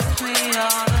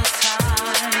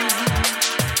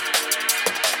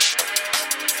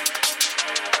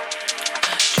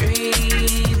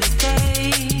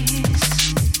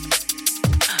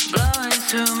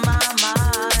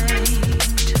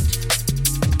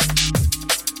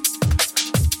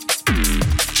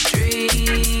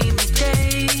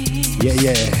Yeah,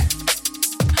 yeah.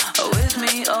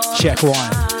 Check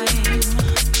one.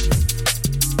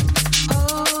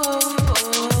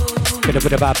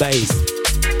 Bit of our bass.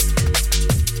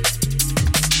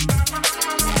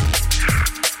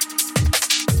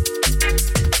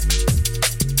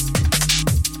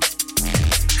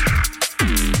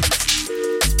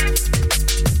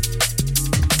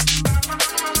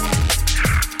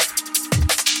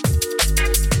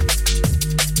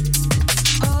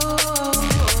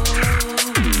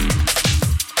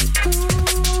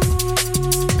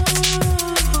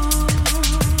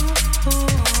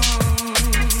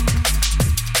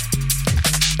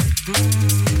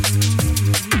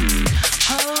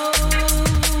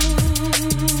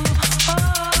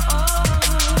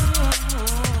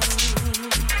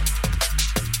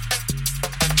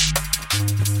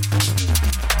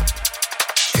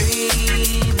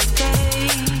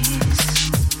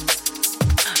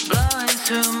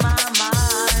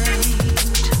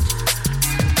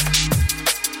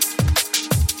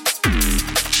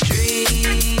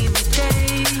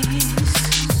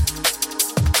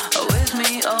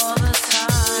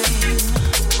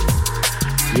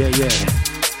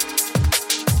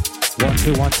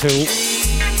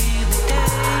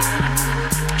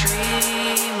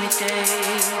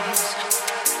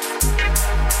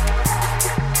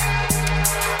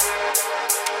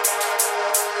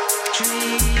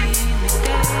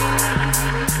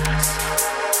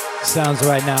 Sounds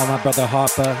right now, my brother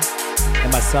Harper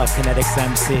and myself, Kinetiks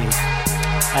MC,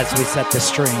 as we set the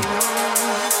stream.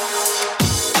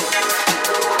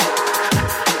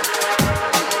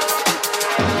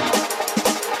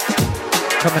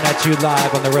 Coming at you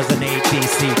live on the Resonate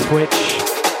DC Twitch.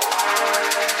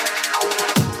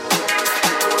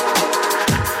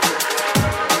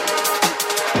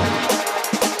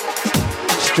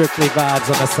 Strictly vibes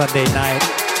on a Sunday night.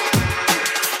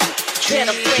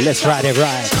 Let's ride it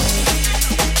right.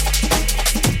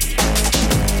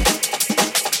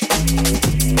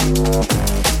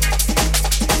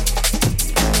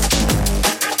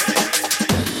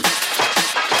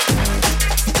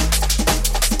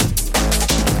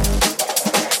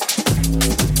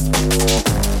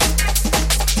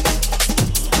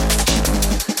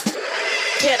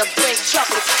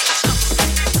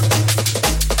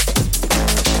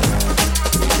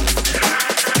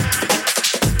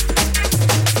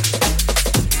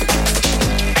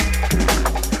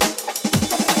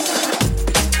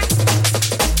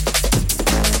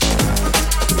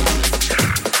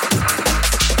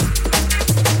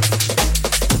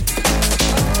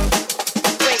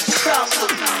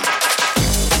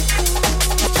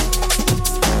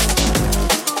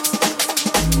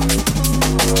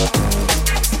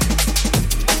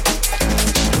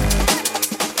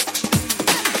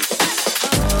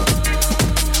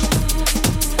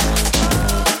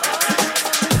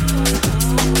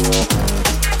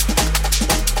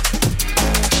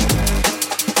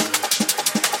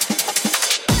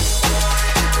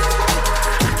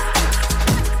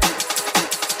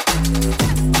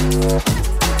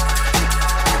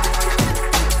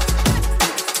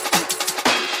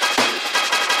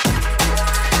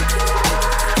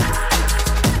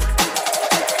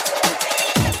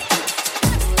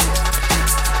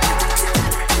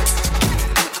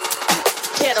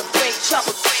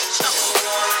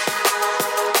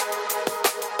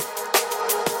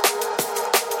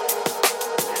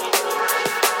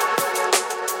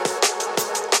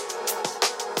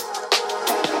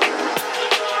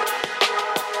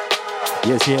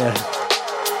 Yes, yeah.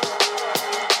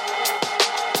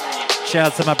 Shout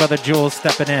out to my brother Julez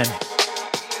stepping in.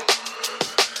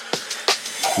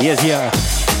 Yes, yeah.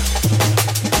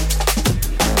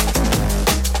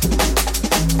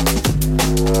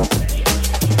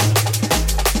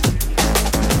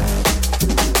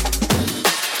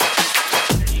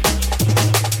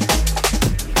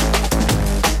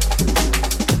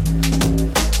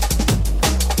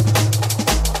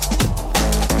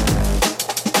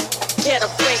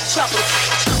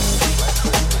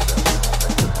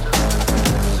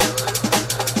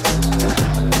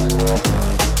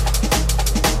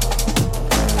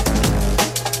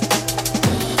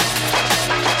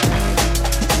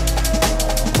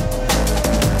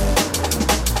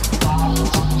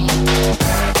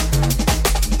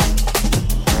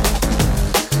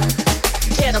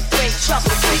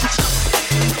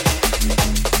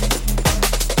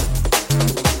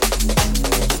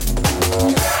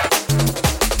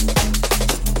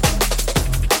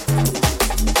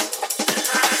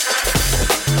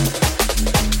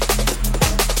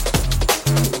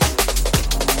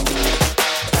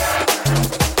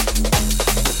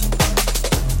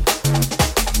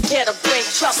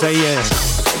 Say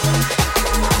yeah.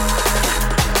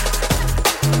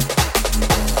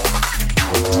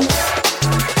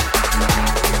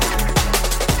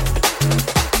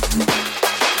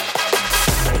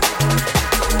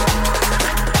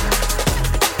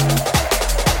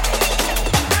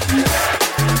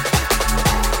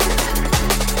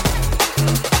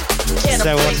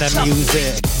 the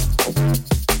music.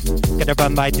 Gonna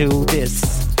run by do this.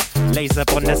 Lays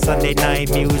up on the Sunday night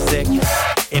music.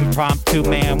 Impromptu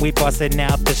man, we bustin'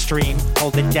 out the stream.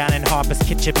 Hold it down in Harper's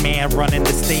kitchen, man, running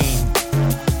the steam.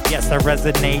 Yes, I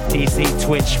resonate, DC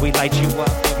Twitch. We light you up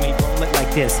when we roll it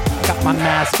like this. Got my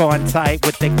mask on tight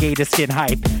with the gator skin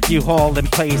hype. You haul in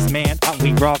place, man.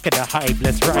 We rockin' the hype,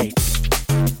 let's right.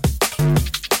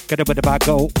 Gotta put the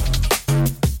go.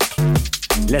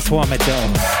 Let's warm it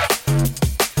though.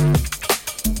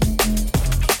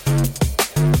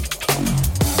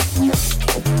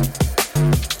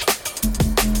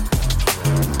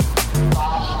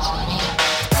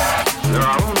 There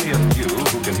are only a few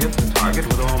who can hit the target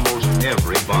with almost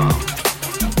every bomb.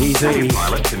 Easy. Any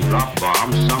pilot can drop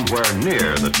bombs somewhere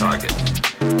near the target.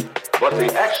 But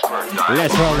the expert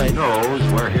diver knows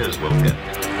where his will hit.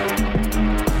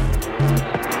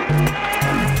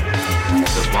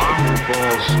 The bomb will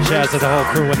fall straight. Shout out to the whole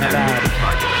crew in the lab.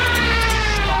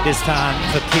 This time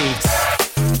for keeps.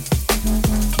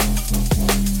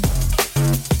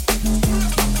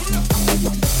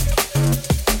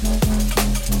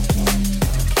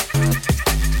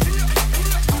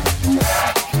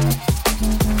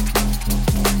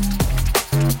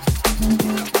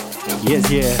 Yes,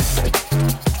 yeah.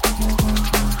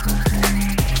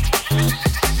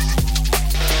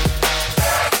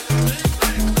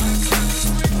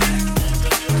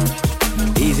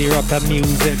 Easy rock the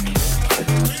music.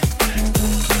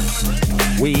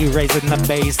 We raising the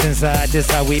bass inside, this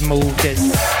how we move this.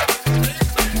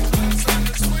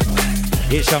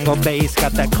 It's jungle bass,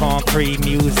 got that concrete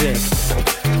music.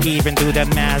 Even through the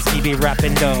mask, he be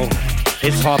rapping though.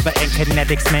 It's Harper and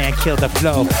Kinetiks, man, kill the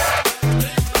flow.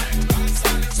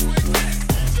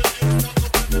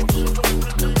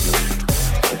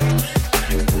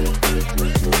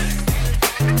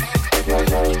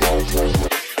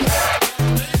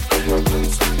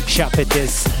 Shop at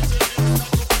this.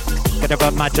 Gotta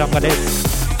rub my tongue on this.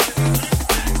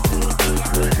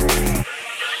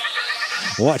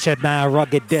 Watch it now,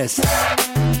 rugged this.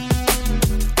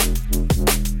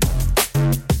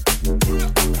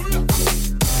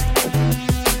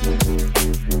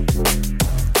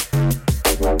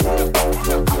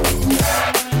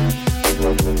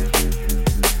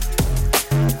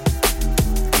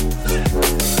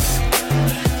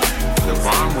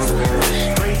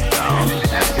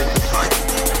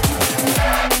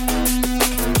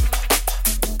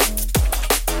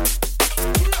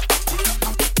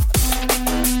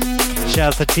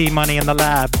 Shouts to T-Money in the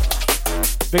lab.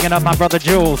 Bigging up my brother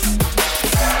Julez.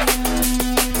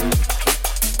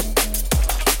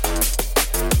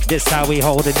 This how we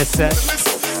hold in the set.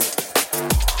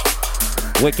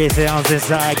 Wicked sounds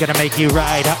inside, gonna make you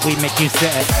ride. How we make you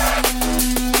set.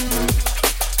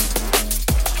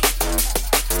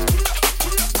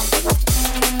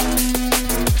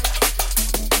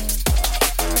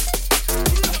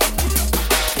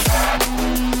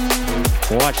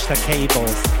 Watch the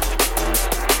cables.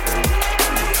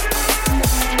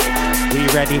 We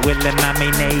ready with the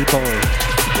mommy neighbor.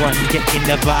 One get in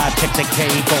the vibe, check the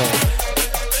cable.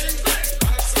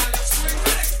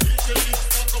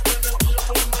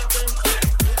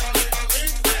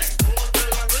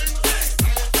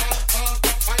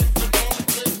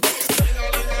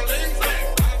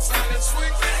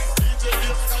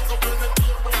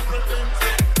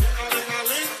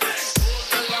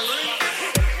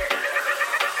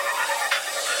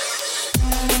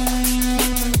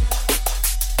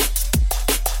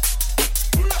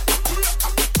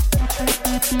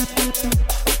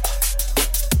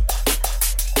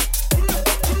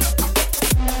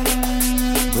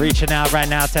 Reaching out right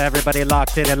now to everybody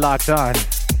locked in and locked on.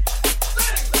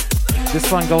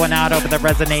 This one going out over the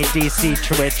Resonate DC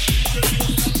Twitch.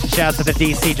 Shout out to the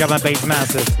DC Drum and Bass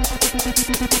Massive.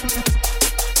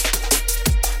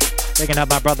 Picking up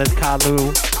my brothers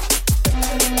Kalu,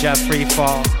 Jeff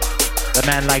Freefall, the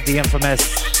man like the infamous.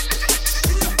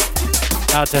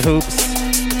 Out to Hoops.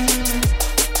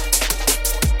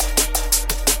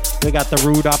 We got the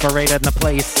rude operator in the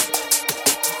place.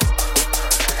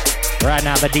 Right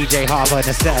now, the DJ Harper in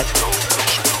the set.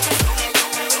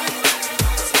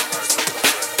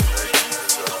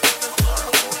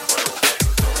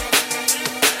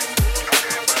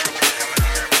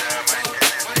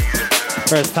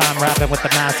 First time rapping with the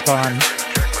mask on.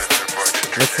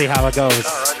 Let's see how it goes.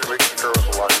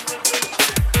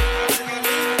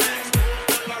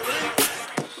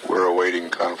 We're awaiting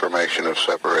confirmation of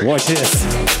separation. Watch this.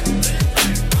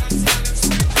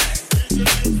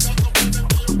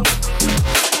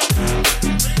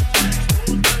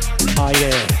 Oh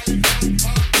yeah.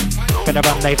 Gonna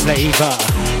run their flavor.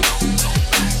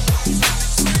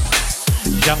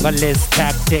 Junglist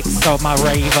tactics on my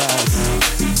ravers.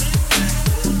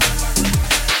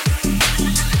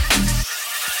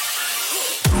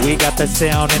 We got the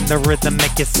sound and the rhythm,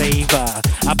 make you savor.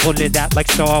 I pull it out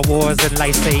like Star Wars and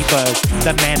lightsabers.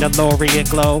 The Mandalorian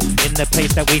glow in the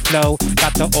place that we flow.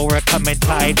 Got the aura coming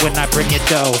tight when I bring it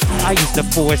dough. I use the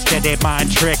force, Jedi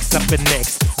mind tricks up and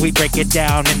mix. We break it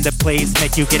down in the place,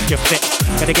 make you get your fix.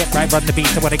 Gotta get right, run the beat,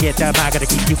 so when I get down, I gotta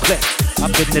keep you click. Up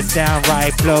in this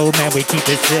downright flow, man, we keep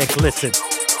it sick. Listen.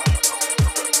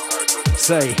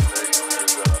 Say.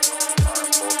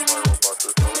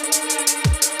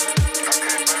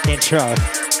 Intro.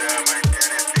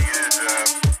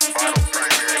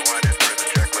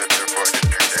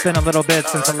 It's been a little bit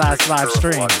since the last live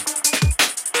stream.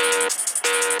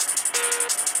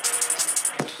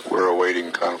 We're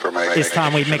awaiting confirmation. It's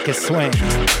time we make a swing.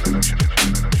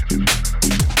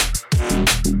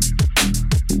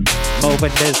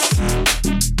 Moving this.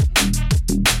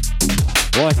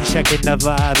 One checking the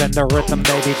vibe and the rhythm,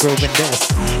 baby, grooving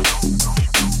this.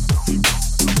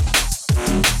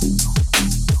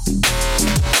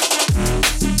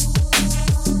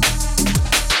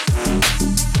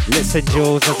 Listen,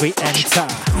 Julez, as we enter.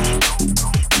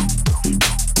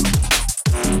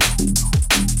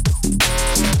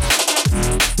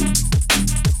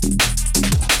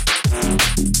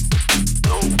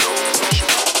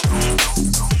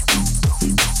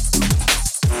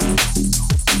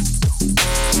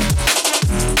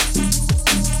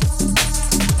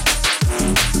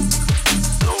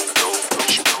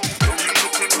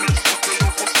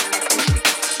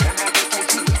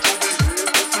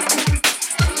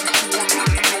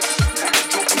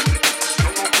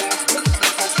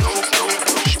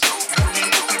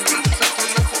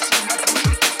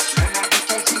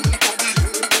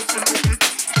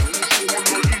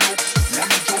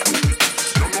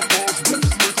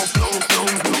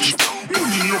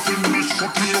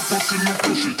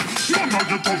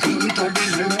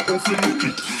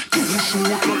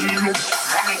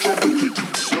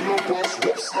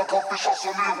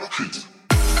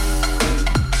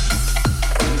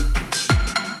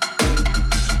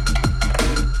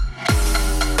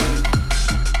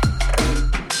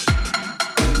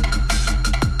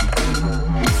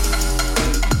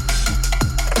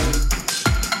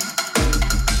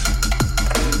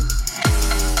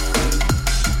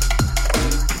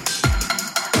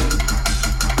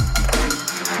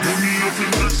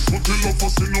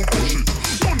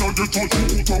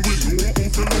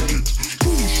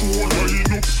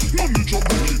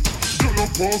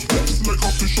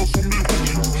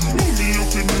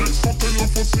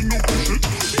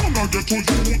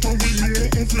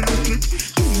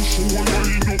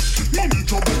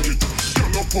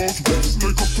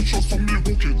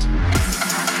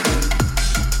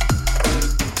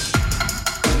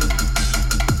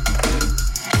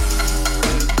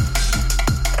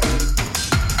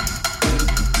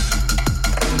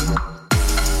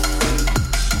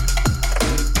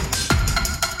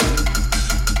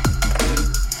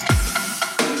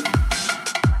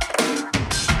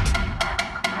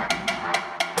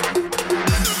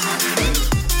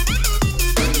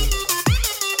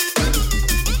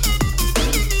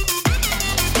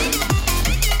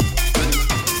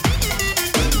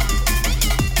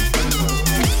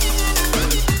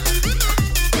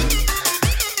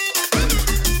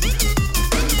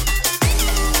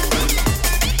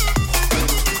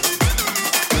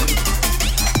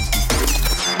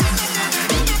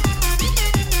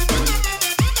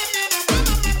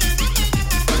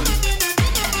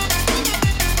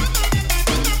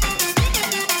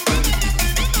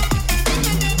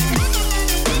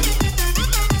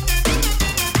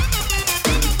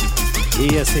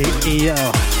 EO.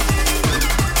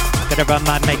 Gotta run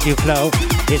my make you flow.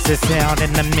 It's the sound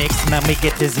in the mix, man, we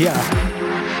get this, yeah.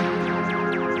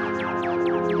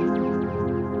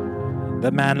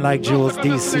 The man like Julez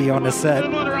DC on the set.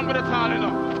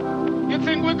 You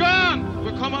think we're gone?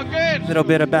 We come again. Little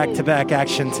bit of back-to-back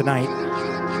action tonight.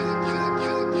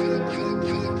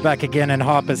 Back again in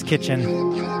Harper's kitchen.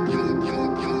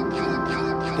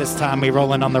 This time we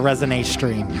rolling on the Resonate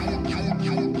stream.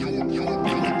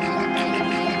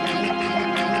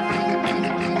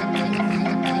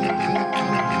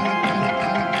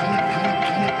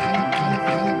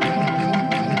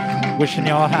 Wishing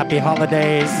y'all happy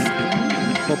holidays.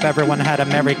 Hope everyone had a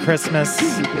Merry Christmas. We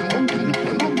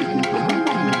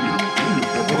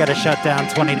gotta shut down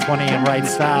 2020 in right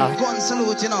style. Gun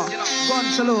salute, you know. Gun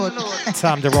salute.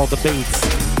 Time to roll the beats.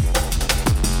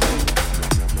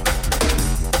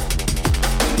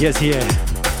 Yes, yeah.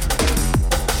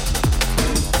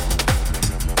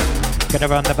 Gonna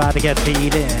run the bar to get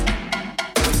feed in.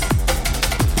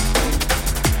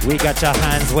 We got your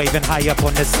hands waving high up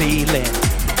on the ceiling.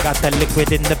 Got the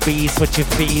liquid in the beast, what you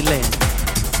feeling?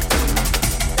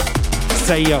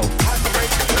 Say yo.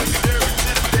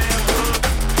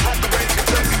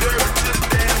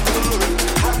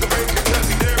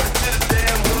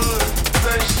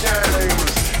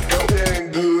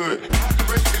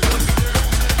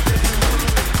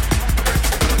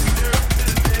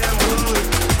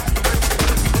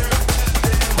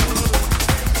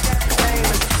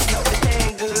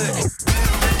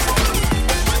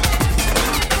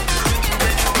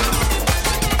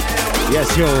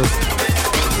 Yes, yours.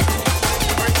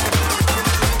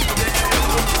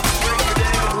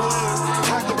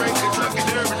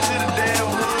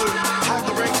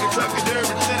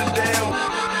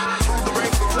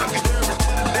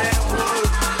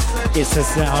 It's a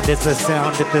sound, it's a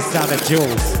sound, it's the sound of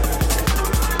Julez.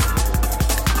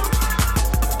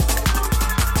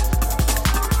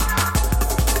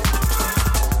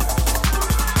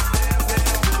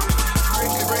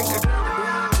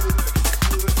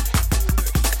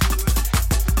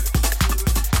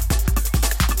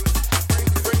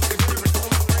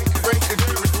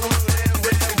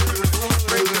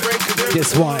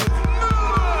 This one.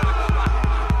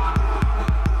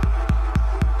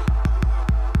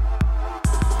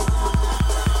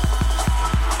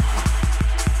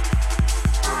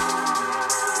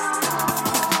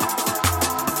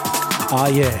 Oh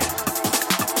yeah.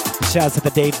 Shouts to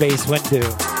the day bass window.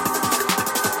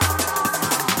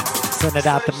 Send it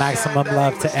out the maximum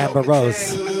love to Amber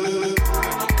Rose.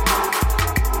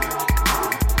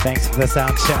 Thanks for the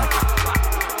sound check.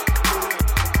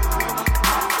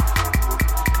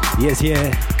 Yes, yeah.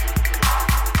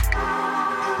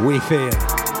 We feel.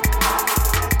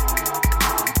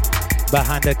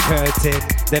 Behind the curtain,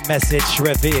 the message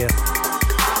reveal.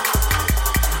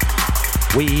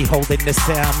 We holding the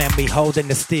sound and we holding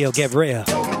the steel. Get real.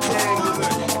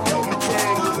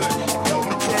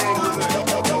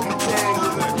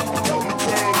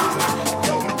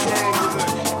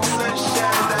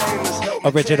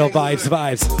 Original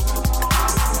vibes.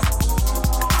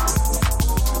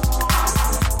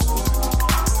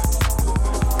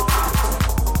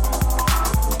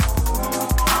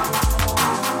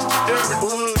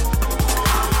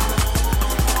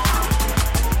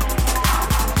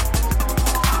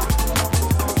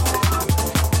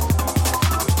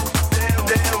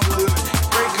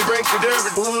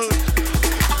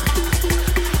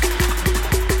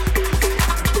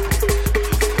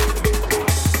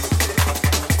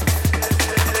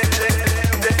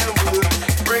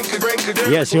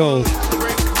 Yes, yo.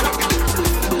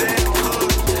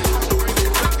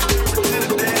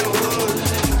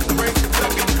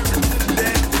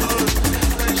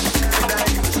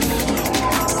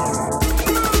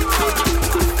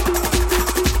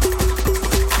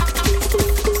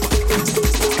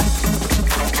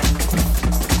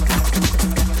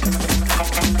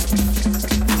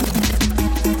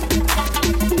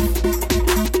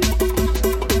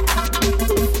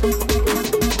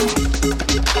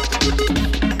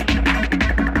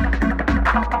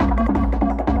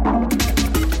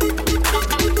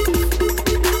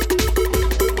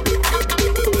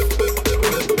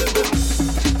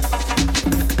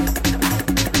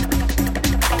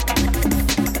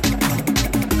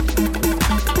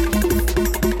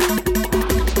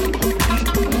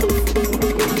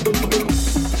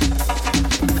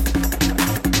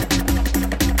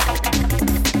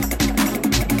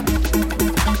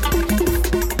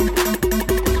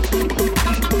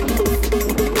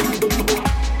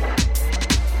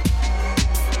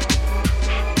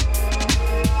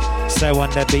 On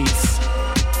the beats,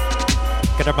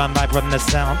 gotta run by from the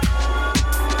sound.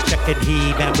 Checking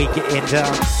heat and we getting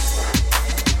down.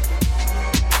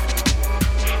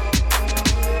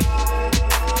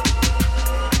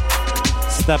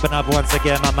 Stepping up once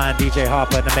again, my man DJ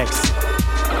Harper in the mix.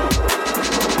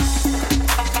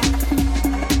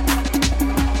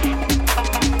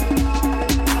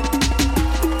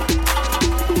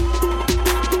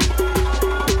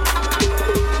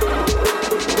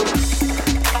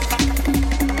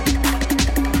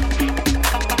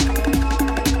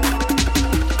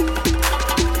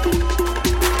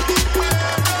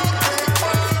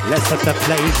 Let's set the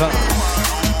flavor.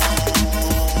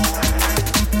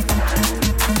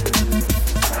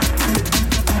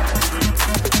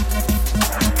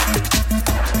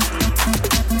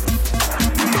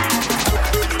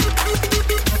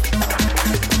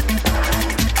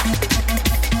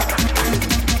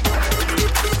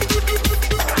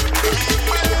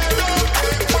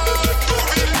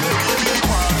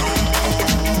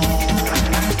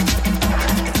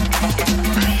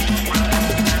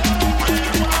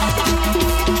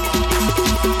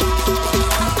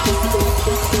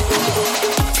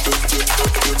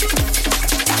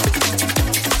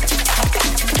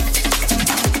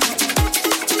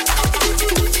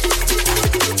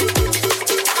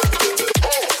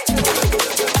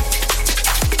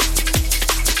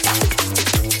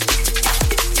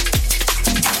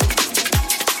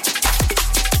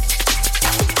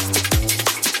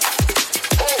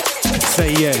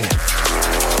 say yeah.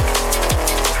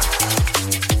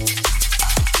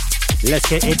 Let's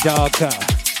get it darker.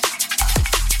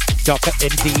 Darker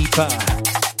and deeper.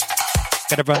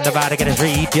 Gotta run the body, gotta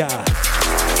read ya.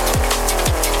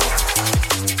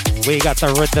 We got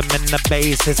the rhythm and the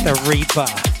bass, it's the reaper.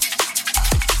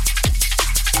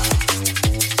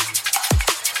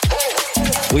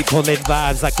 We pulling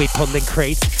vibes like we pulling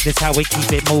crates. This how we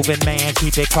keep it moving, man,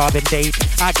 keep it carbon date.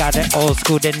 I got it old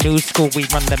school, the new school, we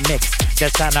run the mix. The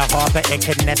sound of Harper and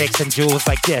Kinetiks and Julez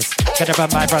like this. Gotta run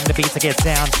the beat to get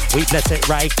down. We bless it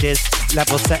right this.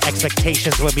 Levels set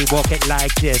expectations when we walk it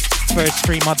like this. First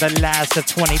stream on the last of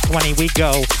 2020 we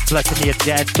go. Blessing your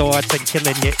dead thoughts and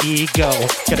killing your ego.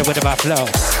 Get it with my flow.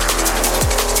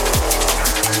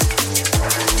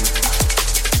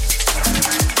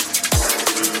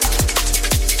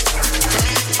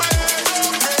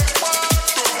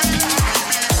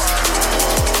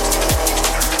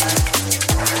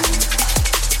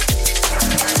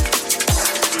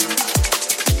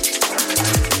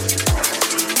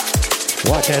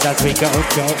 Watch it as we go.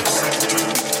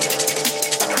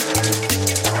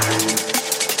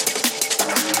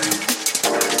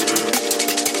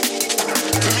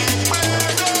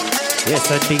 It's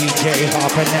a DJ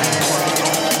Harper now.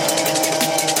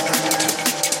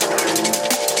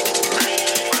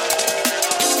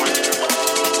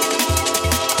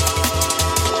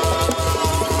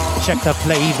 Check the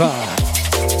flavor.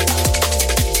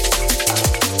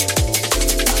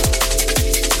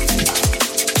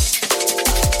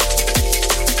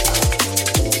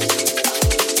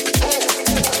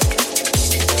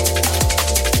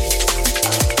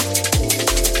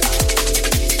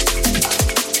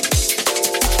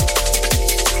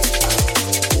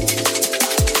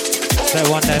 So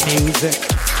on the music.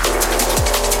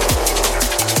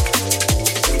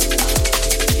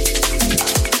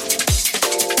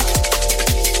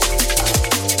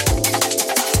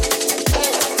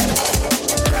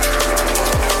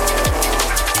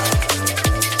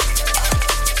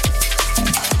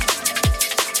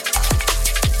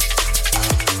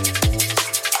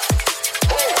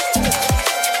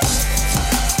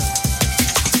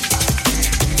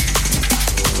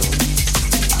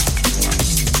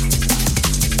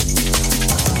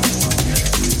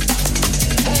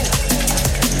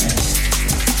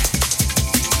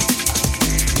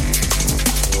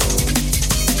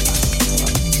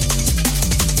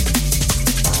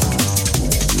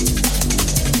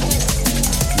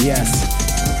 Yes.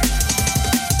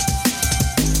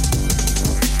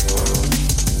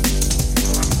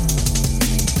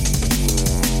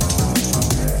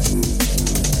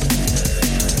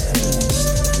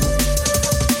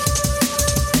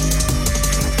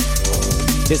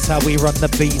 This how we run the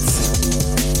beats.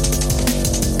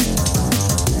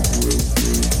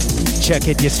 Check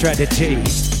it, your strategy.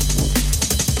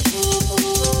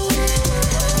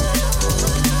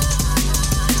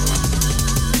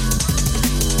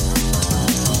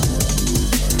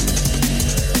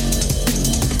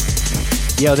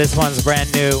 Yo, this one's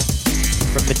brand new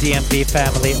from the DMV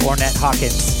family, Ornette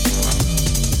Hawkins.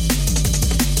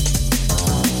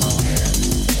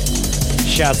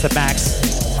 Shouts to Max.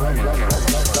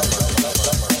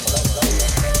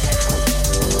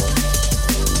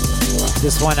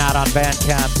 This one out on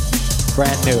Bandcamp,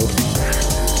 brand new.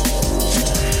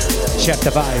 Check the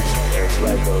vibe.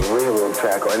 Like a railroad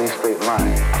track or any straight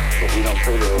line, but we don't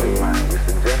play the straight line, we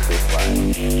suggest this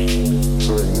line.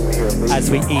 So that you hear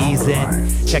as we ease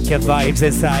in, check your vibes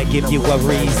inside, give you a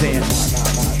reason.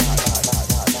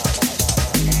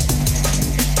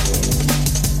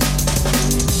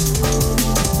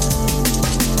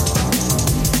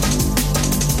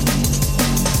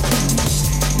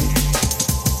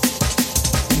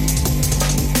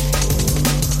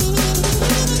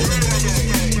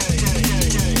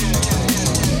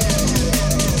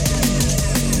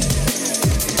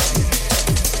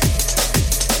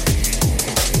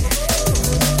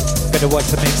 To watch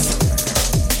the mix.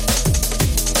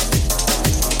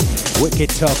 Wicked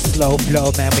talk, slow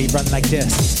flow, man, we run like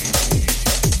this.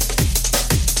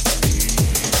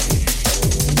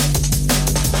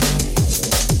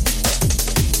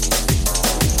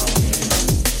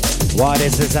 What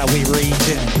is this how we reach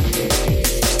it?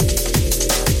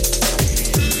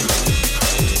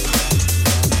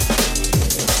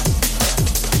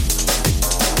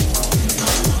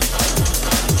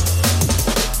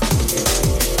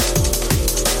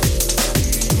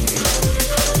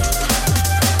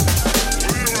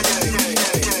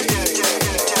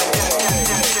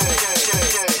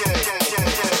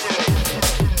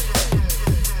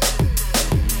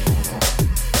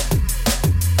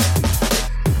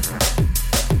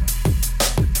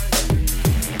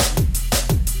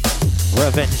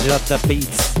 revenge of the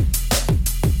beats.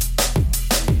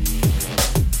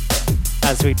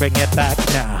 As we bring it back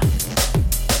now.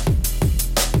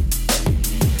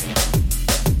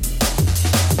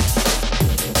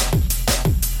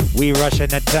 We rush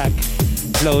and attack.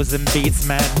 Flows and beats,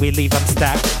 man, we leave them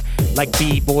stacked. Like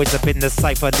B-boys up in the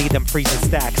cypher, lead them freezing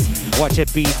stacks. Watch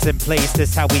it beats in place,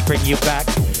 this how we bring you back.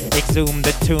 Exhume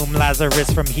the tomb,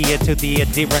 Lazarus from here to the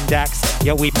Adirondacks.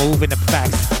 Yo, we moving the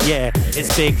facts, yeah,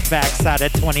 it's big facts out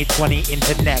of 2020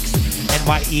 into next.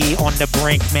 NYE on the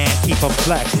brink, man, keep them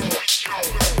flexed.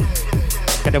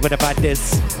 Gotta what about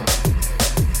this?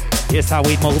 Here's how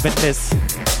we moving this.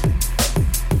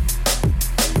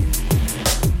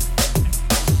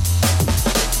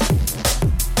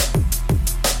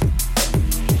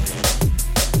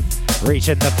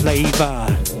 Reaching the flavor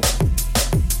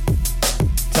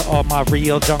to all my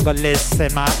real jungleists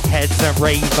and my heads and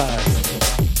ravers.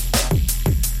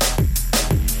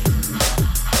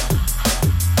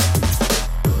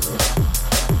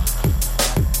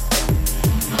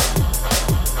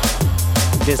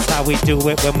 This how we do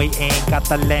it when we ain't got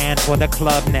the land for the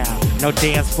club now. No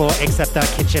dance floor except our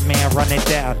kitchen man running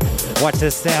down. Watch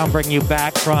the sound bring you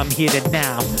back from here to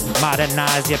now.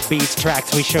 Modernize your beats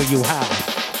tracks, we show you how.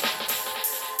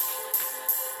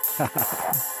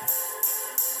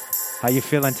 How you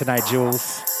feeling tonight,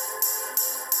 Julez?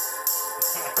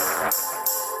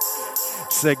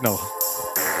 Signal.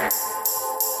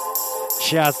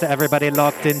 Shouts to everybody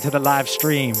locked into the live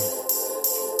stream.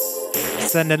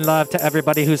 Sending love to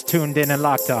everybody who's tuned in and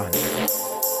locked on.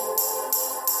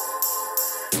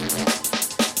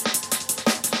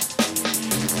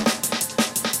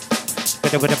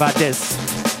 What about this?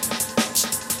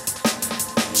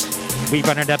 We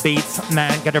running the beats,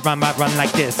 man, gotta run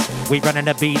like this. We running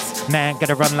the beats, man,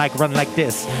 gotta run like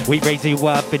this. We raise you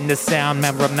up in the sound,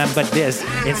 man, remember this.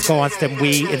 Ensconced and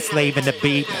we enslaving the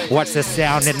beat. Watch the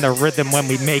sound and the rhythm when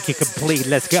we make it complete.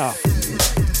 Let's go.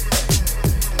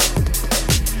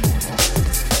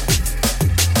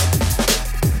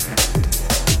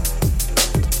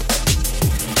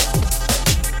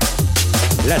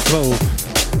 Let's move.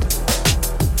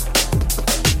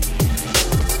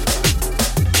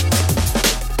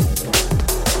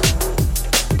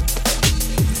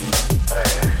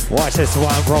 Watch this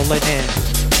one rolling in.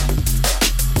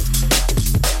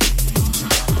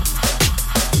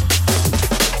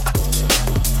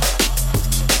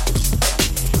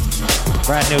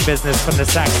 Brand new business from the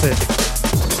Saxon.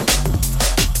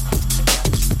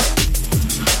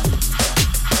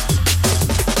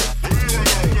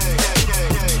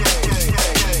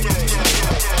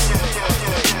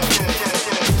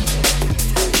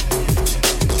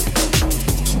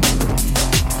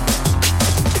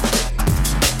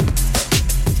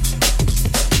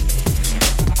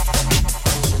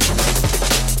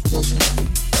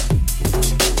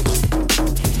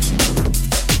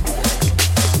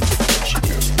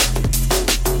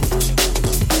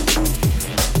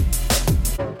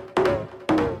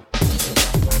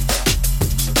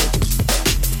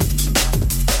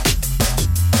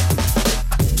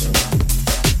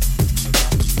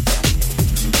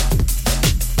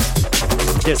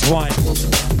 Just one.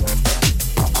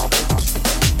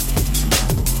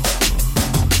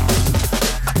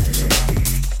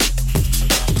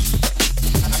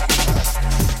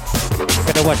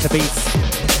 Gotta watch the beats.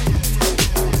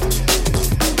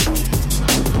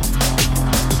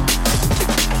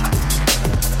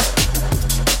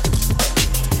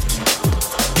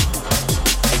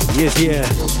 Yes, yeah.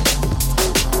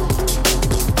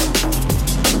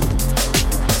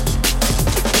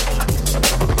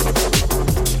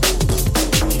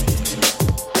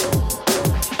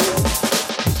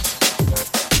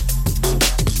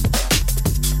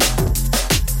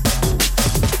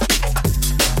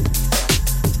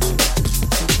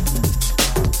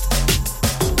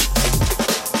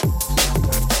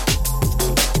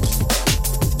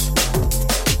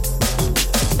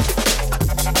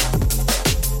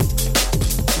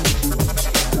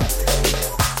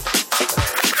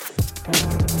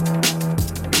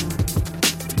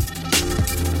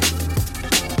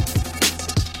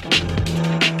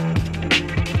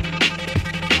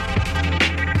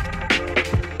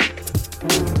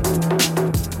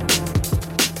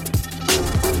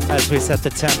 As we set the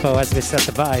tempo, as we set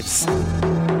the vibes.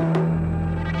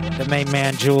 The main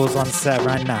man, Julez, on set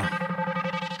right now.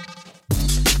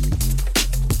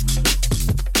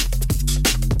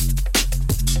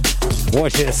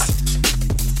 Watch this.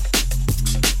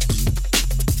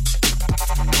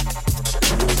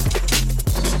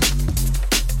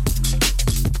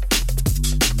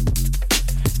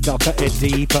 Docker it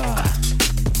deeper.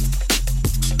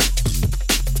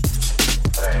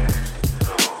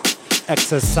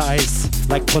 exercise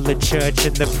like pulling church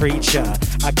and the preacher.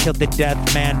 I kill the death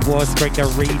man, wars bring the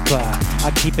reaper.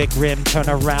 I keep it grim, turn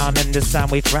around and the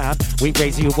sound we frown. We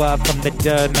raise you up from the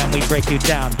dirt, man, we break you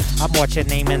down. I'm watching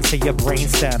aim into your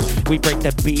brainstem. We break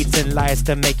the beats and lies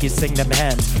to make you sing them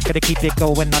hymns. Gotta keep it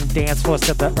going on dance floors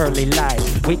to the early light.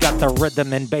 We got the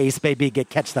rhythm and bass, baby,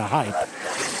 catch the hype.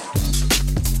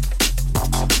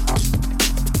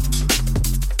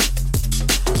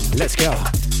 Let's go.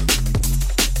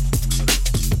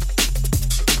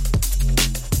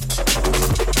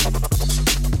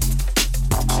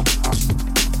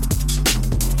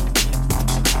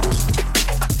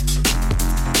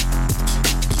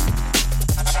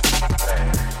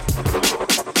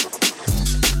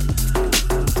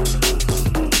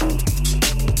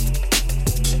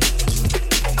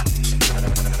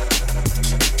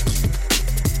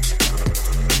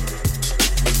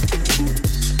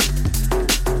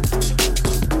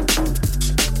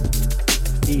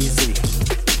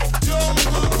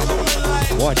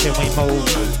 Watching we move.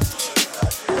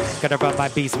 Gotta run my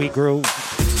beats, we groove.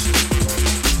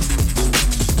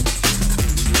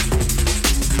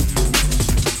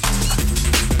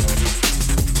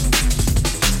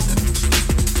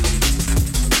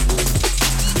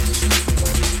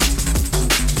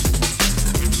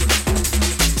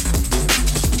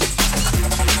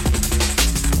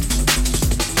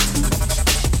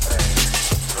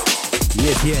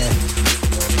 Yeah.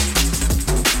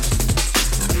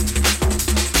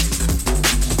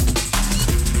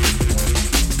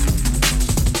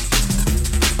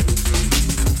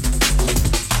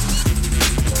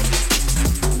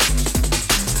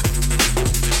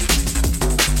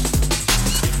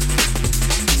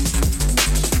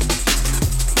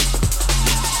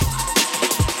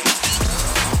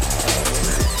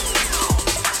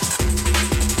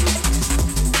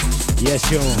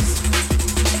 Yes, yours.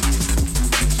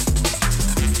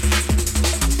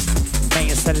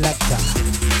 Main selector.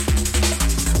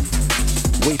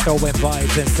 We throwing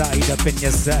vibes inside up in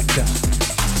your sector.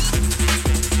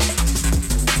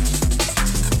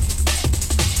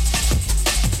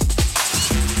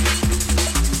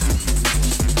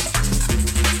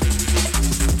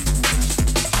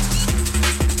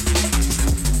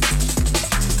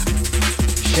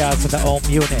 Shout out to the old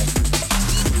unit.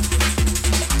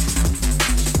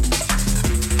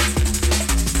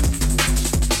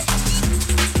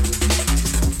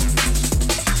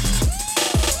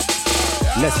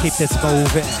 Let's keep this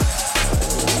moving.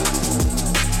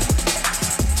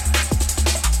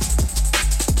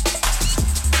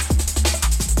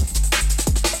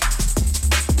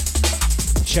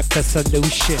 Check the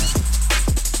solution.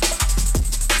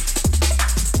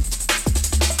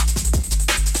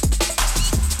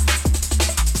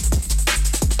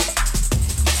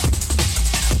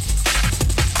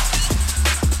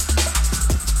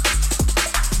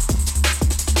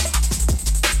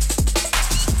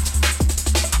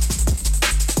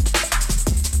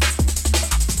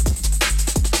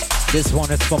 This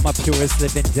one is for my purest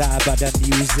living die by the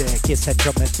music. It's a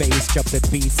drum and bass, jumping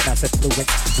beats, massive fluent.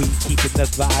 We keeping the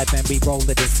vibe and we roll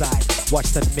it aside.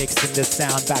 Watch the mix and the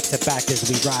sound back to back as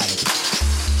we ride.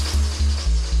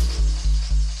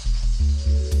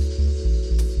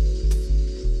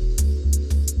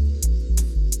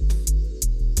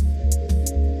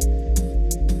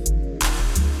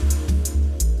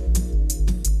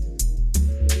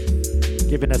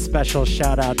 Giving a special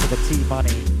shout out to the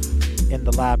T-Money in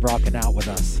the lab rocking out with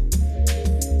us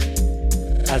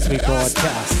as we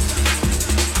broadcast.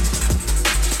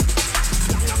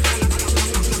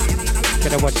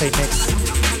 Gonna watch they mix.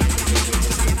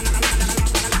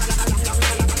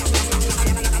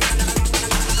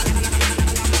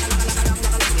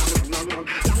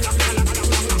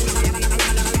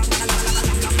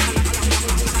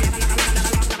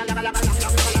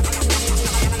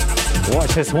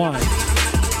 Watch this one.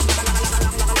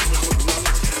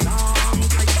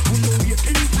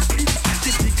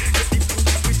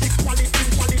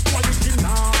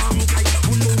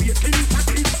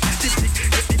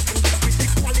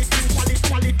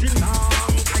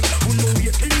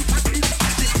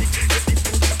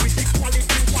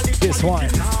 One.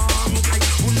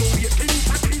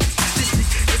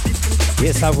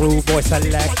 Yes, a rude boy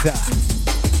selector.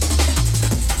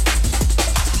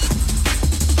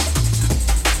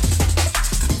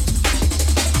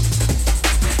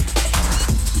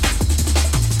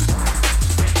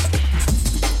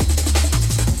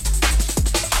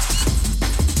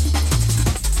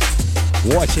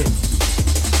 Watch it.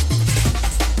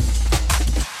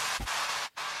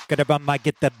 Gonna run my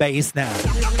get the bass now.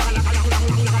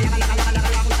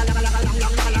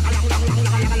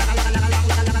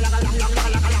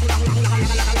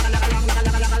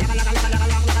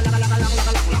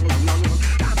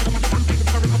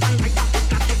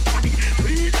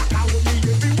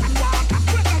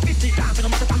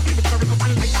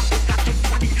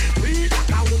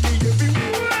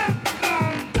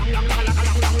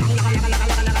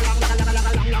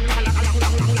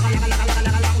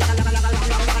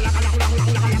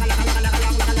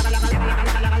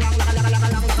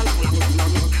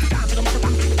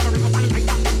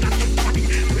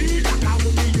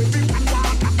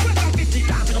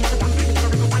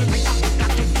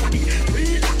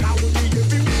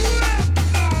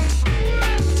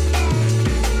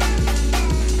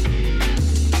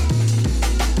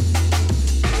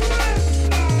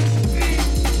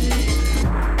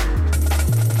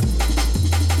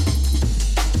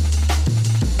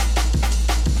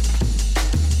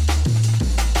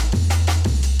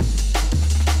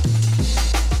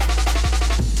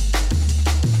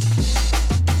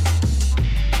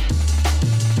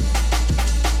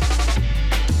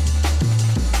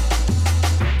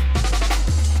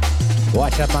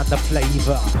 Watch them on the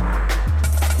flavor.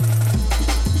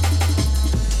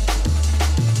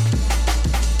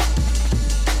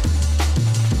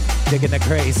 Digging the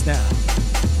craze now.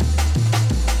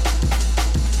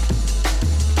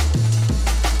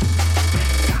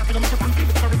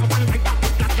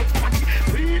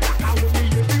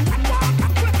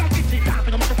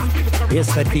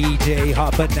 It's the DJ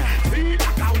Harper now.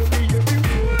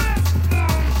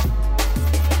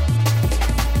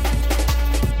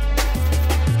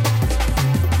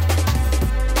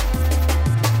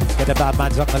 Get about my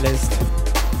jungle list.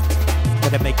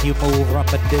 Gonna make you move,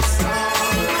 rump at this.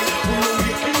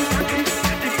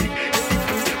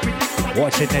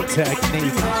 Watching the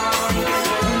technique.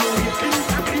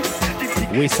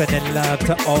 We sending love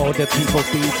to all the people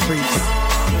beat freaks.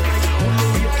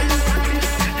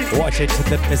 Watch it to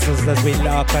the missiles as we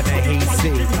lock on the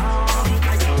hazy.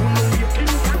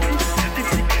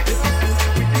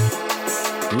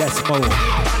 Let's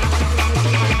move.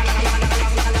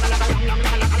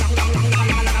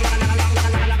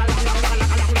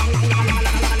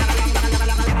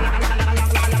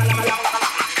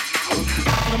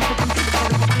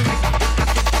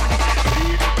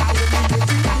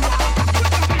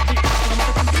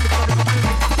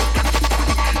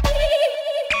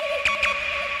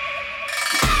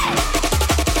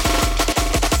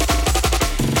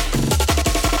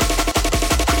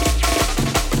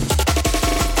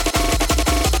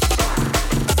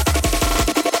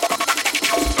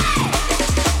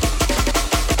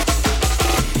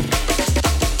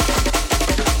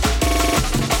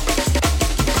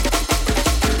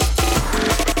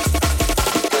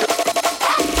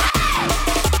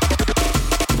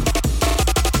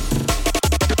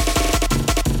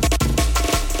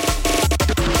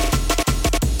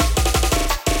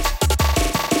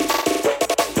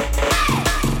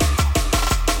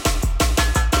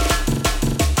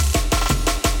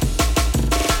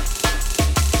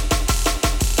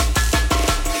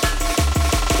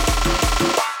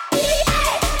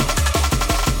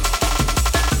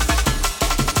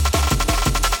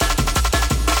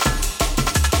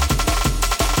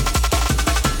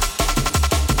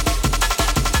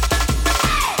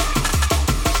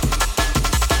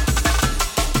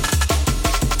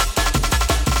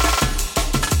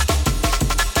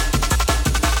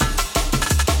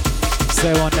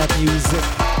 On that music,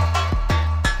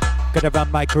 gonna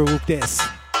run my groove this.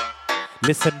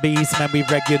 Listen bees, man, we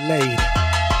regulate.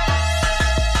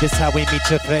 This how we meet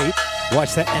your fate.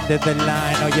 Watch the end of the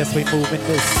line, oh yes, we moving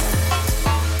this.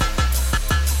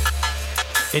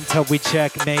 Until we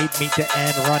checkmate, meet the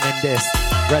end running this.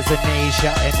 Resonate,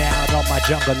 shouting out on my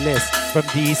jungle list. From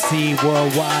DC,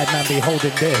 worldwide, man, we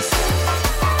holding this.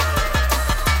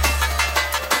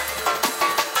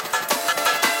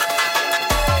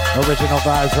 Original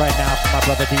vibes right now from my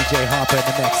brother DJ Harper in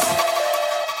the mix.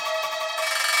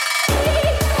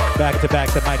 Back to back,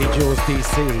 the mighty Julez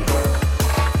DC.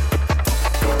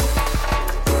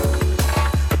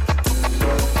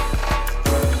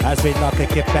 As we lock and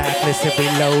get back, listen, we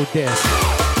load this.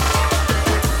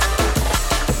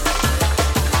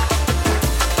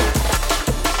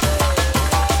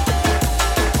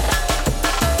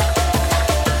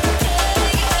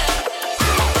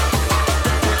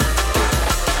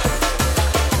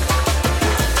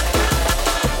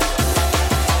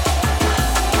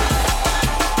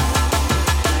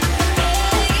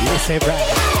 Right.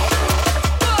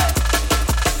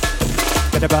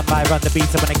 Gonna run the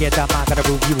beats, I'm gonna get down, I'm gonna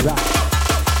move you right.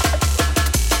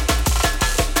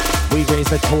 We raise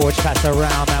the torch, pass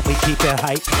around, and we keep it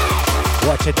hype.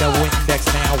 Watching the Windex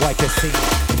now, wipe the scene.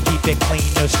 Keep it clean,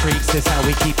 no streaks, this how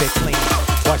we keep it clean.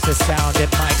 Watch the sound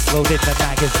and mics loaded in the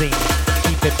magazine.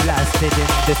 Keep it blasted in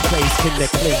this place, kill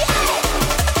it clean.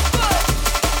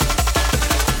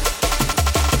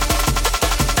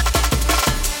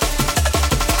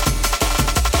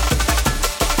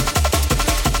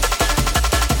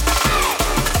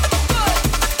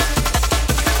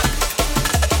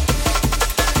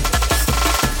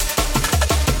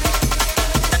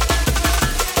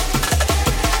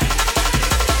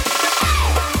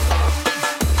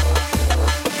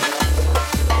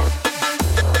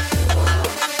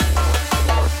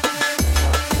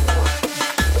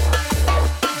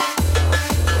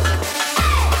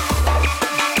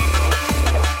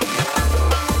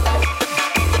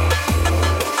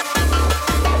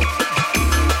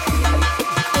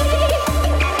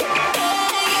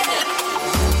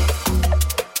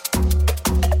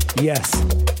 Yes.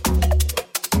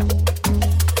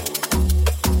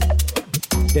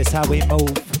 This how we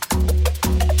move.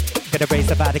 Gonna raise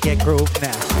the bar to get groove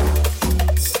now.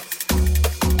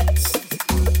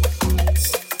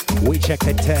 We check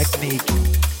the technique.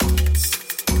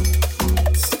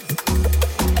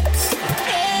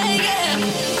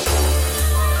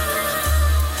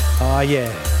 Oh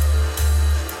yeah.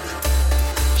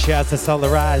 Shouts to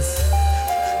Solarize.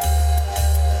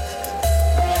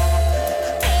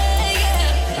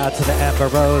 Out to the Amber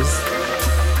Rose.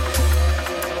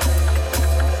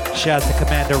 Shouts to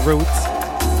Commander Roots.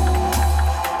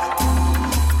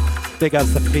 Big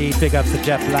ups to Feed, big ups to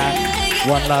Jeff Black.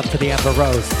 One love to the Amber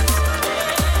Rose.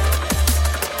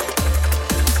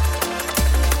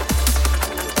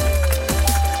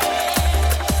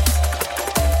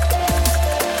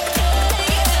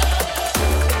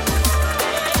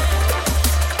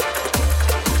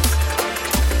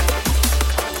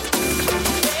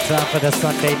 Time for the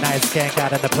Sunday night skank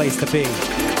out and the place to be.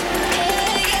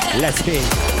 Let's be.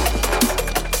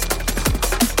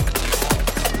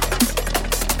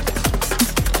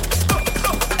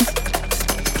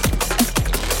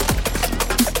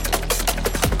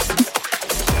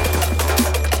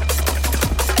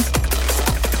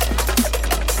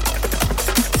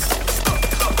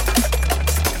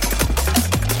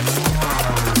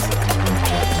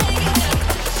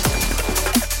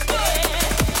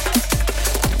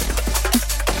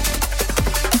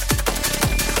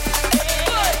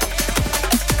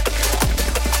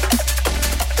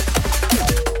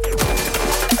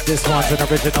 This one's an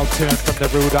original tune from the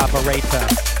Rude Operator.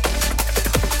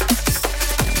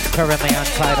 Currently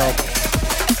untitled.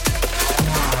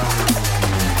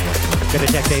 Gonna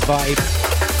check their vibe.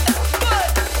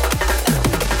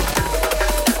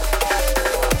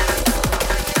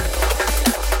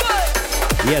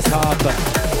 Yes, Harper.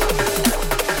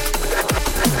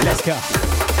 Let's go.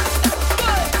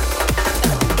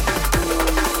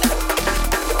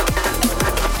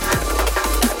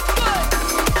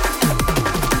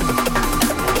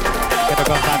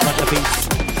 Back on the beats.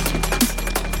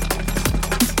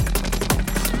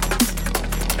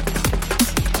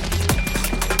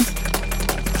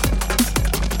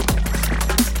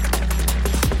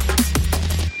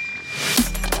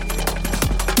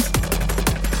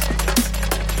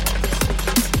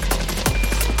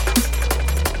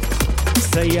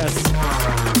 Say yes.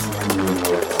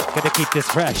 Gonna keep this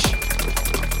fresh.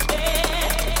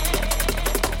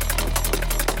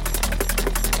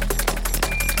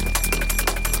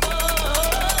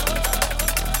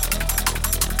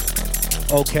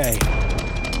 Okay.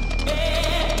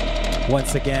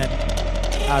 Once again,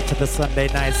 out to the Sunday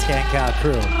night Skank Out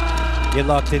crew. You're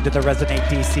locked into the Resonate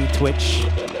DC Twitch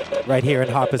right here in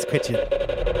Harper's Kitchen.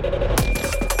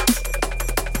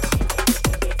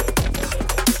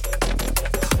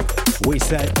 We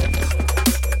said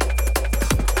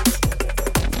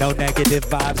no negative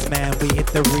vibes, man. We hit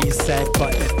the reset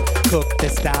button. Cook the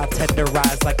style,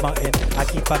 tenderize like mutton. I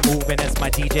keep on moving as my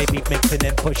DJ be mixing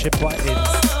and pushing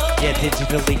buttons. Yeah,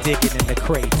 digitally digging in the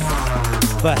crates.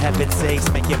 For heaven's sakes,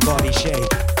 make your body shake.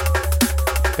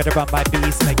 Gonna run my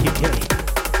beats, make you cake.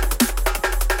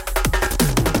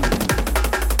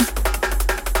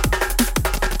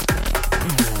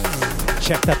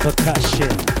 Check the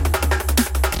percussion.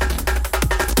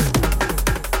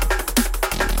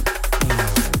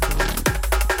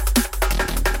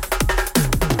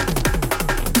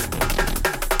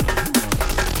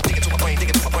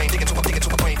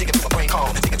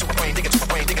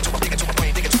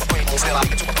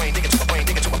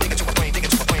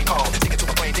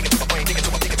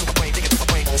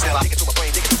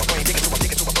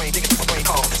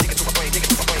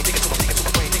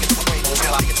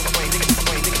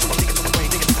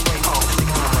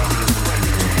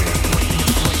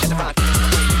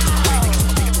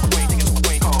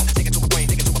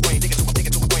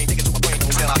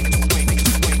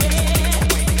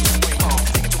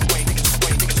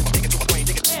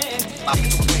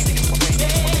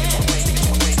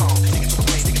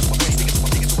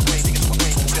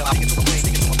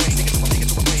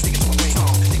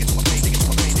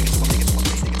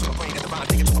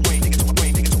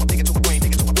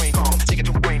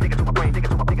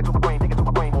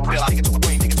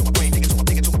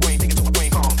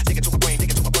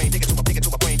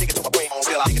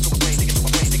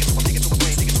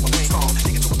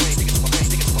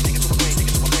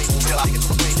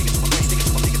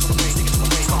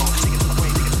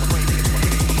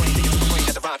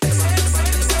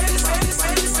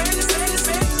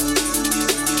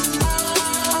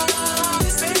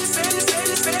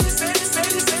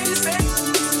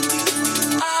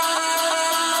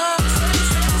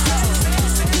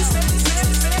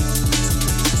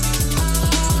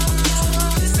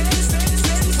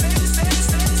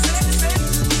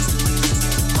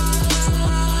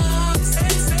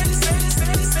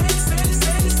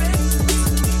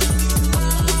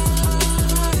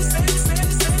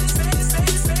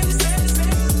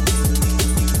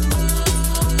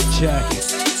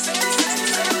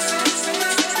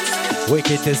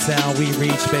 Wicked the sound we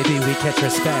reach, baby, we catch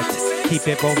respect. Keep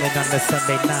it rolling on the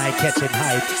Sunday night, catching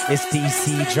hype. It's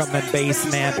DC, drum and bass,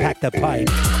 man, pack the pipe.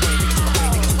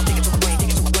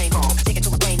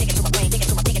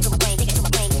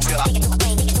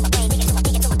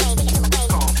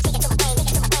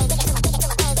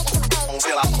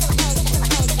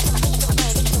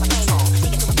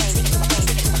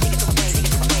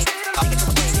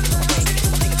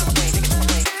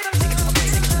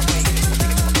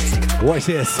 Watch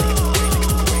this.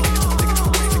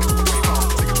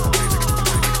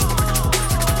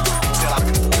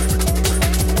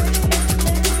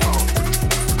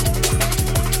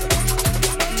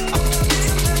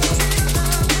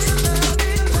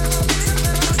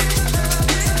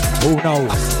 Who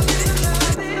knows?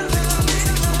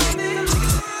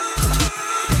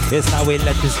 Here's how we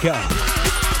let this go.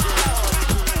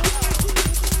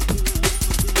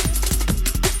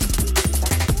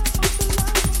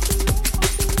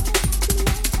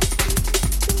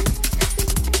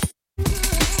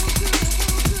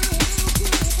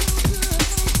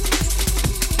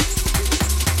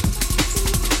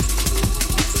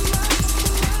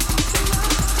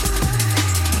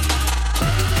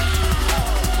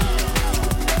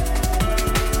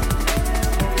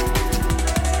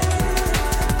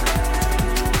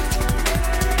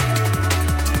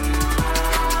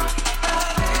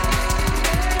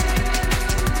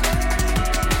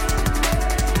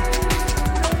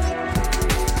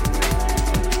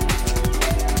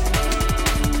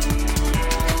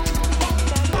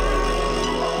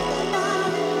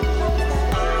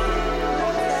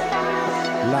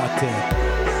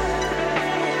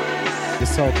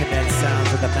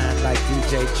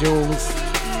 Julez,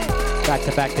 back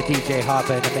to back to DJ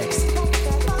Harper in the mix.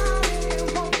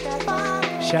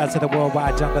 Shout out to the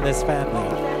worldwide Junglist family.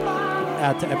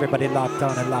 Out to everybody locked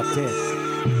on and locked in.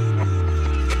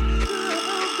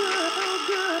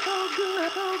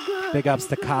 Big ups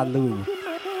to Kalu.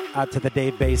 Out to the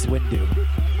Dave Bass window.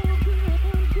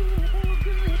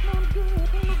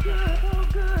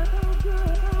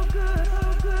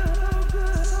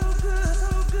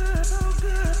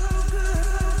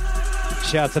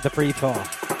 Shout out to the free fall.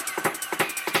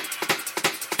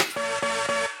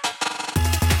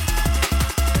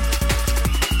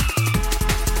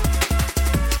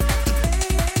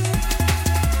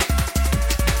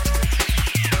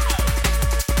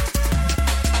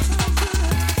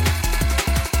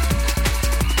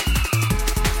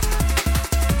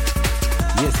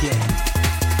 Yes, yeah.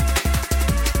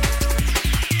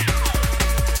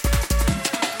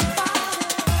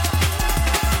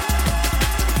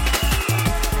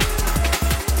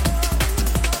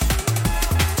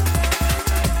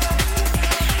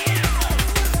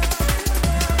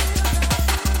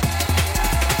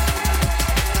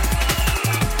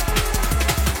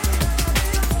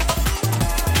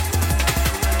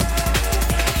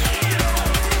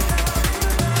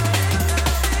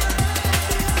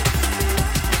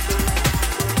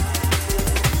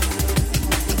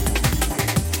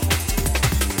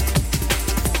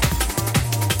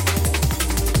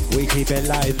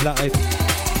 Live.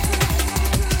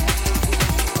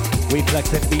 We flex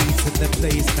the beats in the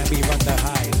place and we run the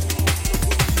hive.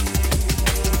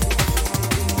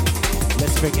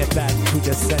 Let's bring it back to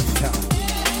the center.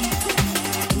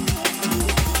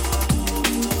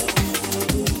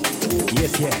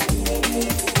 Yes, yeah.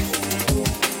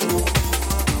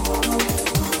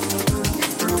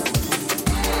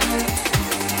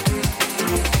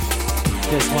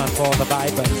 This one for all the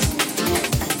vibers.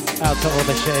 Out to all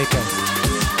the shakers.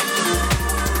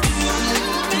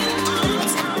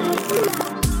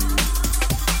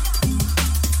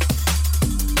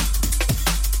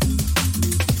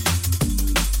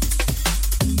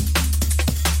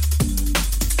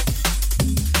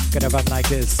 Gonna run like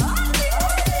this.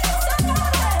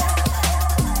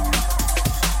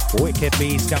 Wicked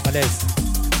beast, Junglist.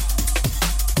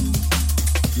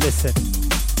 Listen.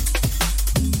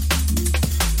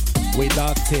 We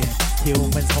locked in.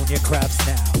 Humans own your crabs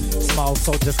now. Small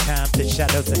soldiers camp the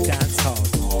shadows of dance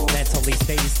halls. Mentally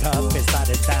stays tough inside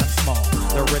a dance mall.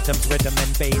 The rhythm's rhythm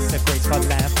and bass, a graceful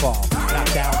landfall.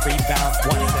 Knock down, rebound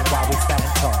once and while we stand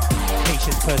tall.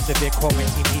 Patience persevere,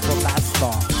 quarantine people last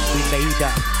long. We laid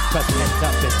up, president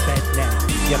up is bent now.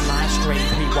 Your mind straight,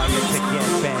 rewired to get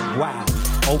bent. Wow.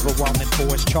 Overwhelming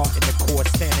force, charting the course,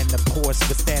 standing the course.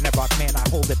 Withstand a rock, man, I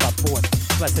hold it by force.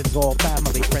 Blessings all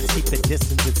family, friends, keep the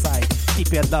distance inside.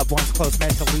 Keep your loved ones close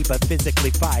mentally, but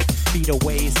physically 5 feet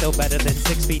away, still better than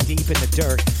 6 feet deep in the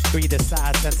dirt. Breathe a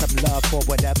sigh, send some love for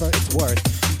whatever it's worth.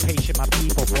 Be patient, my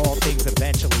people, for all things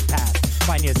eventually pass.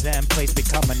 Find your zen place,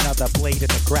 become another blade in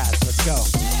the grass. Let's go.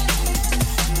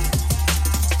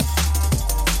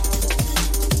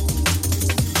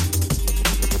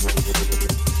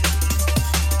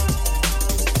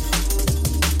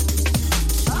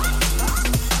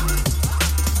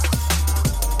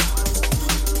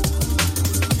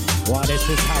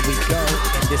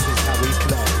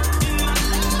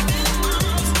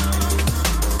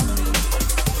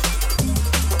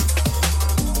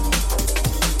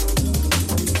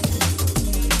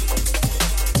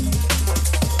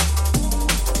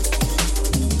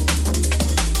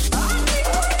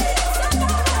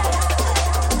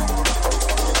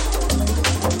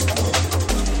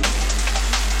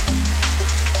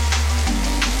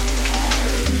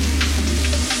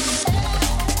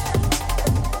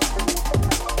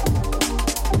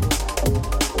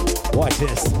 Watch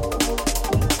this.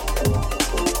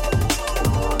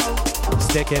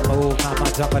 Stick and move, I'm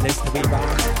on top of this to be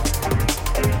right.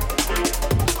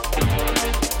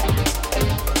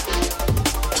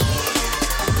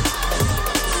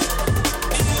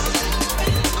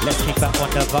 Let's keep up on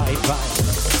the vibe.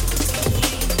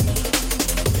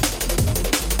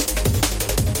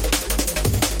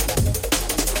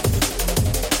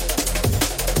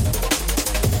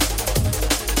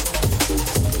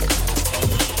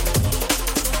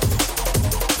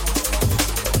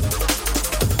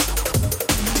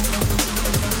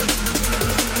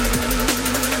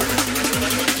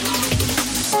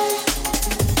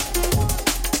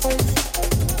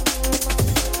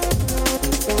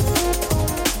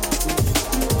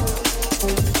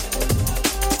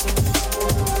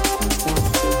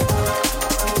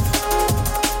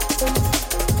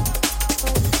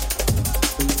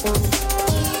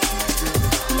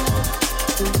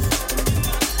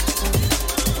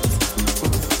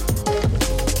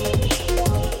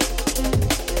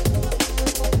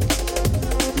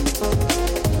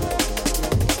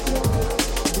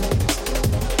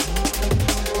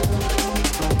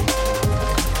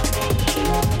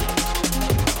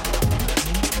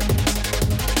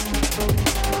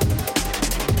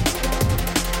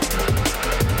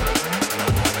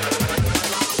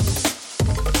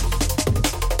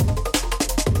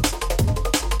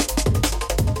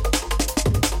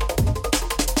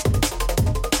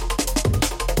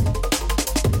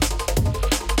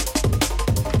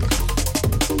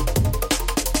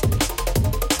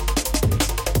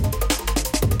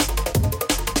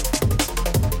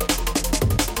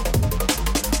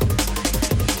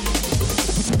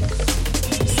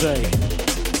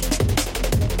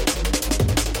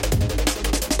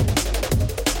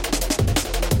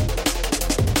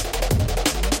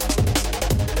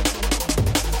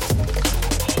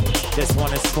 This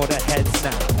one is for the heads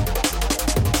now.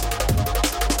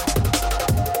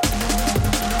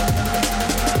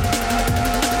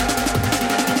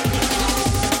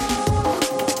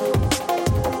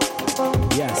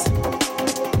 Yes,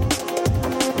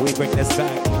 we bring this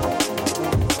back.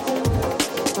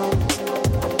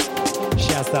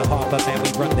 Shouts to Harper, man,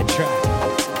 we run the track.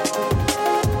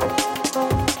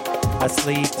 I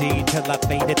sleep D till I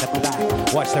fade in the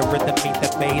black. Watch the rhythm meet the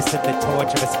bass and the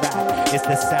torturous rap. It's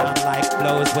the sound like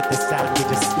flows with the sound we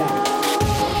just stack.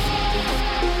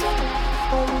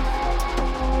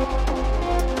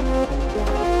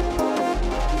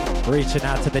 Reaching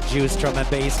out to the juice drum and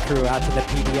bass crew, out to the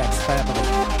PDX family.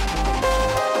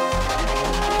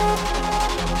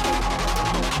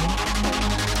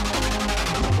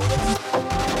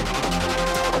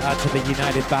 Out to the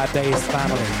United by Bass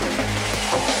family.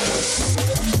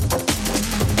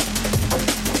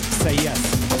 Say yes.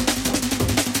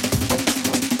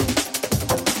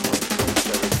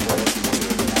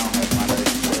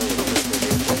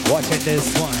 Watching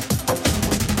this one.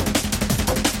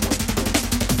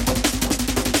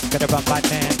 Gonna run my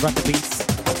man, run the beats.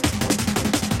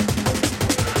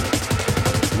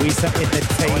 We set in the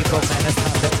table, man, it's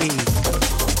time to eat.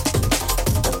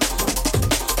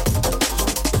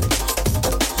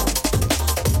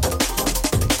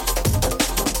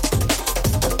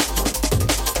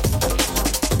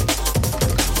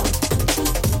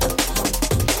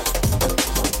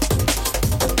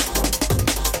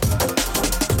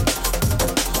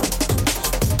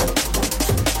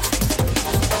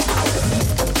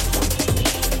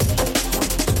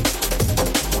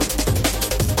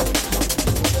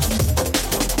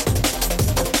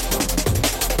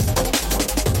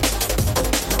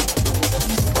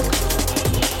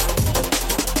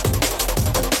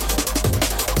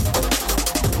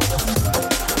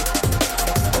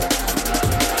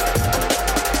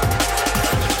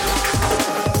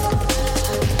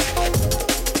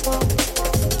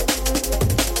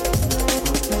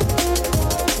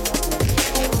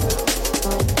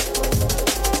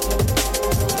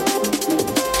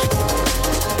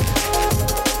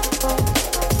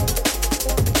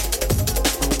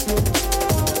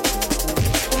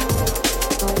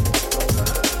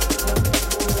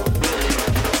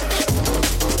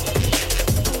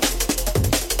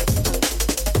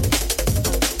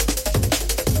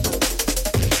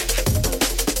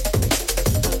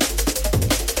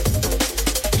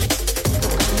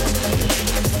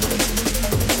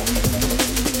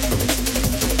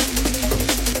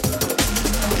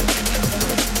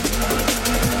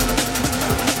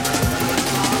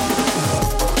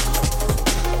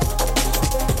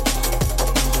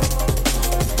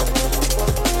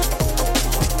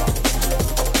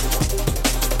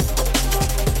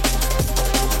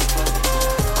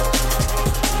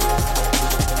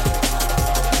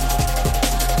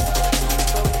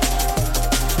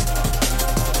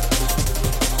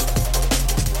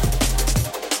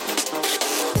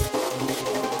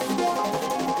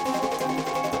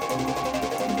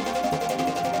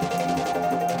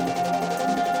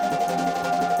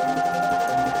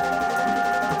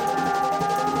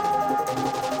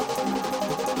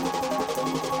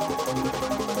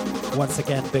 Once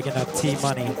again, bigging up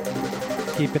T-Money,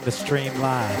 keeping the stream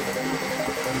live.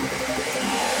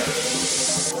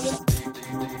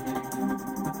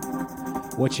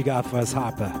 What you got for us,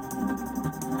 Harper?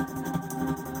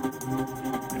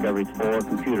 Discovery's 4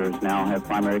 computers now have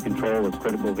primary control of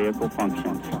critical vehicle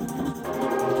functions.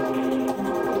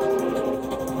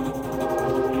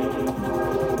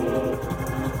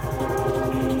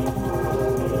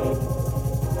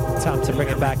 Time to bring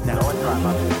it back now.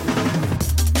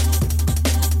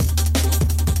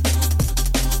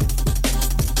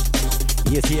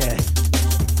 Yes, yeah.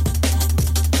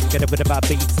 Get a bit of our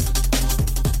beats.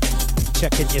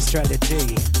 Checking your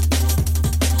strategy.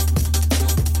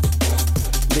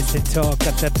 Listen, talk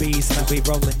at the beats, now we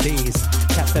rolling these.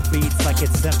 Tap the beats like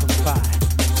it's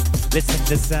simplified. Listen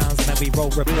to sounds, now we roll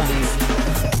replies.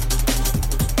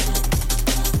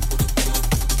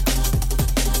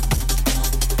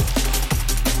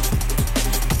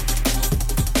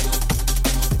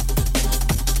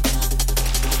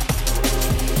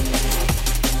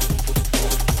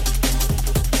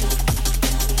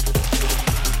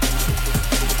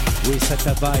 Reset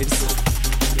the vibes.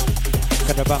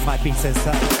 Gonna run my beats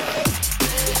inside.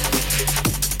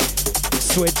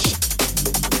 Switch.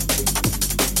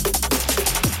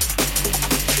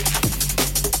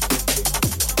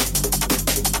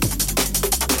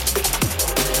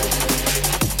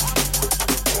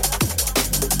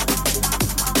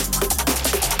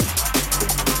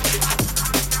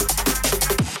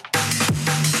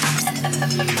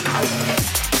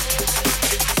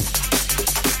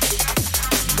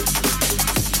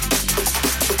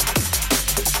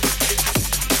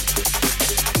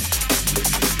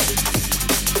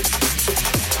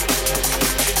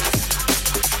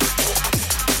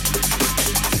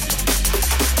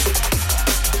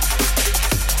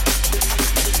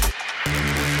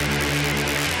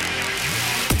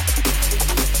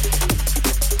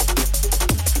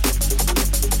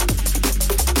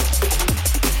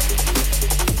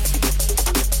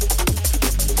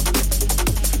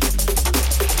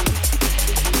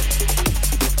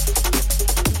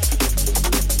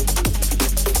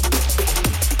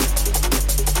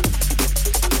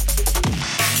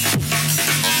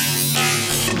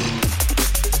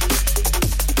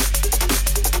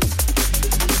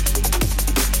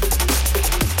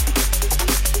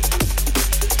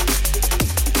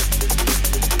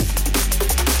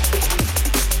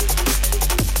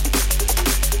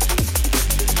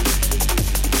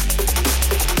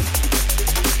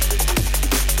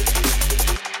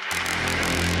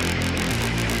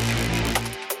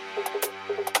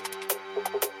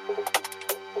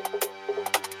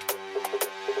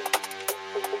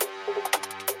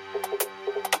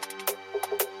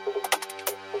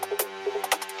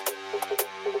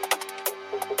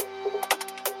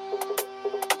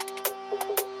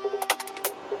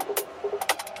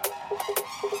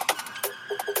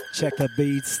 Check the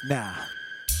beats now.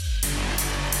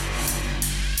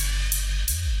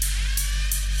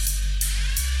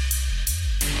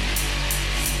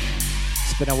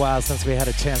 It's been a while since we had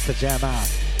a chance to jam out.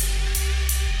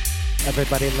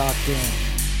 Everybody locked in.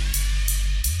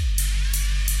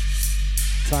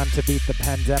 Time to beat the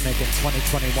pandemic in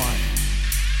 2021.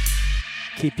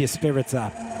 Keep your spirits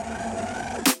up.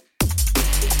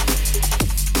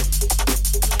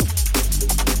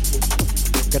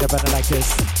 Gonna run it like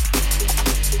this.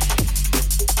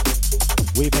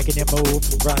 We making you move,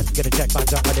 run. Gonna check my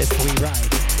jump on this, we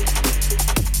ride.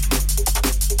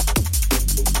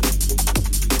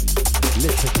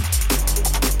 Listen.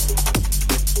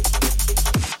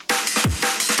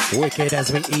 Wicked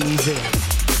as we ease in.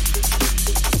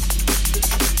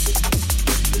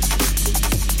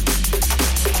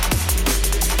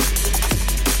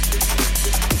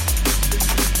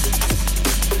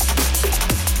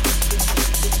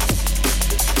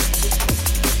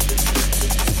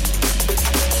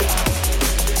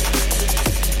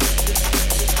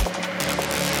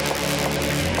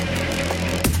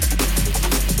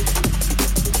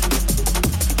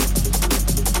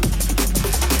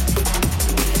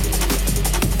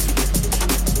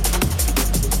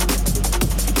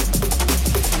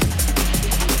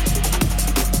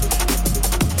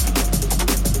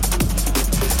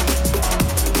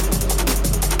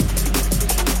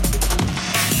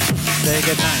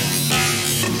 Good night.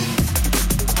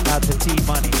 Out to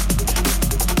T-Money.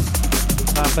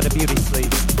 Time for the beauty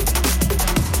sleep.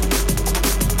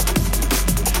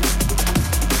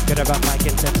 Good about my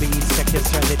get the beats, check your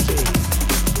strategy.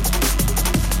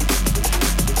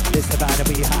 This about to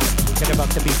be hot. Good about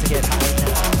the beats to get high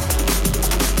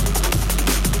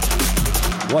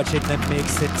now. Watching the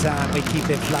mix in time, we keep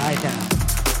it fly now.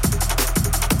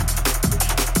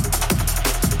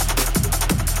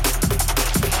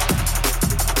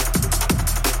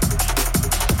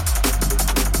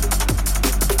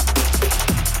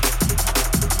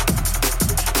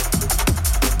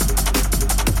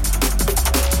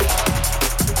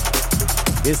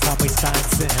 It's time we stand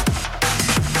in.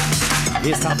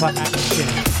 It's time for action.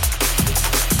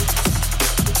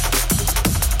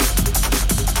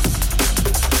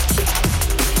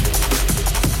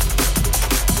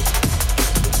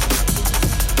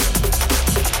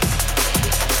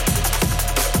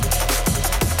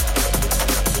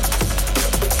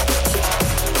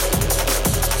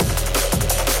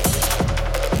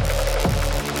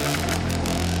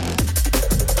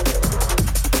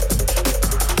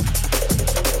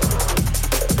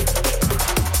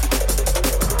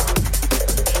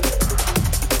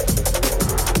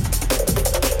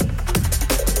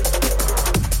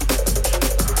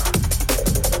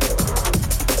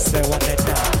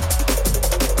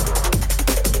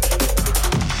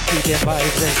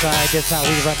 Vibes inside, that's how we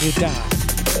run you down.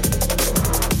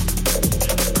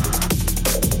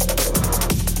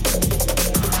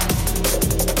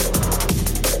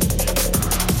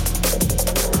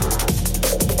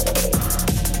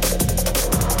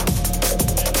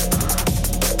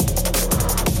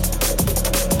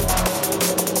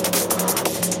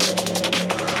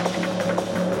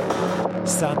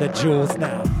 Sound of Julez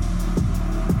now.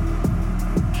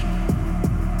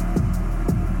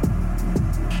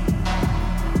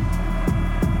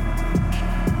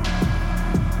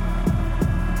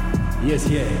 Yes,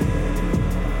 yeah.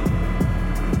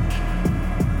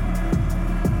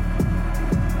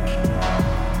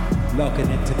 Locking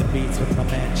into the beats with my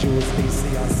man Julez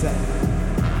DC on set.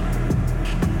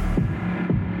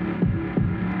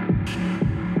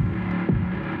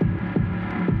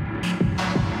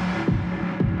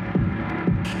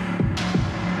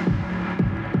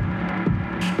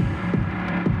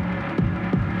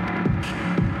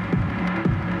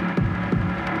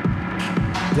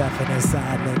 Deafening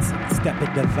silence, step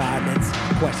into violence.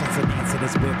 Questions and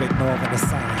answers we're ignoring the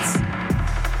silence.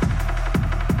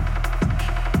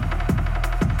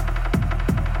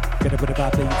 Get up with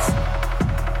our beats.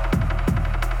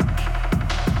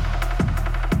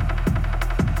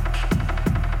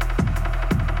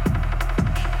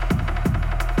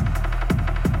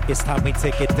 It's time we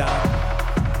take it down.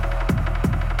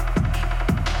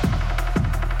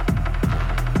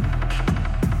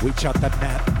 We chart the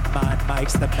map. Mind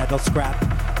mics, the metal scrap.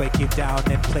 Break you down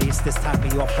in place, this time we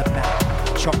off the map.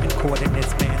 Chopping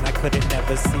coordinates, man, I couldn't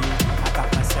never see. I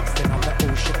got my sextant on the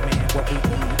ocean, man, what we eat.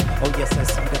 Oh yes, I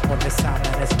see it on the sound,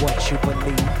 and it's what you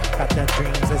believe. Got the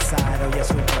dreams inside, oh yes,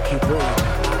 we make you breathe.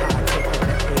 Taking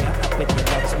the air up in the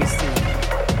lungs we see.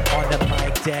 On the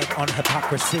mic, dead on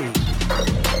hypocrisy.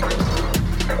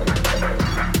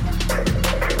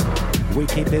 We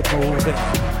keep it moving.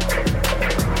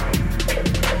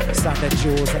 Sound of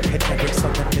Julez and Kinetiks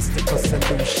on the mystical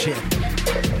solution.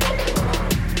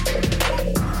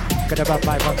 Gonna rub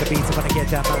my on the beats, I'm gonna get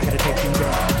down, I'm gonna take you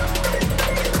there.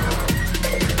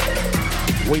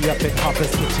 We up in Harper's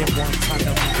kitchen, one time,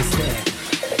 don't understand.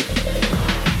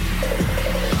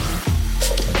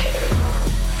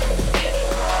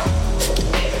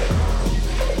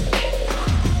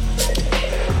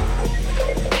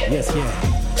 Yes, yeah.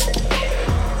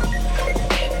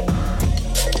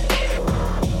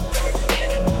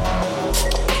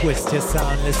 Twist your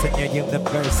sound, listen your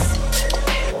universe.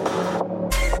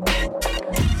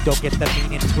 Don't get the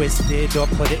meaning twisted or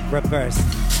put it reversed.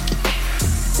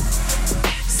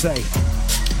 Say.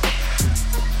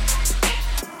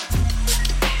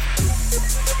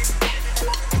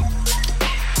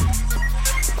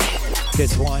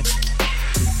 This one.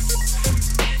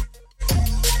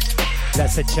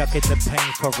 That's a chuck in the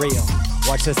pain for real.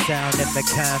 Watch the sound in the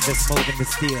canvas moving the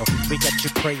steel. We got you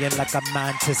praying like a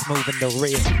mantis moving the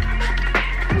reel.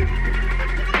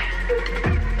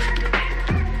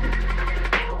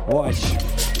 Watch.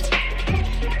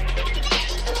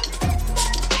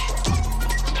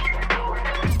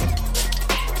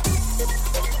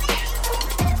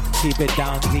 Keep it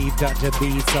down deep, dungeon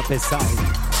beats up inside.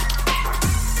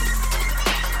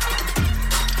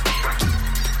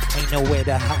 Ain't nowhere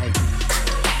to hide.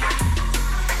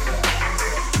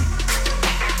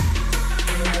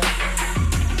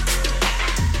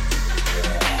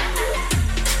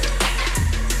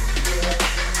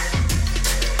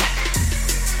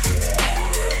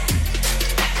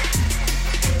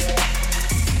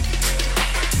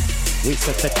 We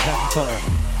set the tempo.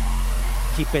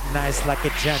 Keep it nice like a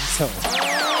gentle.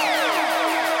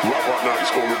 Right now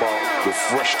it's all about the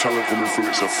fresh talent coming through.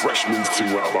 It's a freshman's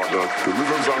thing right about now. The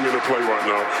rhythms I'm going to play right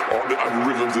now aren't the other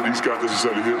rhythms that these guys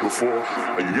necessarily heard before.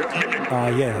 And you get it. Oh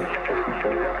yeah.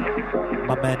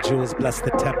 My man Julez bless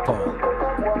the tempo.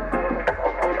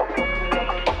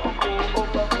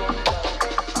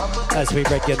 As we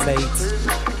regulate,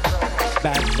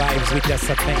 bad vibes we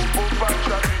decimate.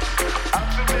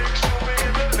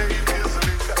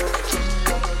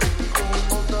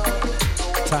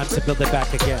 Time to build it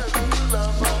back again.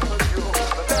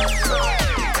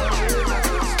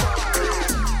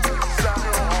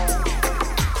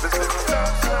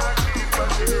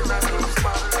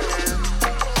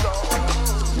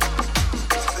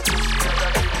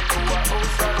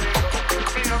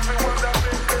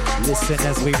 Listen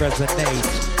as we resonate.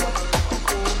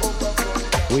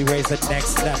 We raise the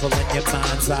next level in your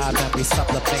mind's eye, and we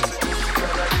supplement.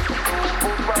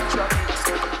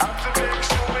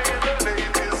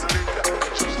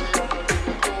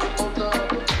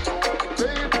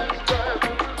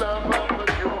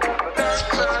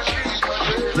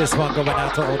 This one going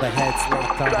out to all the heads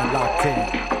locked on and locked in.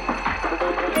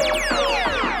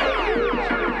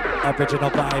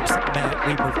 Original vibes, man,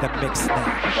 we move the mix now.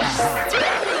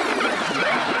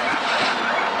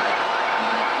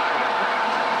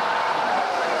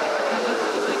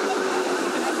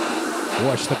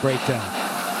 Watch the breakdown.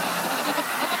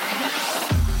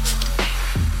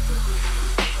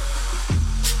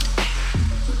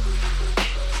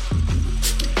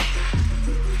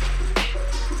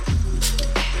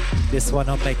 This one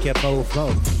will make you move.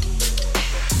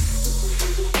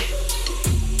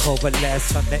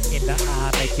 Coalesce on the inner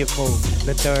eye, make you move.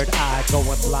 The third eye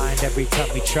going blind every time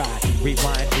we try.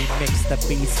 Rewind, remix the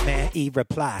beast, man,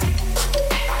 reply.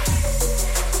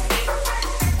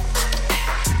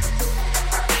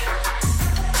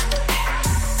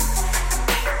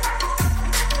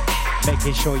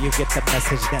 Making sure you get the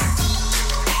message down.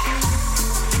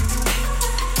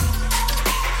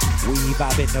 We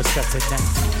vibing, no stressing now.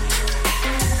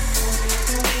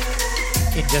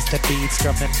 In just the beats,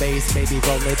 drum and bass, baby,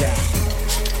 roll it down.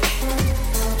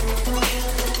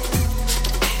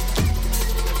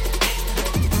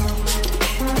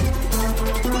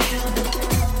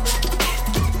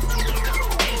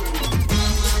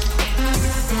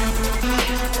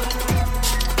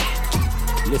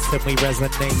 Listen, we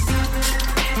resonate.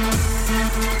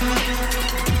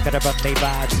 Gotta run they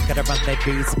vibes, gotta run they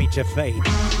beats, meet your fate.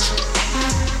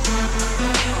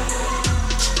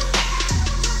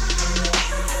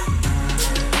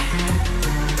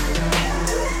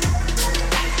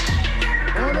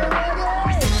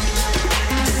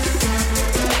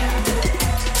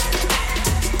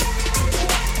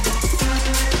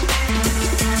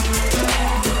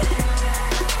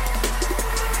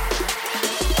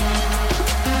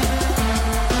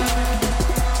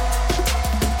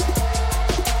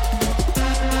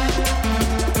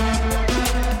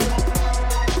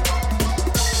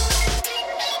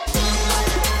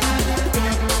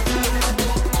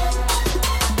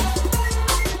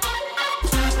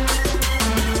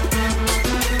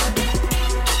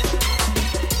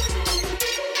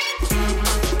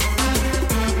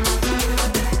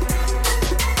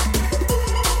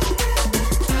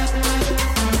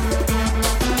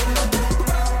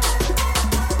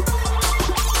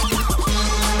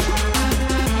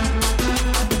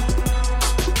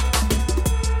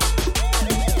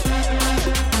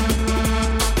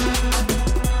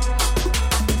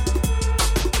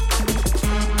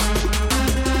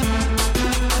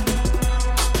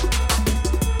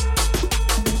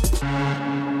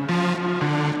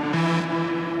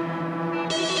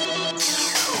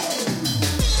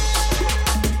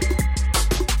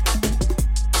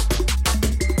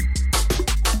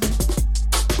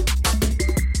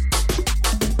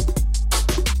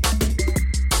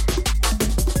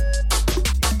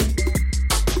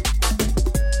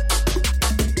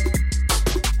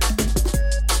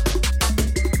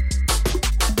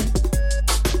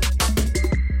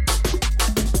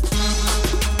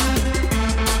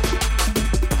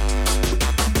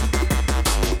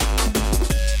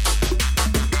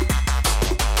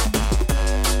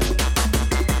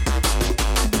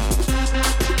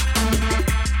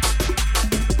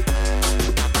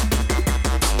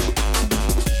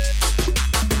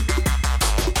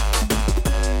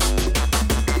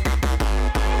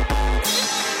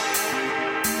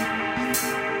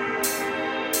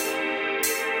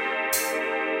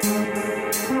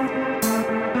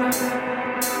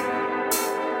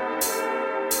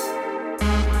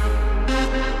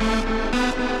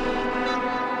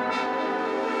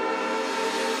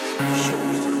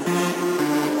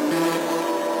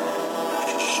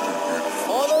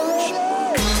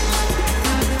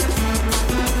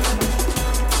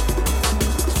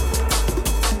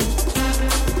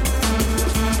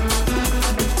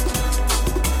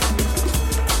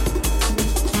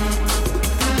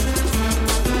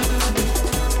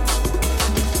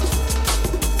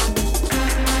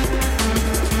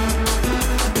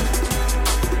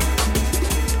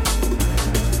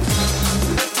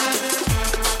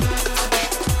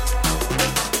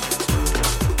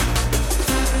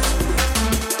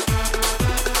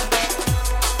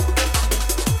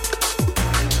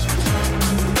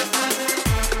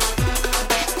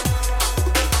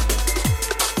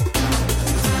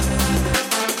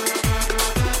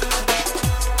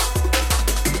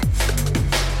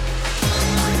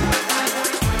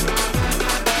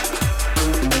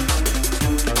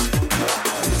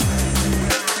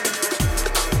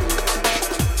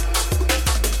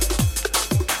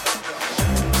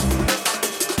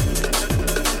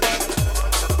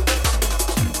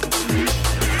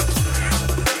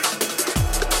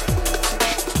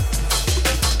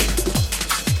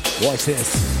 Watch this.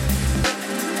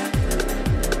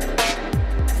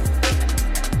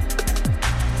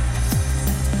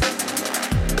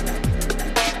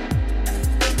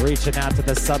 Reaching out to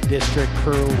the sub-district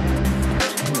crew.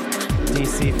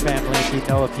 DC family, if you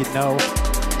know,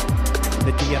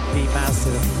 the DMV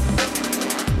massive.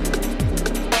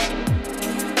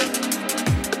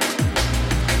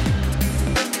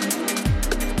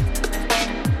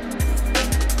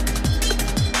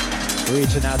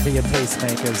 Reaching out to your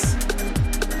tastemakers.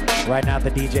 Right now,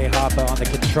 the DJ Harper on the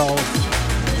control.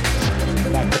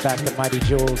 Back to back, the mighty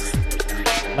Julez.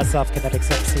 Myself,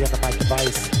 Kinetiks MC on the mic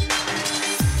device.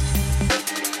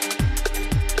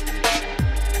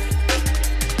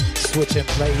 Switching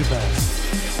flavors.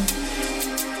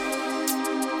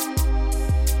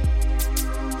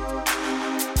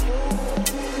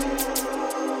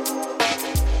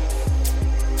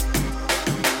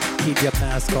 Keep your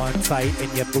mask on tight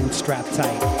and your boots strapped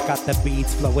tight. Got the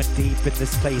beats flowing deep in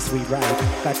this place we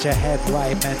ride. Got your head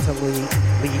right mentally.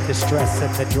 Leave the stress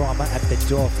and the drama at the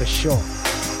door for sure.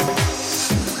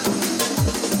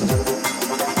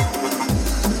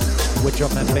 With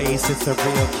drum and bass, it's a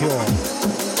real cure.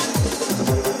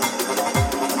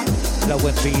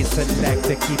 Blowing beats select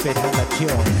to keep it hella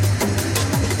pure.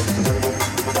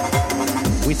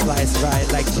 We slice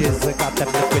right like Jizz, got them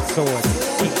liquid swords.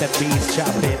 Keep the beats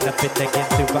chopping up in the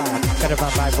Ginsu vibe. Gotta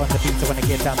run vibe on the beats, so when I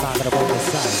get down, I'm gonna roll this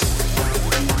side.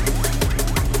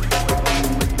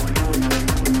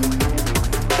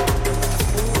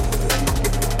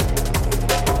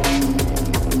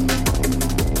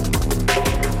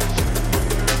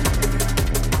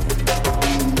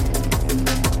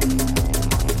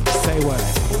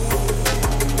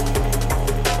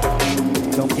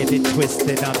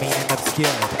 Twisted, I mean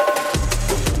obscured.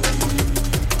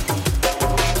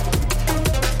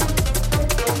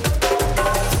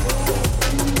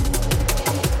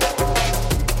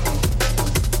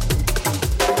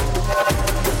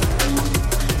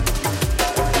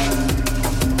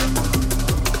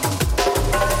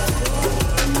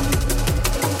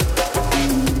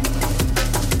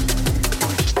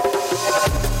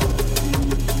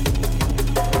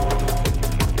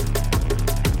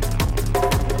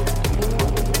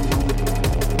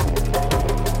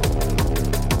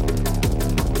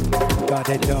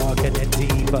 The dog and the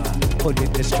diva,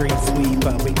 pulling the street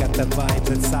sweeper. We got the vibes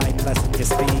inside, plus in your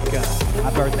speaker.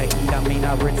 I burn the heat, I mean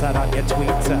I rinse out on your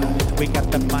tweeter. We got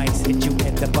the mics, hit you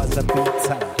in the buzzer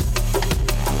beater.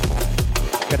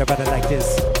 Gonna run it like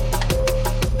this.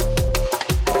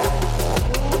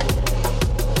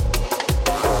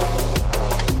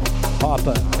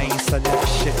 Harper, main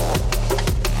selection.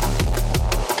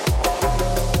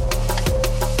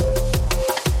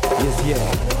 Yes,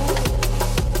 yeah.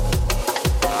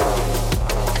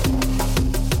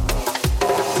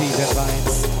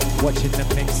 Lines, watching the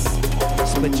mix,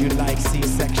 split you like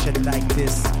C-section like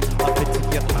this, up into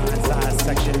your mind's eye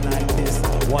section like this,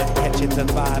 one catching the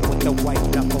vibe with the white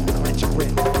knuckle clench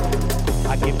grip.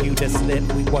 I give you the slip,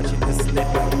 we watching the slip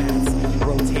like mats,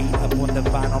 rotate up on the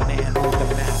vinyl, man, move the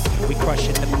map, we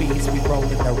crushing the beats, we rolling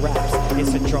the raps,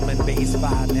 it's a drum and bass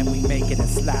vibe, and we making it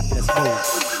slap, let's move.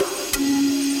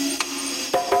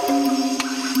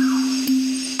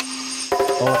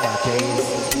 Oh my days.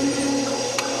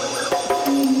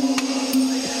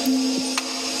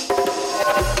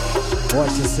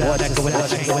 Watch the sound echoing the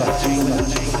chamber.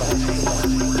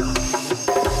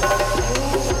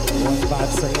 One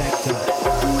vibe selector.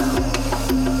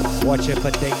 Watch it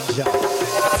for danger.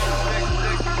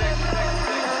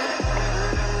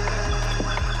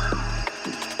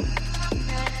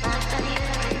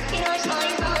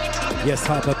 Yes,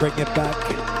 Harper, bring it back.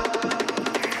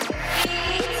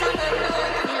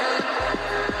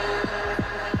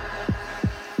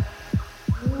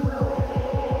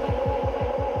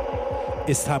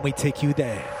 It's time we take you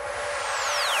there.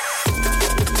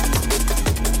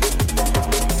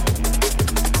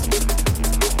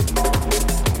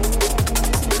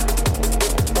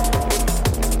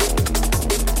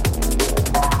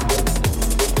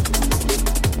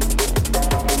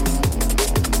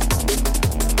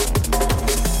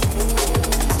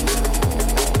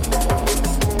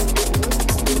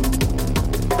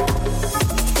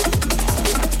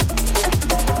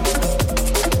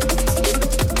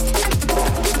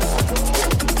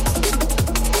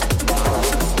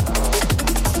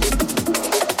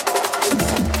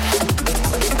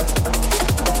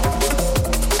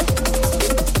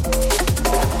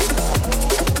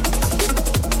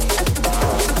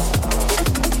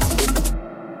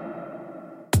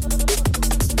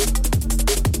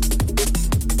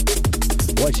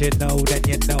 What you know, then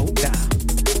you know now.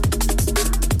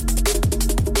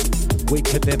 We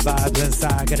killing vibes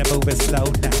inside, gonna move it slow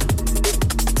now.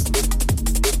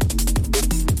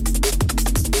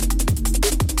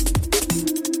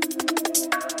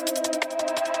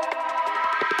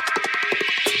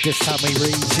 This time we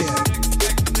reach it.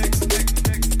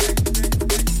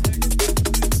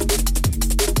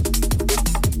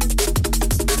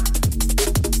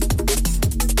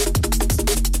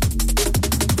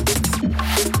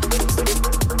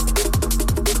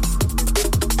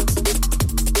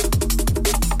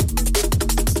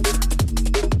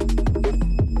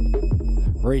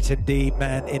 Reaching deep,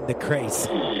 man, in the craze.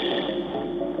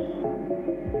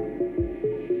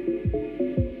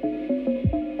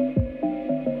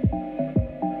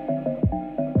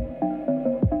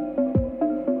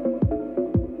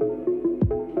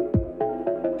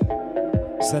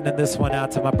 Sending this one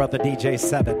out to my brother DJ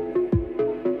 7.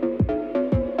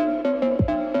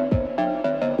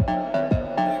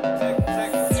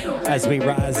 As we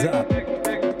rise up.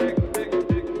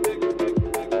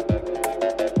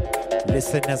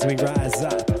 Listen as we rise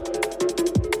up.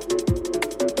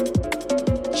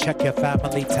 Check your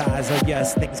family ties, oh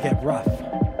yes, things get rough.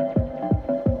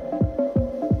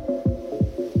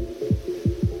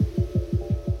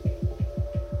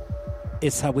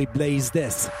 It's how we blaze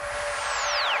this.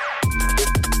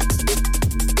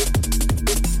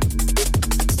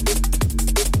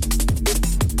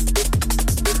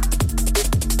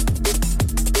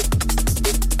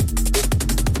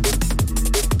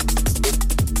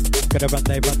 Gotta run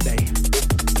day.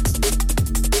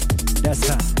 That's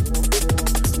how.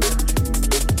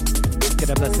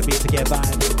 Gotta bless the beat to get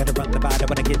vibe. Gotta run the vibe, I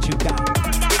wanna get you down.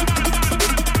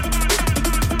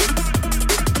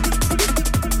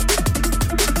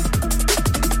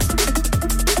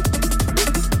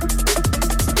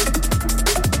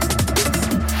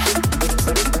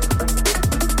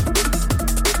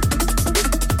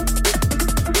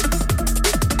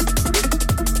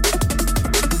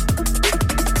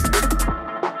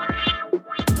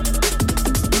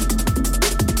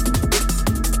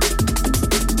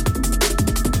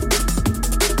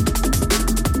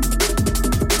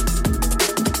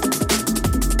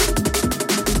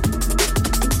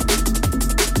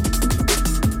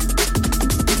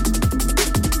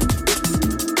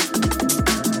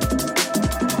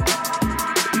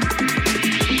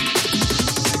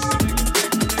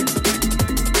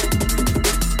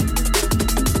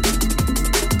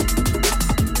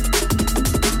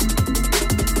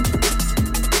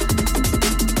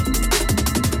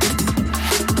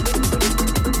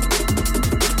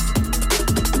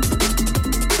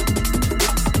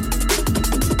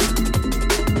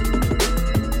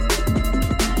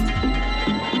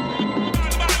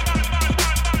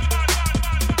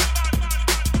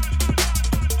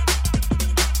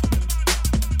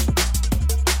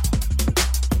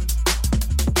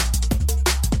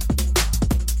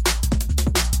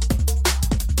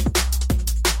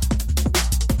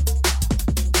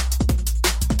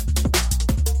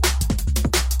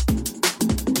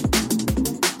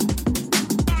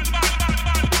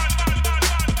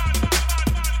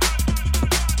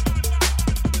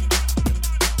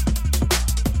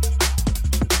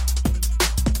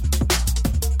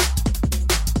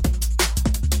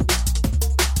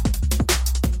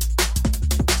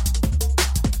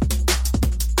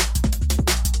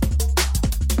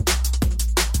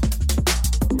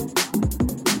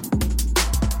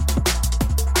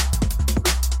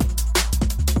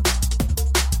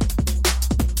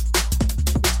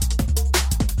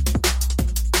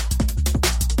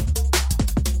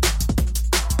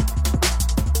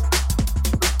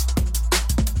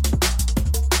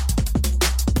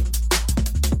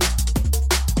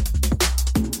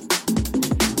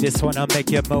 This one will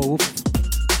make you move.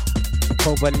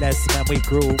 Coalesce, man, we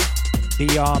groove.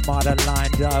 The armada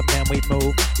lined up, man, we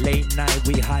move. Late night,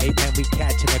 we hype, man, we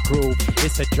catching a groove.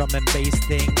 It's a drum and bass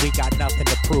thing, we got nothing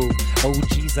to prove.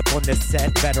 OGs up on the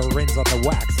set, veterans on the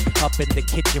wax. Up in the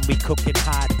kitchen, we cooking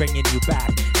hot, bringing you back.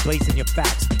 Blazing your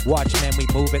facts, watch, man, we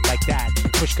move it like that.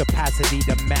 Push capacity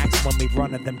to max when we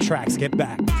running them tracks, get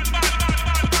back.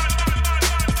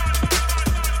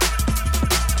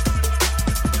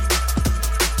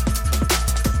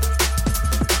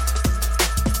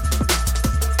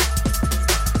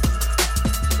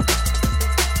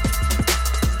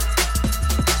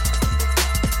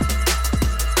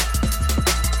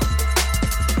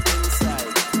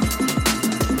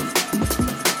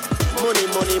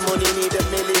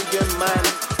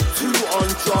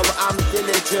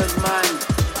 Man,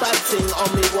 bad thing on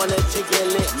me, wanna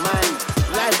jiggle it, man.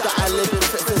 Life that I live in,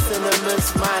 fits the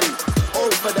cinemas, man.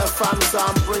 All for the fam, so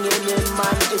I'm bringing in,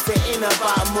 man. If it ain't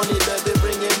about money, that they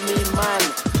bringing me, man.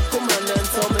 Come on and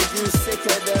tell me you say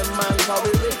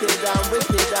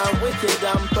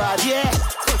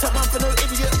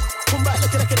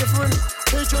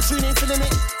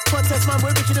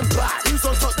wicked and bad. Who's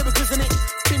on top, they were quizzing it.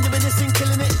 Been doing this thing,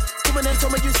 killing it. Come on and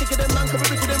tell me you sick of them, man. Come on,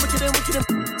 wicked and wicked and wicked and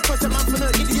contact man for no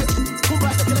idiot. Come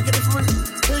back looking like a different.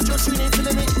 Heard your tune, ain't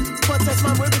feeling it. Contest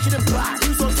man, we're wicked and bad.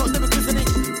 Who's on top, they were quizzing it.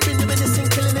 Been doing this thing,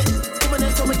 killing it. Come on and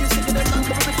tell me you sick of them, man.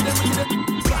 Come on, wicked and wicked and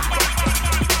bad.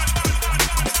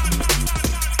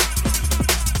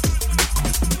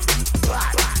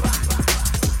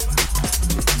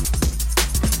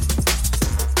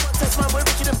 Contest man, we're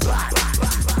wicked and bad.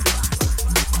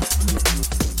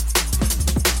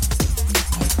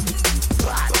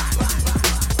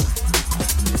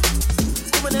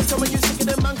 Tell me you sick of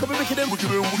them, man, come wicked them. Come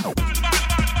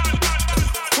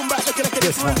back looking like a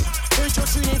different. Heard your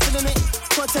tune, ain't feeling it.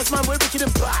 Contest man, we're wicked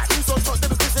and bad. Who's on top, they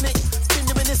were quizzing it. Been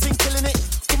doing this thing, killing it.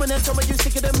 Come on and tell me you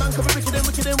sick of them, man, come wicked and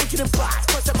wicked and wicked and bad.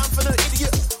 Contest man for no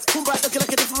idiot. Come back looking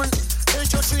like a different. Heard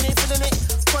your tune, ain't feeling it.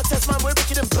 Contest man, we're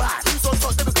wicked and bad. Who's on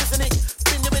top, they were quizzing it.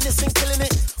 Been doing this thing, killing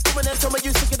it. Come on and tell me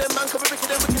you sick of them, man, come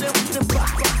wicked and wicked and wicked and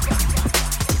bad.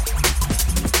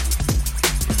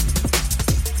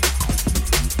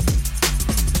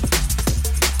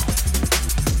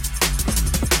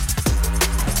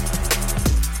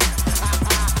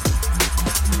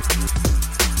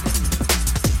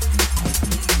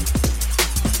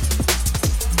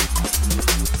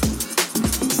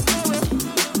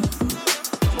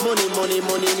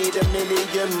 Money, need $1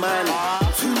 million, man.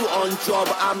 2 on job,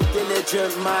 I'm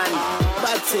diligent, man.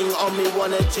 Bad thing on me,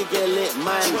 wanna jiggle it,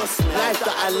 man. Life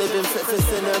that I live in, fit for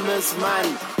cinemas,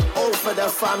 man. All for the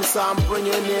fam, so I'm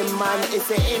bringing in, man.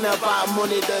 If it ain't about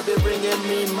money, they'll be bringing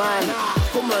me, man.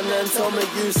 Come on and tell me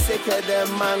you sick of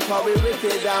them, man. Cause we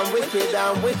wicked and wicked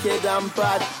and wicked and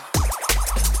bad.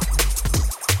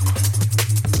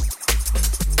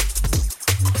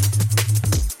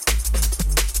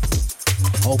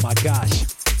 Oh my gosh.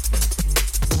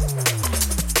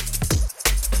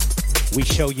 We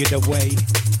show you the way.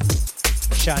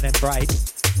 Shining bright.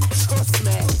 Trust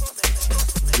me.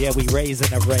 Yeah, we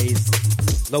raising a raise.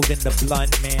 Loading the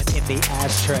blunt, man, in the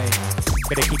ashtray.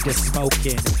 Better keep this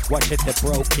smoking. Watch it the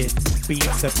broken.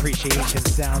 Beats appreciation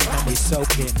sound, and we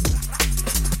soaking.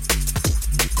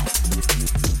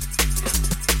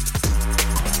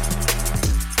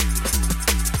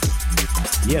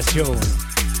 Yes, yo.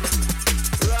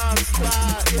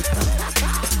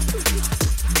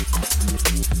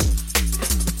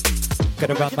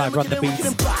 Gonna run the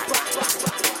beats.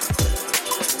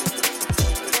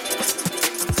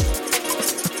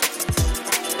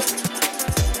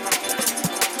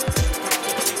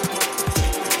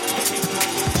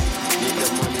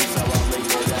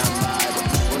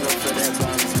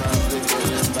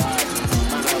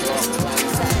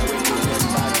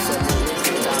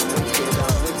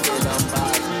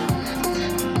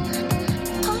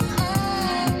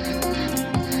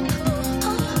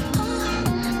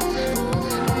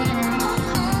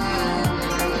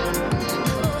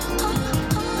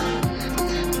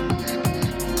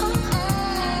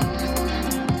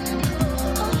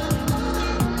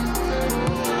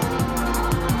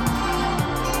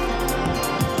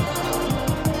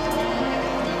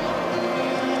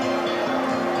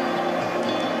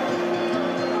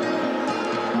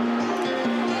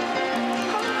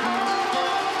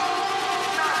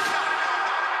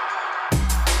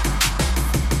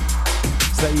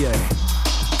 So yeah,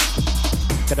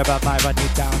 gonna about my run you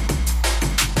down.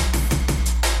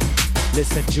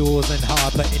 Listen, Julez and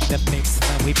Harper in the mix,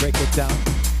 man, we break it down.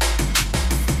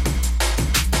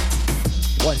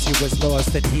 Once you was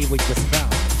lost and here we was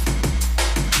found.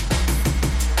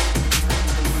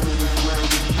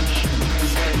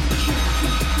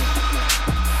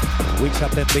 We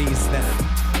chopping beats now.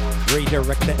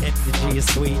 Redirect the energy is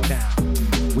sweet now.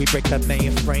 We break the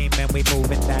mainframe and we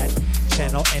moving that.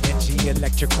 Channel energy,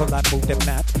 electrical, I move the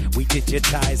map. We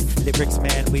digitize, lyrics,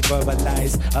 man, we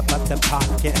verbalize. About the pop,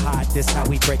 get hot, this how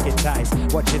we break it ties.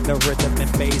 Watching the rhythm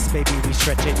and bass, baby, we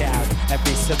stretch it out.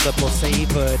 Every syllable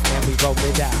savored, and we roll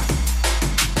it out.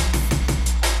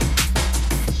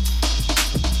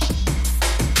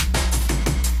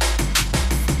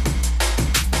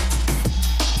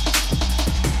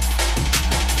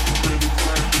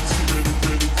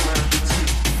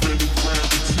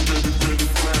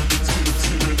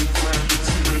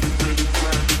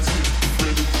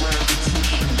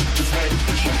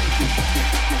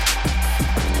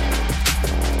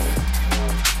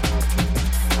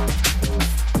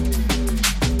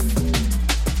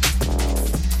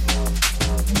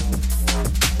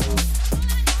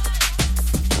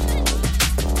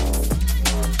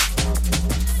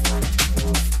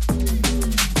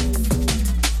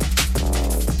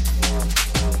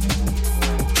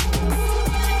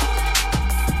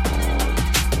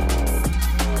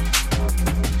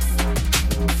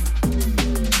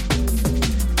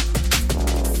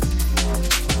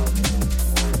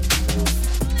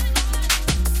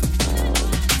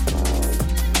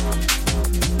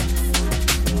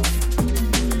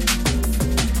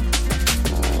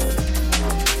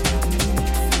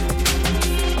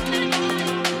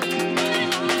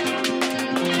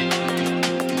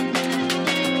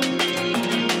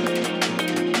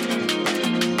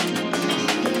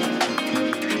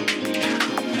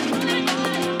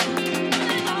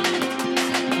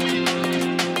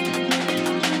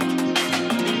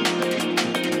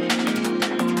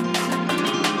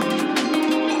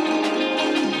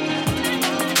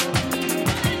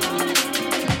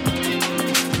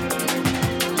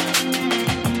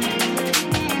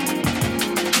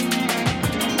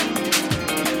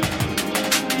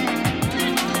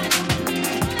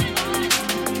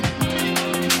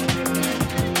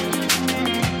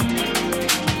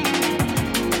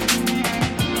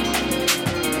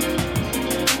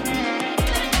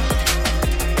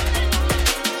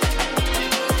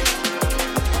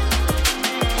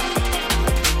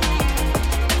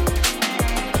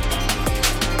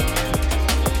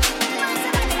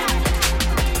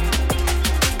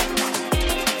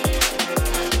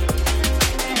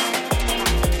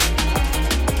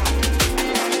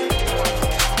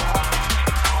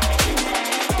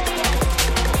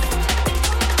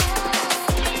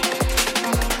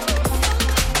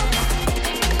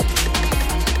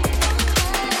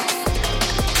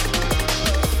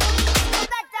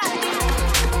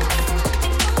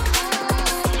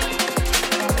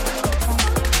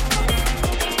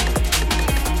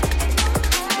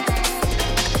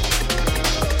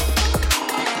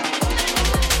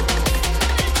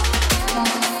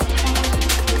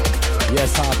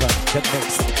 the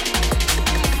mix.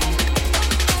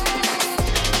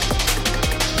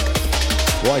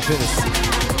 Watch this.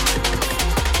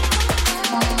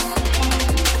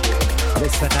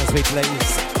 Listen as we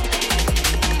blaze.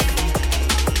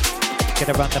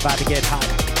 Gonna run the body, get hot.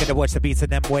 Gonna watch the beats in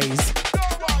them ways.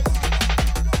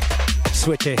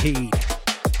 Switch your heat.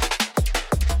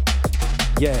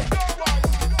 Yeah.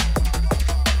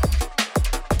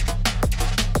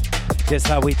 Just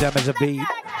how we damage a beat.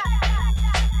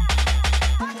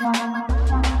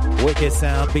 Wicked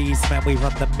sound beats, man, we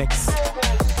run the mix.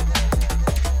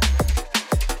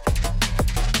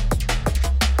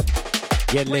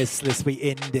 Yeah, let's we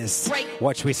in this.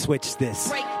 Watch we switch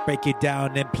this. Break it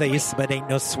down in place, but ain't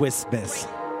no Swiss miss.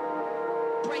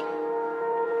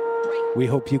 We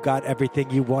hope you got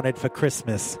everything you wanted for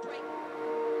Christmas.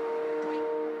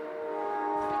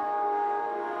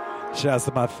 Shouts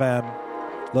to my fam.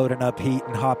 Loading up heat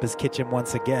in Harper's kitchen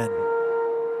once again.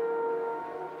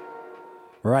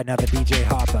 Right now the DJ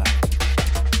Harper.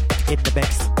 In the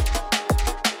mix.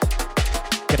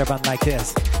 Gonna run like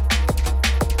this.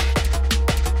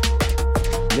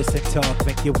 Listen, talk,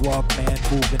 make you walk, man,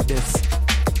 moving this.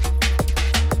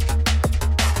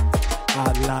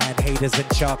 Outline, haters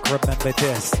and chalk, remember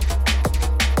this.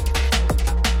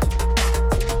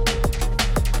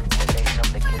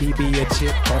 BB a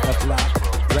chip on the block,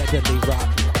 readily rock.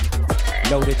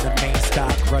 Loaded the main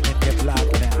stock, running your block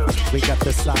now. We got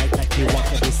the slide like you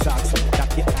want any socks.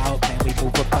 Knock you out, man, we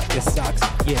move about your socks.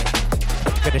 Yeah,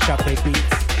 gonna shop they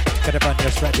beats, gonna run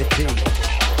your strategy.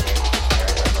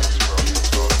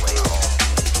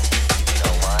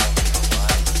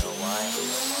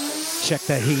 Check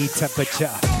the heat temperature.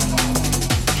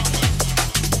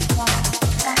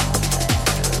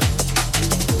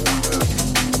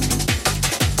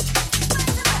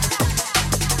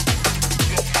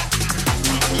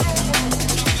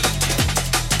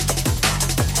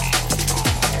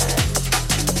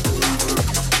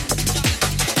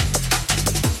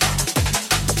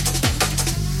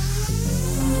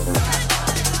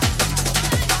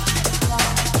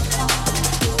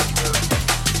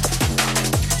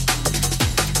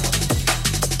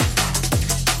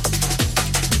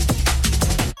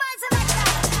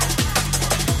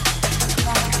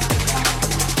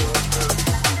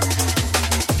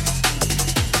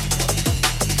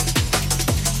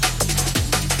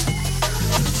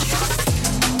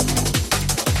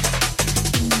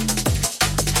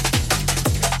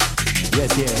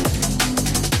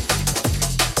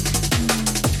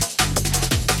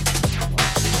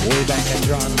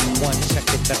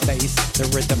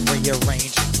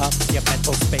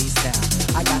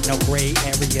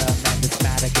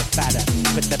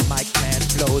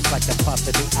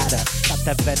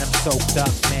 Soaked up,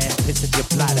 man, pissing your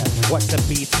bladder. Watch the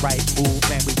beats right move,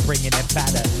 man, we bringing it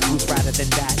fatter. Who's rather than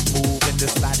that move in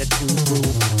this latitude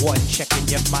groove? One checking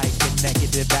your mic and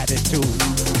negative attitude.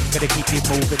 Gonna keep you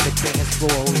moving, the dance floor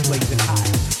always blazing hot.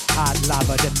 Hot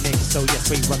lava the mix, so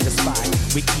yes, we run the spot.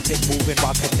 We keep it moving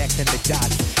while connecting the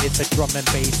dots. It's a drum and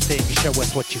bass thing, show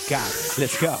us what you got.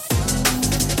 Let's go.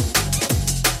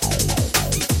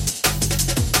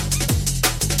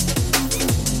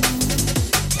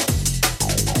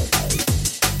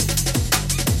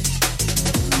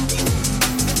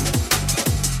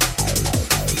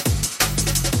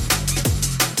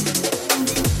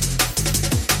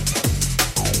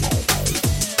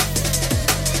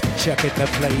 Check it, the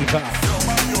flavor.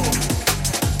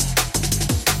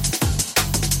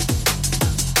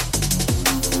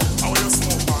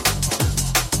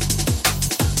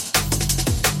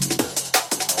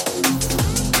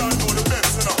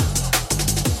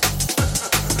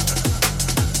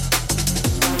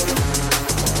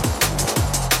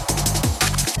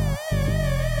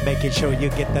 Making sure you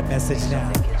get the message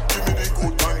now.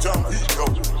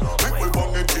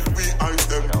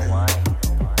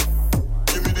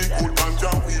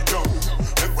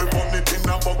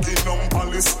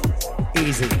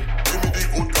 Easy. Give me the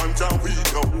good ganja we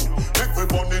know. Make we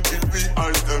burn it till we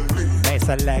eyes them bleed. Nice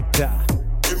selector.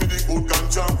 Give me the good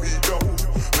ganja we know.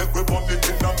 Make we burn it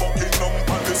in a Buckingham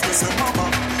Palace. We say mama,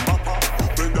 papa,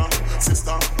 brother,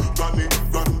 sister, granny,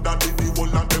 granddaddy, the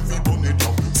whole of them we burn it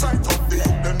up. Sight up the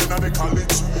youth them in the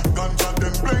college. Ganja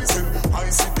them blazing. I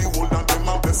see the whole of them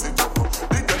a bless it up.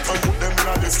 The ghetto youth them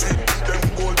in the street. Them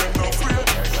gold them no afraid.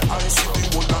 I see the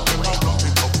whole of them a block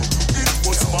it up. It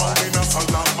was born in a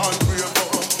salam and grave.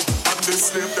 The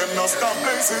slave them not stop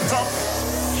blazing up.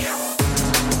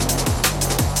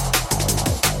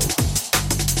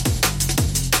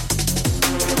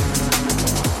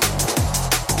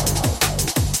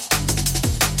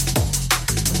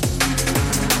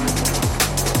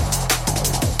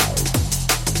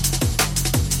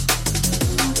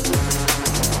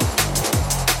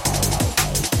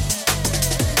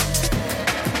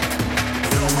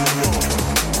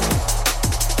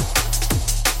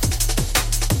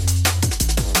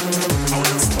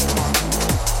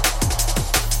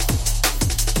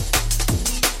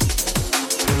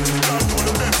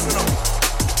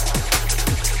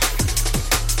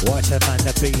 Watch him on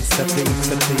the beats, the beats,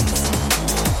 the beats.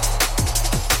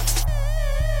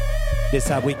 This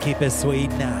how we keep it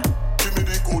sweet now. Give me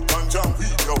the good ganja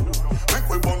weed, yo. Make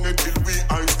we burn it till we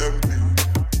ice them bleed.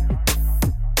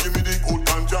 Give me the good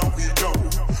ganja weed, yo.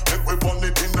 Make we burn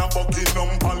it in a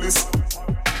Buckingham Palace.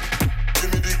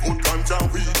 Give me the good ganja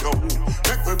weed, yo.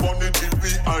 Make we burn it till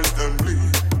we ice them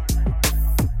bleed.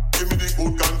 Give me the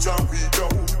good ganja weed, yo.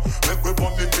 Make we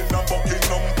burn it in a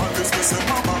Buckingham Palace. We say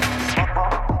mama, papa,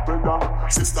 brother,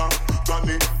 sister,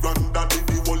 granny, granddaddy,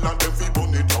 the whole of them we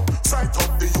burn it up. Sight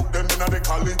up the youth them inna the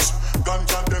college,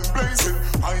 ganja them blazing.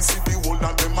 I see the whole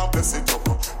of them a bless it up.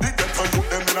 The ghetto youth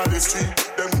them inna the street,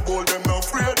 them bold them not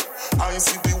afraid. I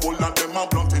see the whole of them a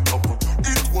blunt it up.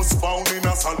 It was found in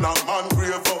a Solomon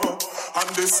grave, and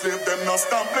the slave them not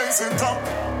stop blazing up.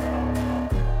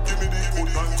 Give me the good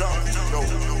ganja, yo.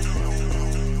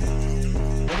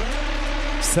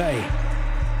 Say,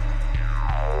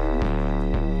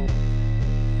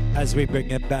 as we bring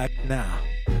it back now,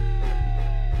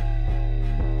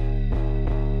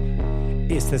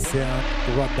 it's the sound,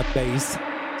 run the bass.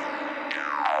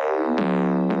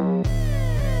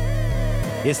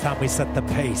 It's time we set the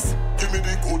pace. Give me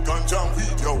the good ganja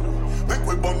weed, yo. Make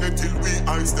we burn it till we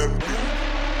ice them.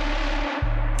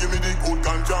 Give me the good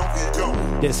ganja weed, yo.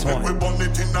 This one. Make we burn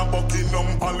it in a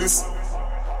Buckingham Palace.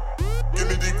 Give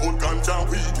me the good ganja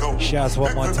weed, yo. Shouts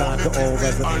one more time to all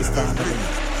residents family.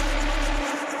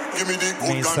 Give me the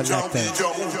good ganja weed,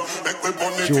 yo. Make we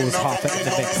burn it Julez, in a Harper in the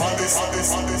Buckingham mix. Palace.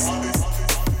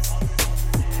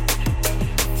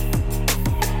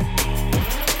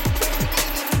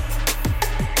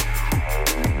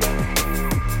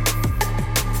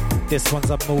 This one's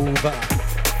a mover.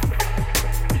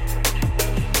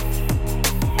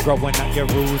 Growing out your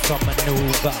rules on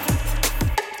maneuver.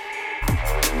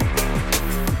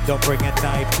 Don't bring a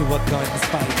knife to a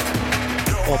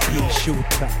gunfight or pea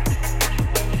shooter.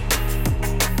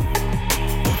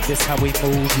 This how we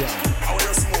move, yeah.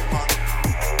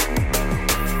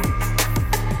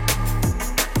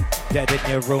 Dead in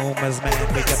your rumors, man,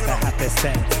 we got the happy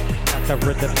sense. Not the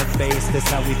rhythm and bass, this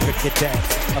how we pick it down.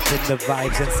 Up in the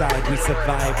vibes inside, we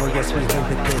survive. Oh yes, we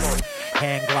holding this.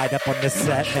 Hand glide up on the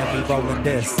set, man, we rolling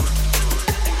this.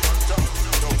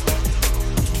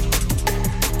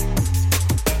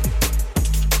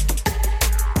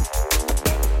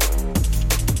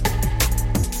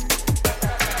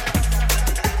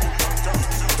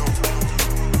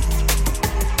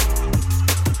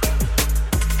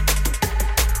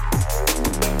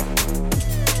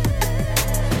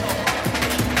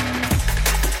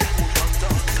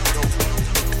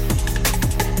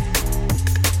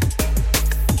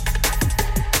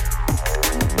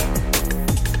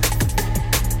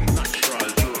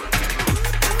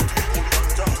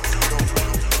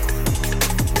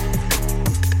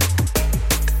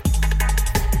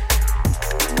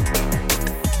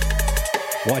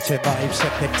 Watch your vibe,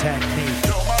 check the technique.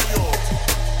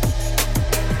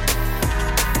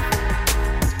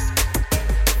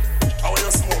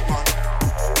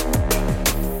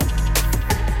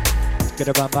 Get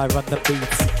around by run the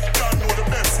beats.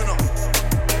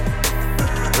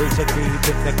 Reach it deep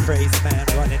in the craze, man,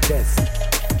 running this.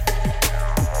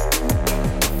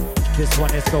 This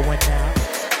one is going now.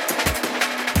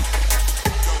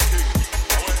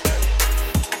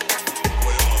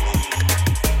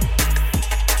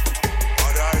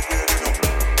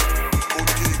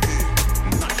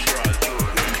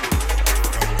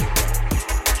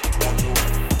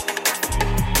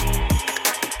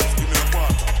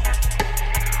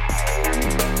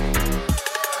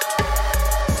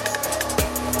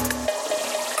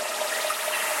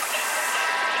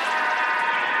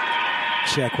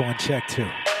 Check one, check two.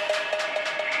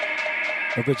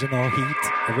 Original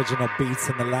heat, original beats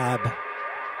in the lab.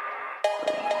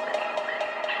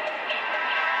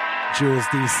 Julez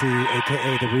DC,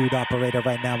 aka the Rude Operator,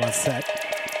 right now on set.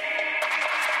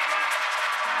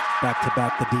 Back to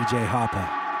back, the DJ Harper.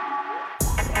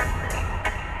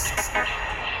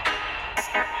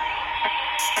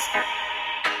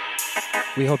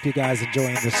 We hope you guys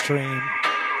enjoying the stream.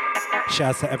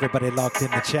 Shouts to everybody locked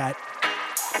in the chat.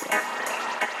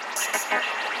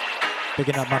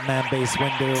 Picking up my man Bass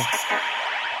Window. Yeah,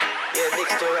 big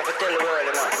story I tell the world,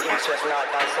 you know.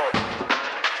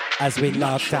 As we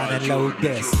lock down and load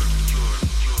this.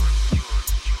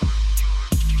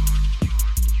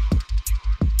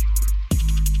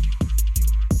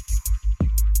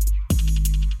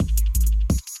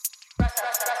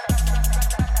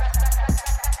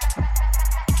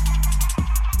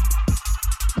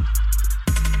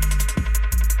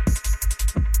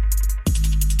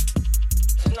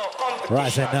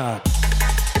 Rising up.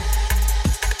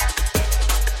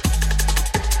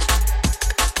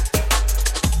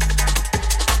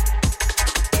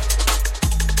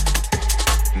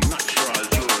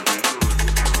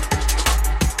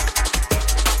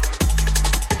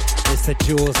 of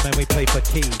Julez, man, we play for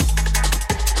keys.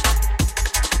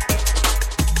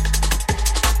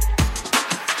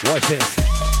 Watch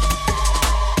this.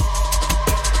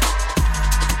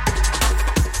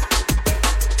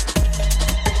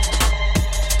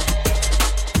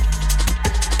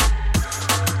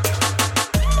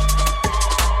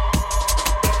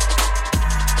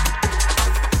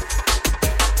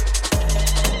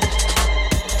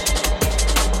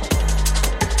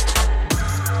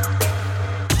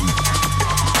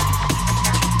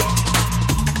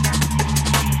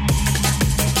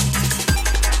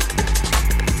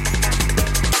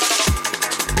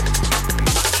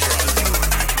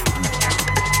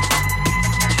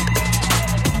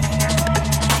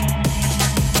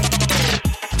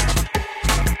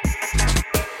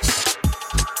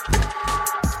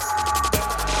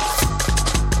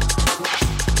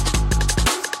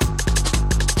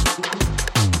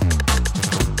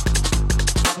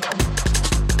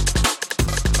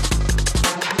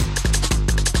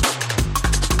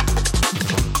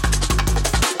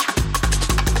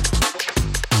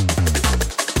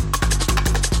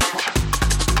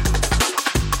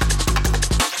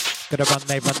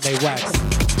 Run they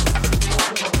wax.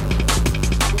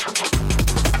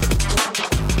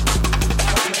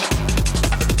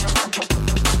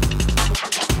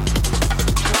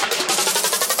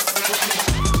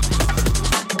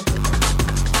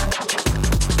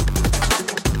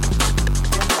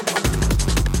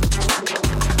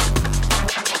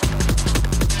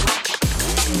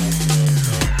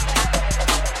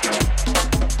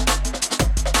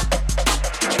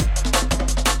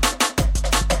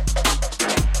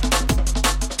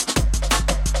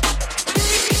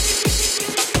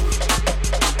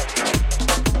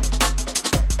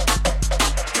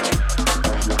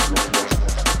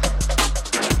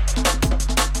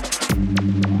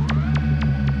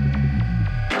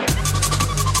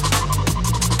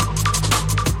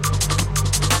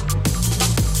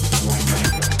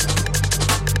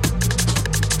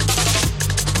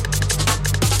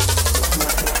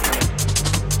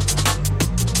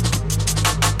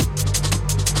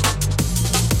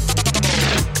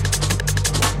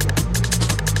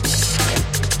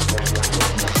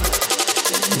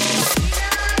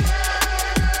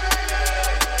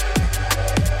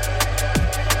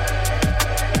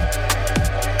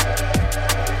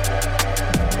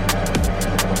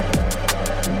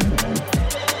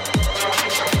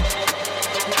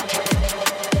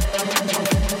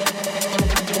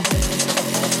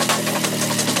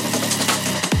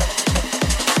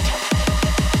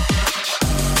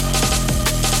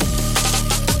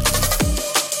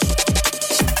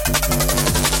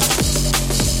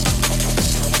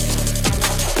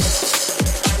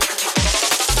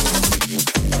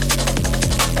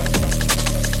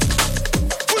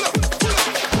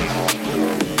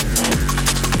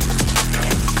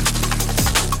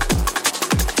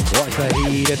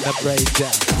 The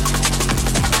breakdown.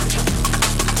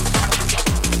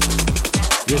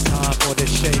 It's time for the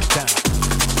shakedown.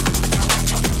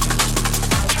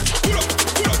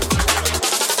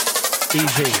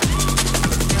 Easy.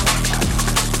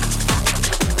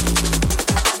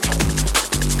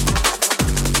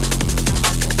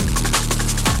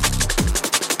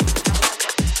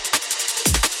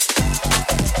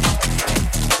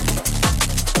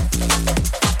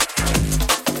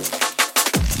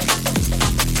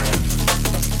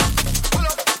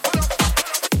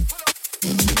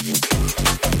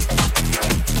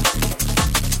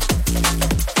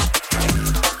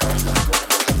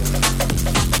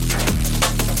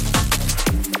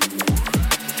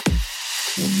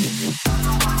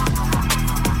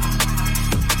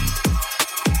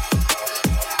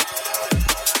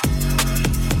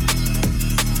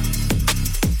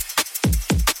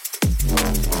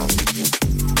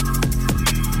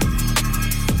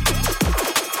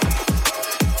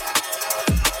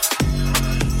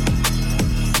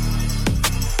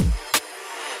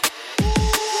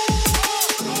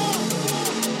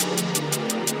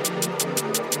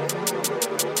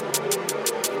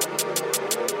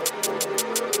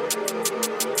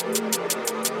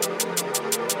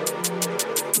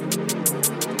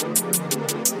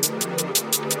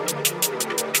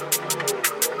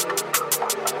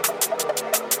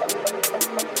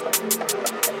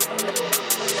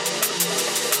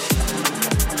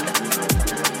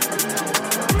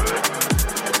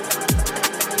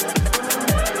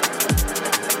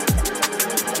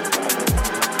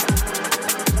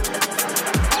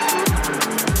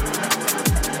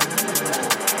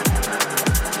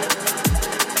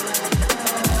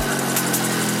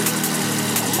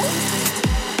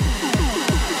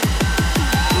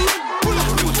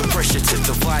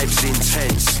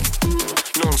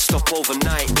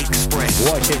 express.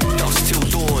 Watch it. Dusk till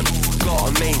dawn,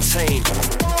 gotta maintain.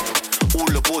 All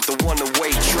aboard the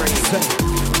one-away train.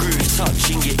 Groove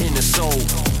touching your inner soul.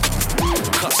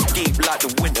 Cuts deep like the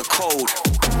winter cold.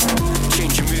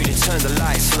 Change your mood and turn the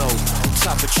lights low.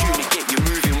 Type of tune to get you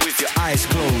moving with your eyes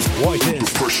closed. Watch it.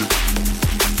 Push it.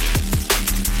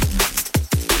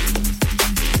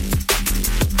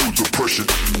 Push it.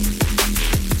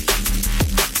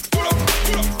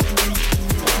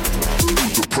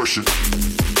 Push it.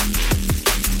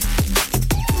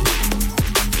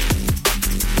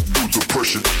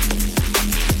 Push it.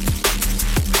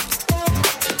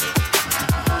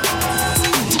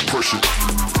 Push it.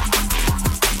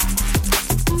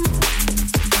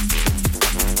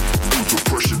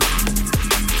 Push it.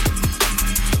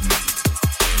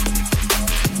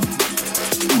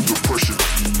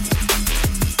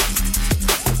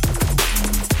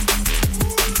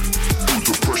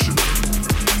 Push it.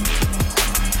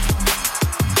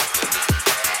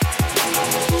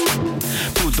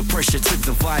 Pressure to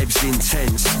the vibes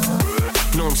intense.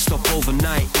 Non-stop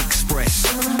overnight express.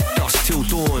 Dusk till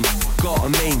dawn, gotta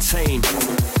maintain.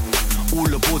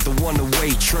 All aboard the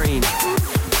one-away train.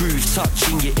 Groove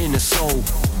touching your inner soul.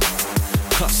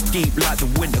 Cuts deep like the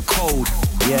winter cold.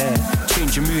 Yeah.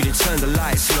 Change your mood and turn the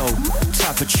lights low.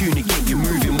 Type of tune to get you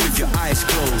moving with your eyes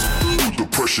closed. The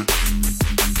pressure.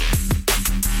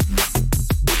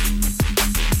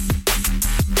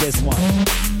 This one.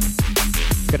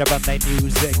 Gonna run my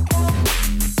music.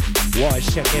 Watch,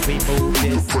 check every move.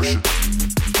 This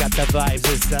got the vibes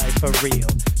inside for real.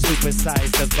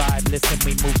 Supersize the vibe. Listen,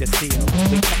 we move the steel.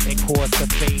 We cutting course the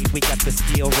fade. We got the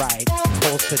steel right.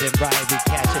 Holstered and ride. We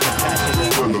catching the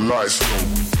passion. Turn the lights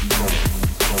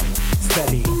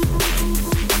steady.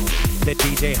 The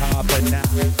DJ Harper now.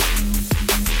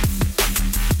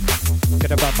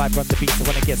 Gonna run my run the beat. So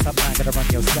when I get something, I'm gonna run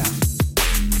your sound.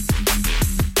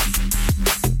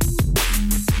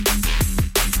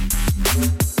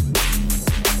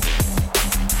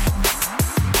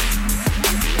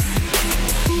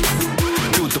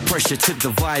 Pressure to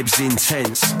the vibes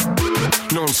intense.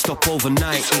 Non-stop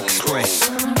overnight express.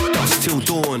 Dusk till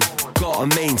dawn, gotta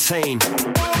maintain.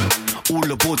 All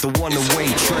aboard the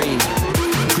one-away train.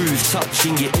 Groove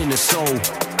touching your inner soul.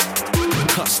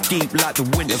 Cuts deep like the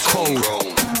winter cold.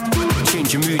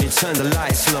 Change your mood and turn the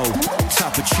lights low.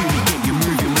 Type of tune to get you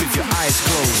moving with your eyes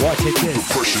closed. Watch it this.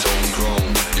 Push it. Homegrown,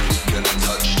 unique and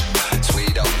untouched. It's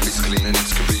weighed up, it's clean and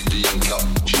it's completely uncut.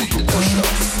 Shake the dust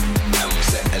off. And we're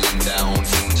settling down.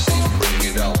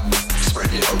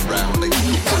 Spread it around, I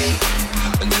keep it pushing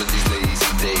until these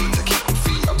lazy days. I keep my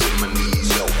feet up to my knees,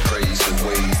 yo, praise the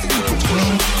ways the girls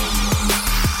pushing.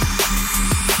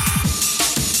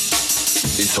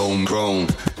 It's homegrown,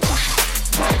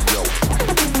 yo.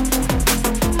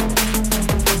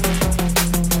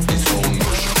 It's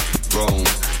homegrown.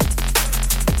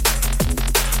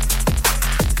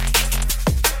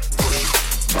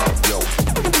 Yo.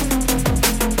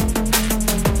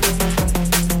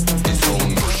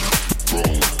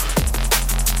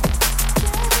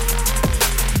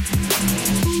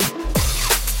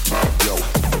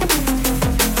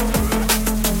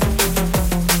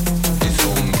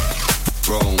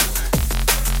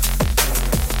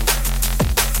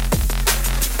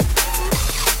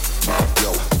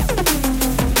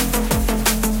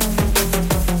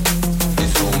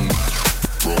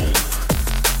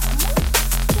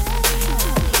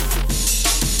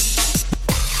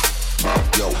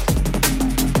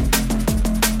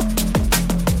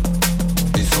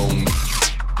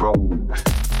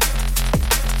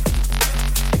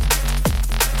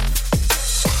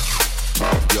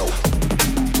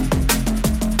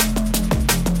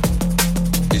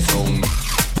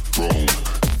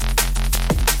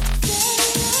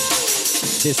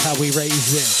 This how we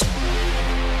raise it.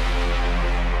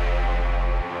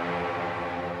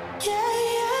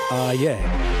 Yeah.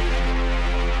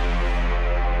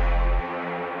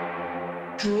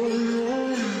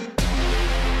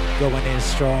 Going in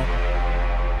strong.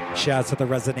 Shout out to the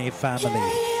Resonate family.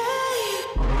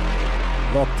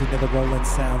 Locked into the rolling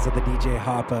sounds of the DJ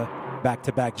Harper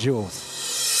back-to-back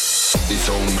Julez. It's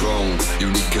homegrown,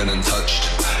 unique and untouched.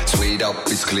 It's weighed up,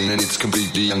 it's clean and it's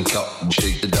completely uncut.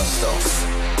 Shake the dust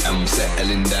off. And we're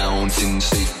settling down, since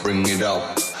safe, bring it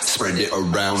up. Spread it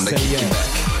around, I kick it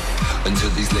back. Until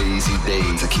these lazy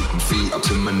days, I keep my feet up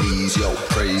to my knees, yo.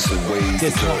 Praise the ways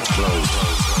the club's closed.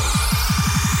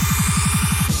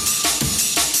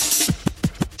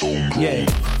 Yeah.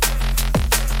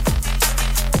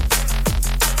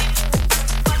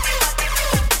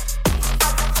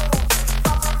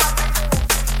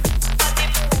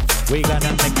 We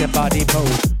gonna make the body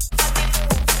move.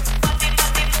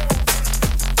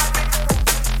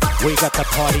 We got the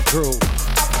party groove.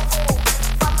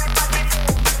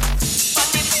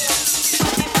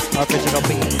 Original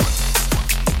beat.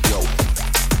 Yo.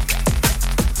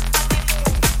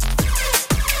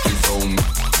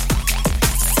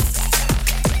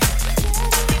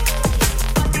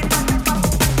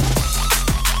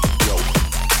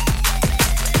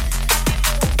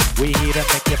 We here to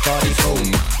make your body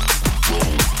move.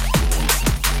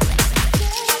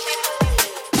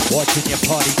 Watching your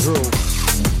party groove.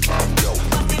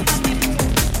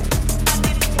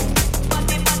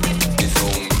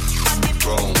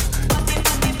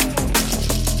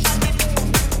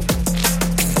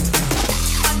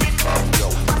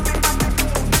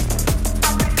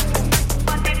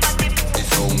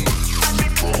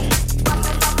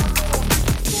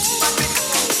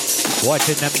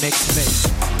 Watching the mix.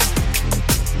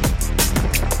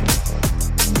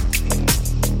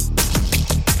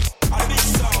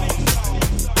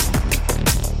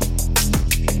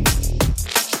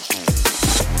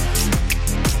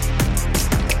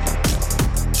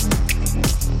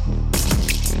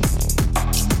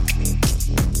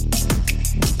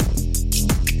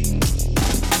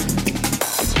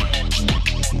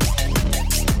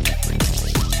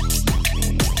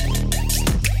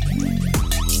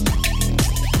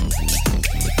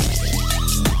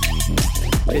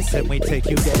 Listen, we take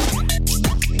you there.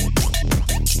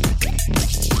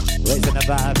 Raising the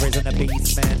vibe, raising the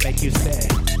beats, man, make you stay.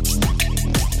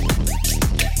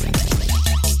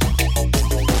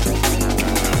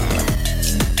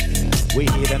 We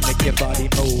here to make your body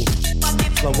move.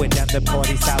 Slow it down, the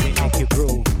party's how we make you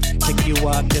groove. Pick you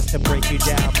up just to break you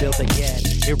down, build again.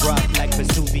 Erupt like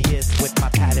Vesuvius with my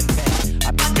pad and pen.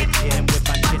 I'm in the gym with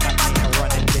my chin up, man,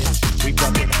 running this. We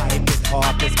rubbing hype and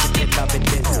Harper's, we loving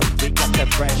this. We got the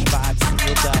fresh vibes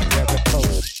sealed up where it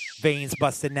goes. Veins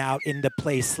busting out in the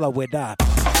place, slow it up.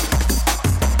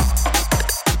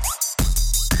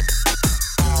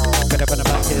 Get up on the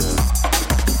buckets.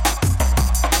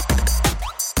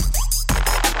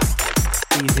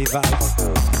 Easy vibes.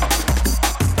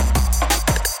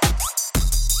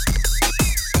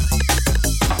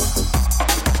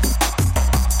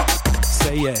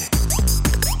 Say yeah.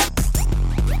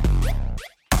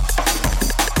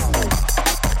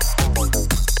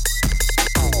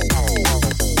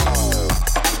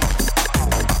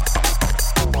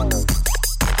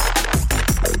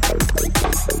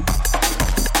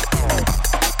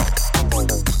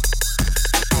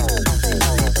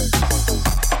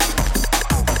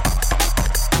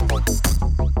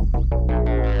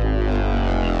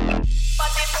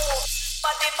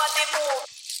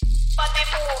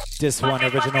 This one,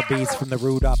 original beats from the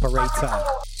Rude Operator.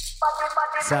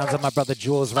 Sounds of my brother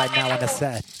Julez right now on the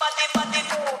set.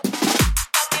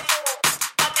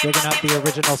 Digging up the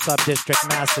original sub-district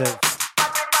massive.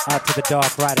 Out to the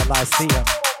Dark Rider Lyceum.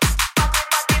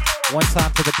 One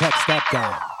time to the tech step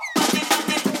down.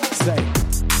 Say.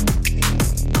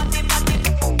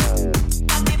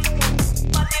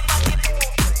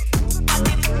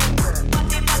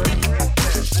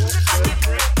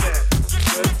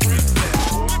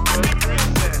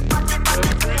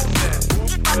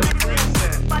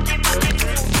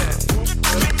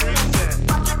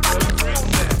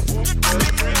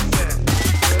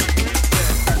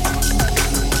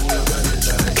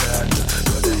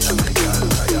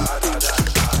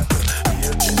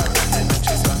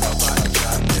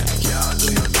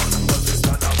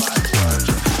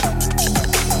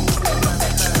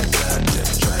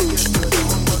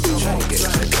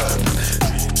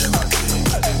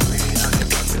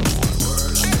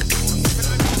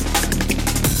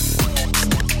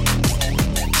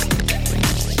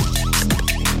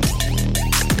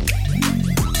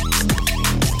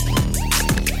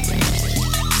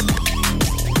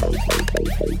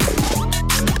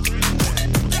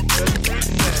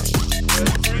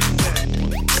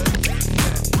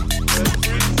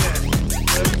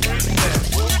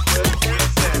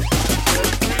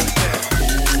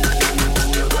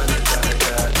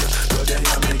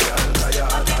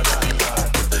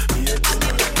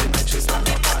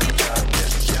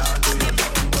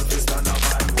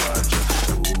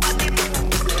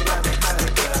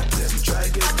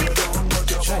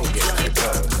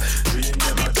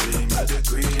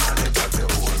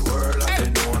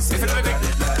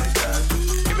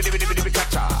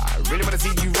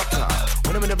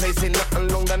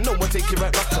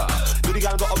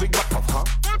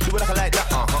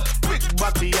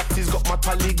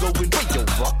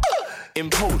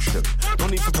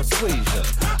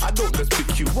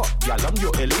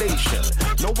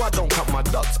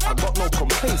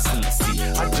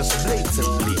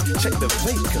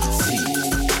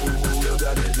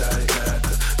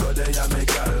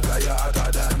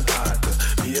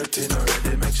 thing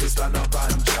already, make she stand up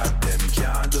and chat. Them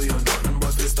can't do you nothing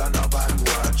but they stand up and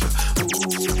watch.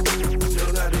 Ooh, you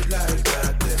got it like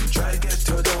that. Them try get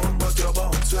you down, but you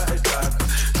bounce right back.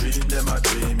 Dream them a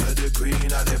dream, you're the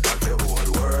queen of the pack. The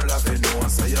whole world have been known,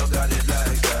 so you got it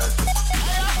like that.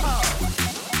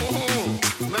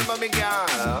 Remember me,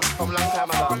 girl, from long time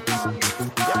ago.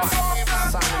 Yeah,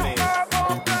 man, sound me.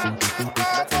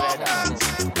 That's the way down.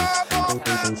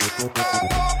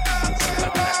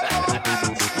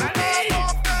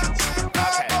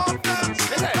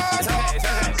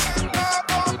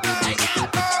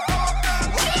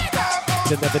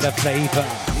 Deliver the flavor.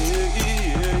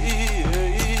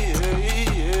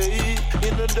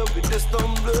 In the dub with the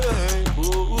stumbling.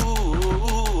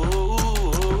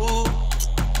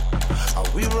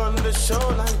 We run the show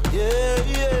like yeah.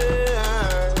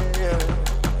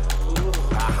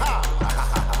 Aha.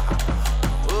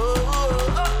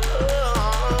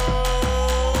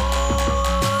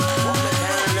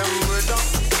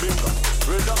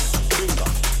 Finger.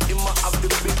 He might have the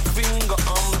big finger,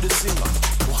 I'm the singer.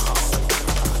 Wow.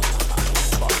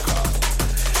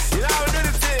 You know how we do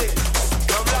the thing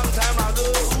from long time ago.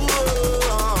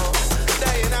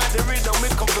 Dying at the rhythm, we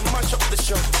come to mash up the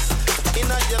show. In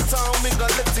your town, we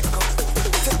gon' let it go.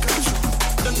 Take control.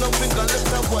 Don't know we gon' let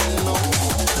that one know.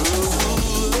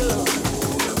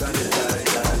 You got it like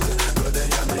that. Go there,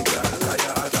 you make girl, cause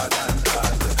you're hotter than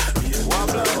hot. Me and you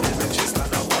already make she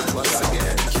stand up and once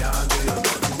again. Can't do you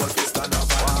nothing but we stand up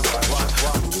and watch.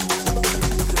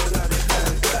 You got it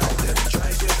like that. Them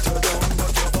try get you down,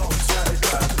 but you bounce right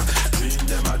back. Dream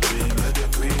them a dream, you're the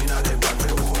queen of the pack.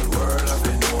 The whole world have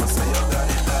been known, so you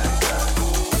got it like that.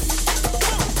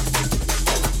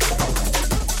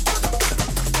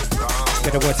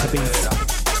 Get a word to beats.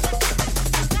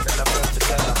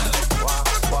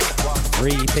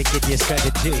 Rethinking your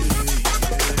strategy.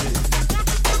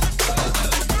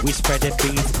 We spreading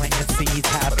beats, planting seeds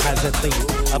haphazardly.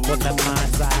 Up on the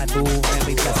mind's eye, move, and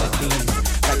we blessing these.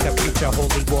 Like a preacher,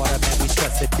 holy water, man, we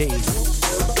stress the days.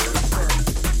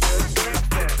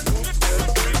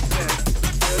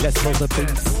 Let's roll the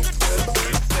beats.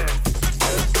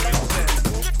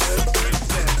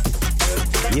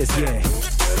 Yes, yeah.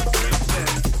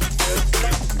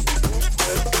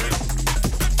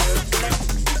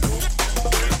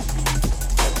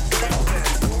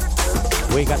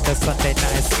 We got the Sunday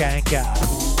night skank out.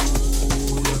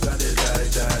 You got it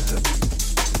like that.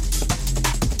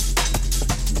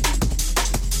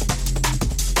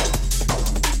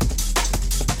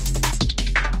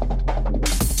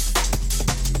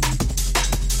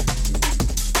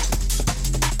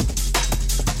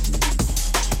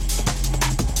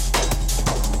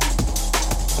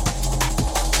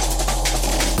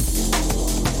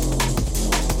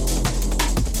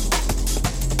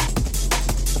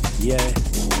 Yeah.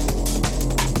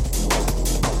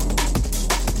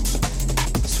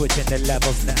 Switching the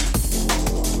levels now.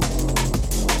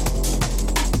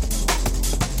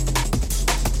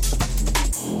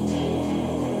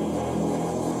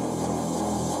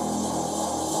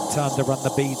 Time to run the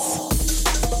beats.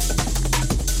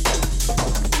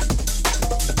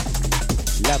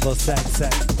 Level set.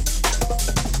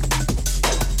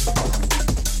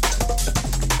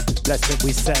 Let's think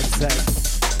we set.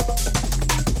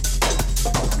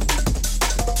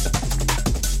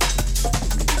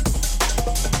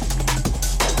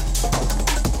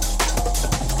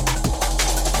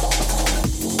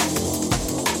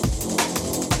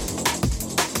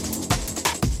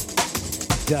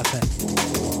 Duffin.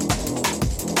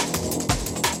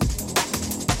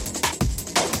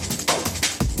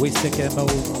 We stick in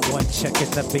mode, one checking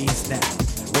the beats now.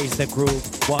 Raise the groove,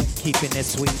 one keeping it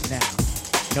sweet now.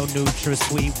 No neutral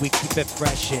sweet, we keep it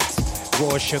fresh. It's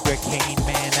raw sugar cane,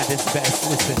 man, at its best.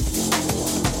 Listen.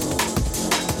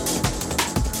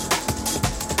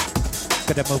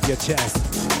 Gotta move your chest.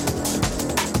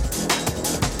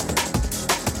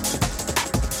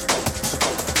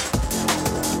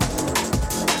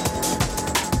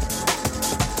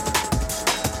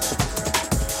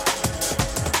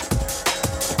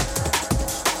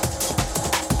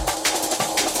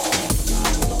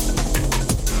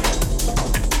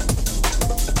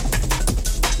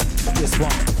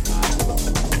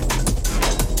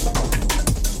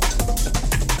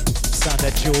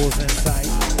 Julez inside.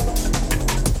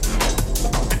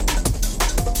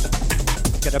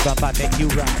 Get a bump, I make you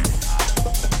ride.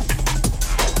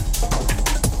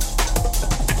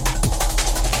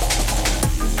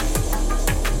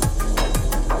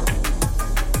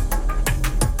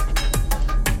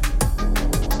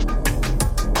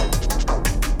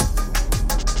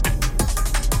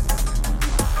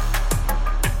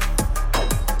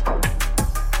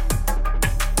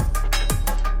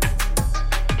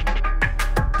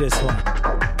 This one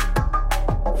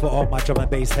for all my drum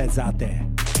and bass heads out there.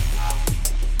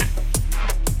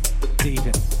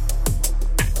 Deepen.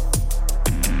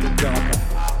 Darker.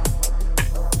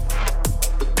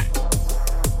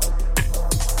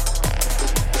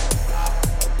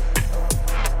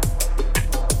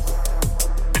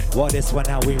 What is one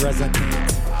how we resonate?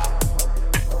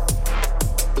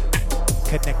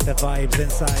 Connect the vibes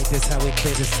inside. This how we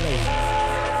clear the slate.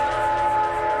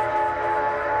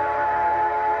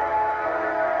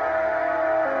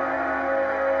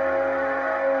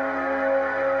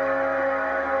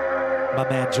 My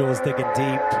man Julez digging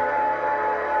deep.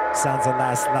 Sounds of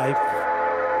Last Life.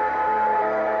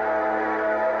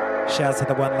 Shouts to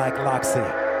the one like Loxy.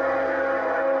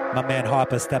 My man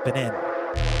Harper stepping in.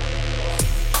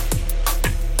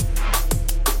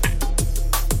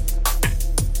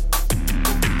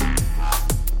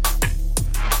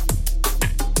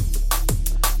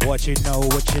 What you know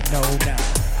now.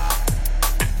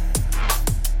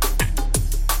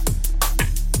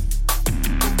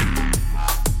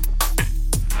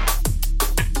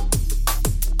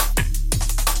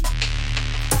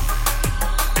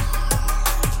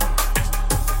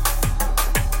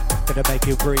 Gonna make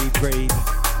you breathe.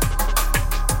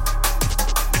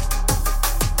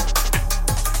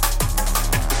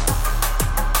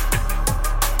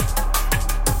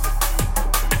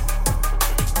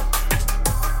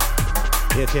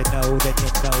 If you know, then you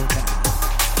know now.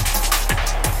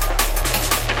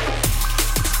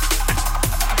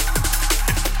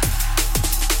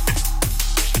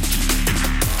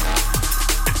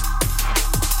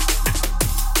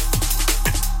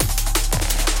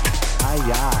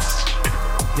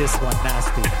 This one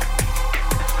nasty.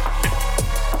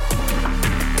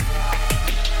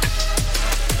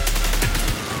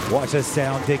 Watch the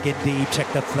sound, digging deep,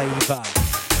 check the flavor.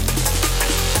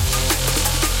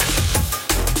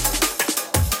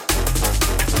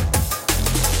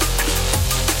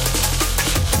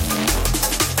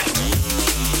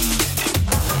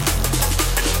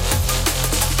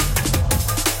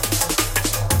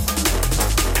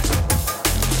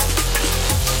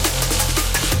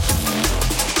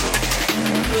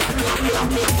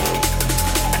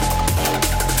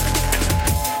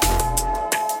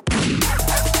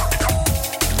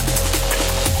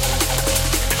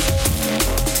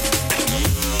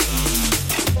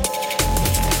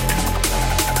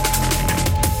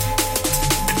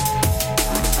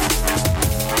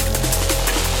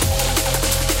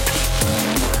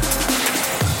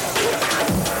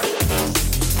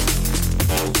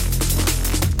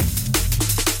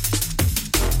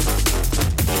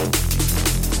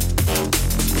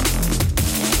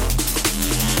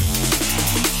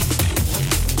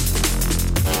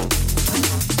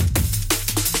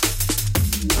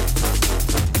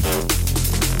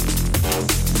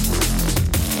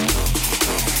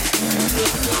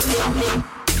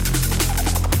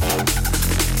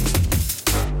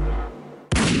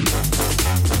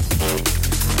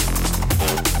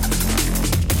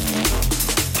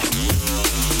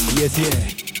 Yes, yeah.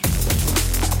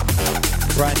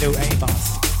 Brand new Amos.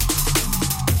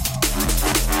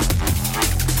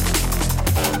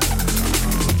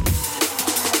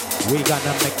 We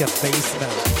gonna make the face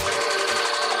melt.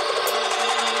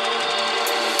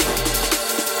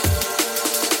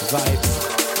 Vibes.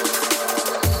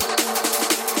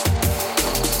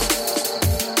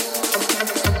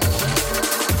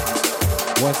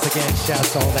 Once again,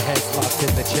 shouts to all the heads locked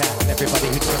in the chat and everybody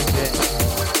who tuned in.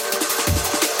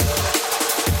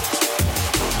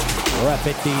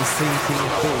 Rapid DC,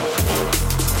 DB.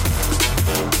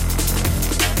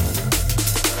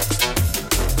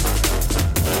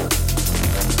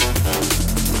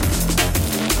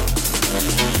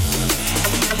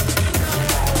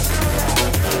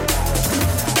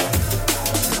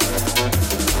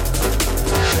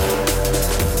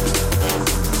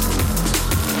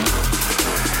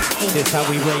 This is how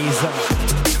we raise up.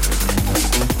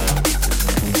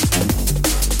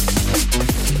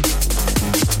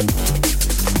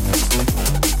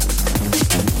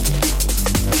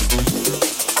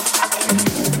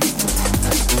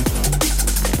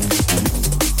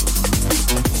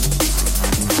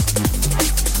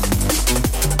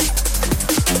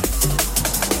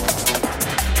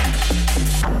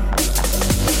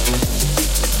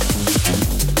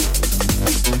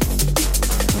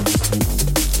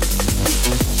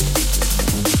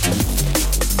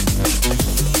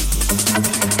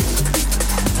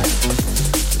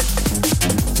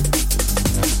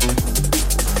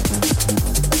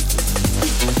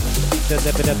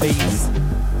 Deliver the beats,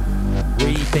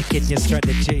 rethinking your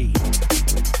strategy.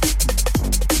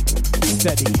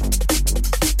 Steady.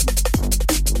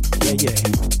 yeah.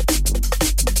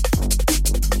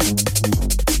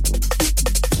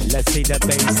 Let's see the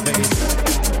bass.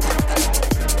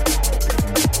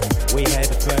 We head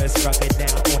first, rocking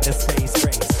now on the space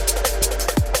race.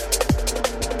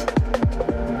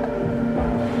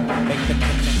 Make the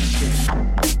connection.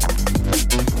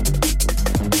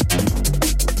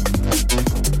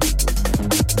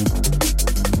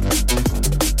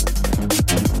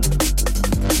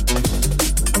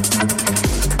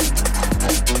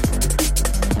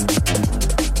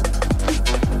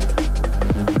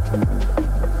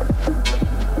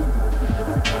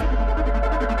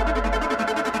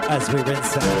 As we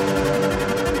rinse out.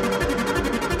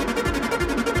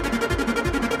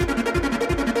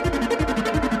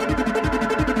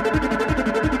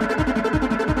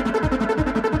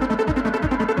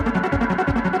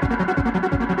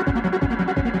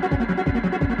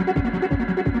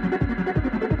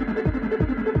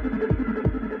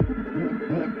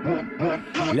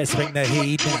 Let's bring the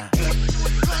heat down.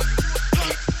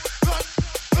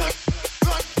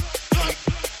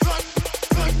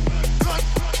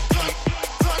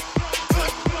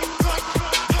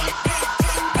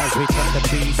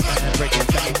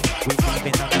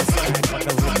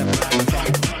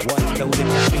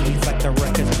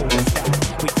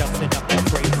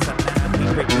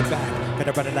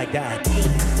 Running like that.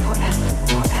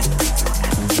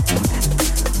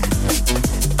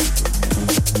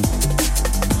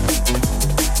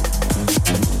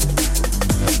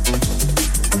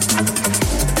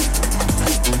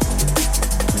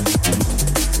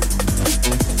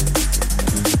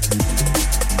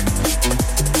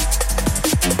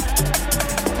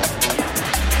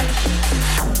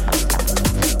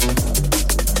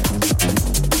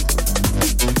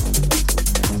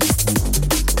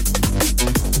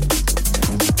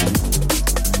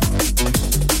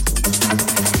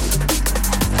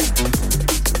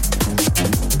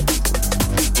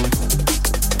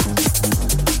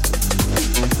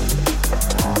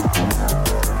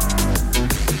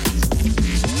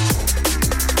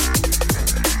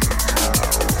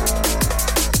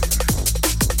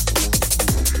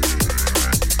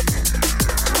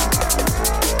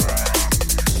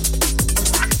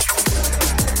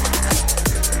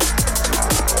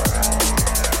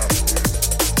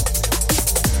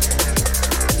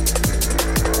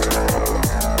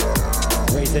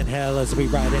 As we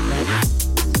ride in that.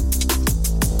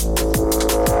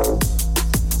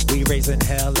 We raising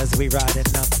hell as we riding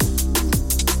up.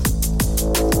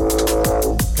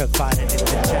 Confiding in the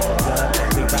chapter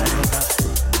and we rising up.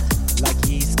 Like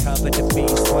yeast covered the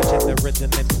beast, watching the rhythm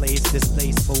in place,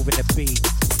 displaced moving the beat.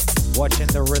 Watching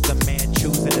the rhythm, man,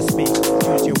 choosing to speak.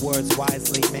 Choose your words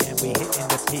wisely, man, we hitting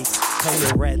the peaks. Hold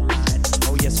your red line,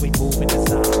 oh yes, we moving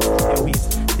design. And we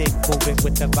stick moving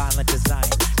with the violent design.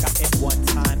 Got in one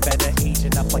time, better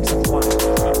aging up like some wine.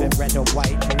 Even red or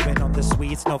white, moving on the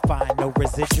sweets, no fine, no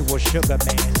residual sugar,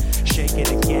 man. Shake it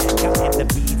again, got in the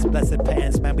beats, blessed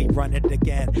pans, man, we run it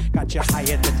again. Got you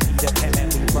higher than Peter Pan, man,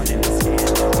 we running the scan.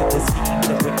 To the scheme,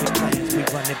 the wicked plans, we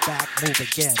run it back, move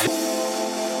again.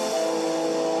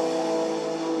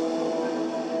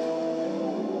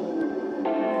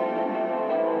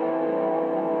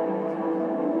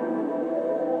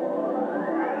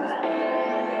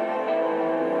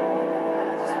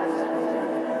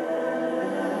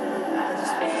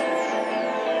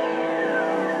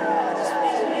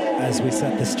 As we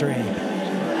set the stream.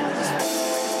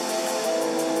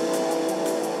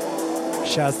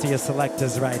 Shouts to your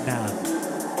selectors right now.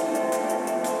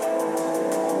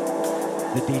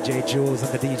 The DJ Julez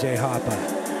and the DJ Harper.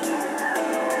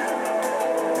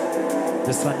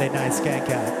 The Sunday night skank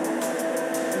out.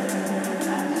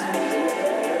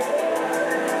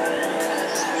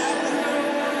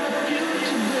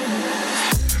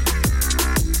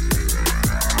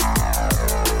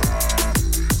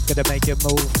 Gonna make it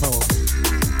move.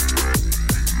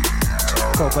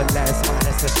 Sober less,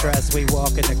 minus the stress, we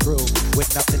walk in the groove with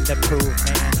nothing to prove,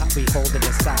 man, how we hold it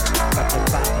inside. Got the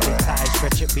finally tied,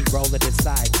 stretch it, we roll it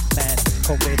inside, man.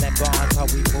 COVID and bonds, how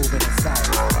we moving inside.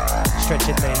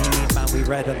 Stretching the heat, man, we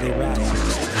readily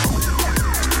rise.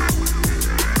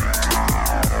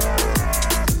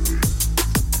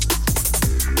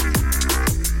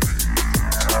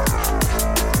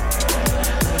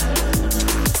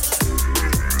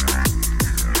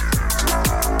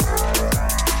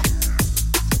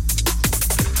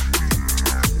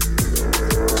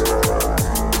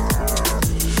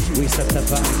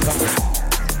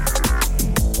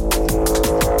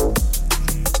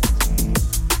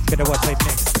 Gonna watch it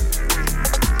next.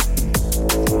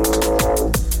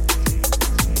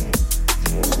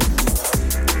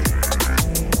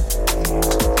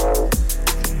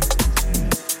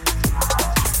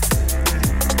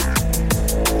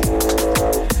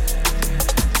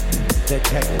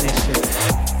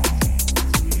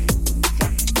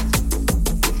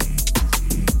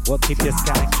 We'll keep this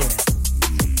skanking.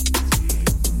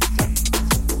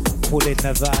 Pulling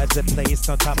the vibes and placed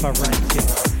on top of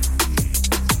ranking.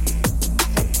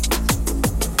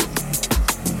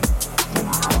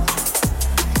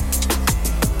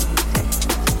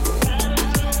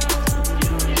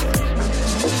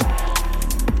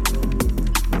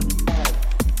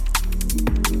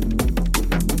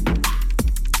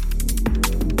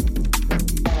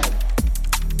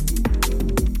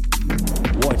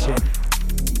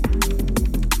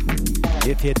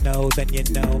 If you know, then you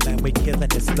know, man, we killing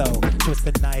it slow. Twist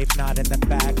the knife, not in the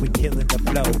back, we killing the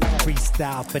flow.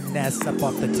 Freestyle, finesse, up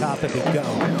off the top, and we go.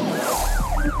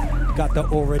 Got the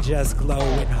aura just glow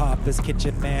in Harper's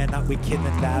kitchen, man, not we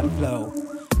killing that flow.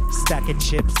 Stacking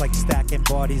chips like stacking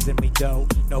bodies and we dough.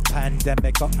 No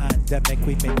pandemic or endemic,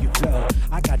 we make you flow.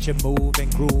 I got you moving,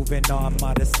 grooving,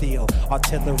 armada steel.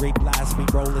 Artillery blast, we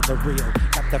rolling the reel.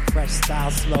 Got the fresh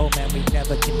style, slow, man, we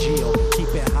never congeal. Keep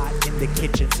it hot in the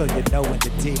kitchen so you know when the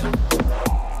deal.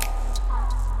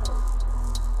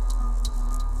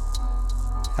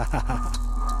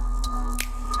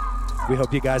 We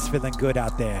hope you guys feeling good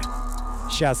out there.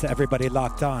 Shouts to everybody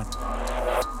locked on.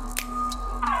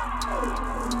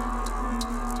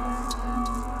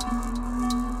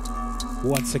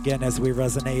 Once again as we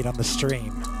resonate on the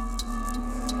stream.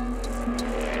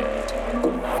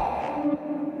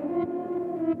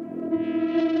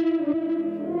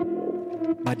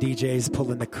 My DJ's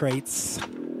pulling the crates,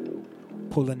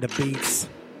 pulling the beats.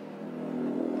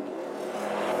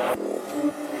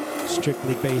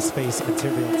 Strictly bass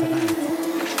material tonight.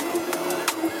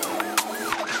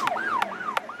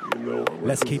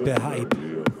 Let's keep it hype.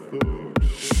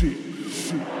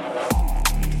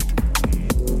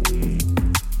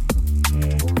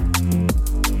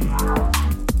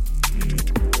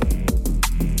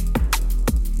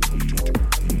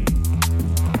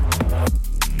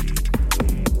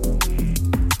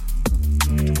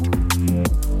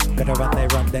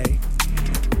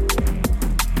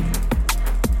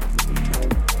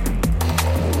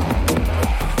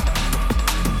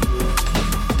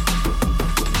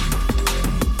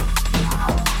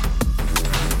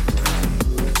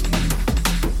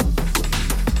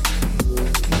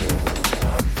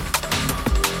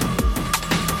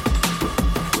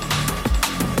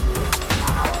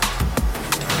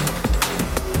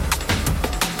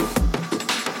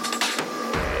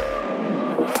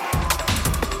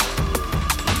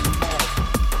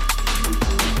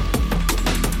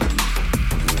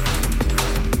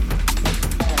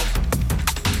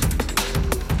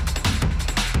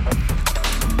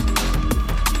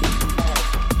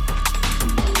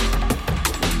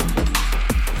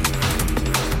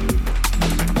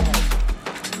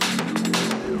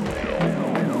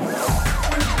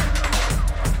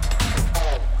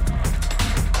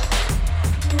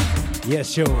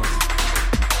 Yes, yours.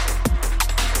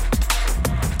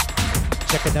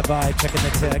 Checking the vibe, checking the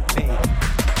technique.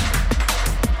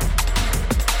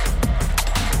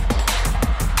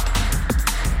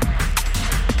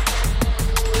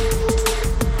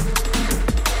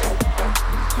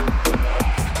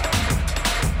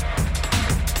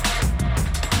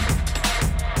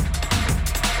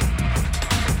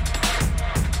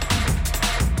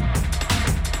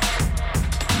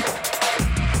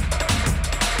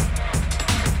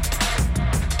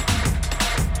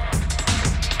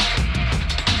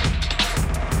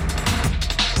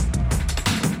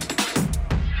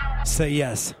 Say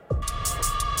yes.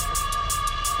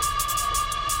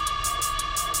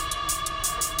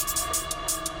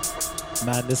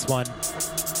 Man, this one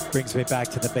brings me back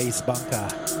to the bass bunker.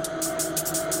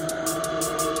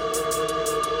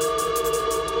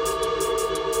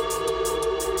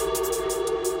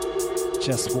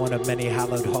 Just one of many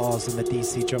hallowed halls in the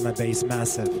DC drum and bass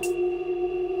massive.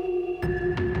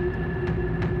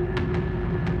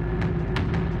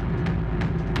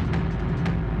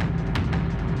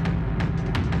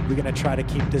 We're gonna try to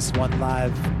keep this one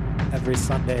live every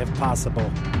Sunday if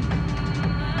possible.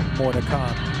 More to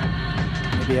come.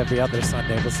 Maybe every other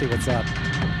Sunday. We'll see what's up.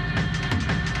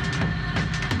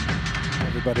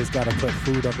 Everybody's gotta put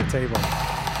food on the table.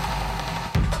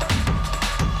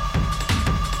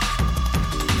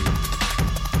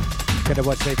 Gotta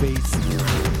watch their beats.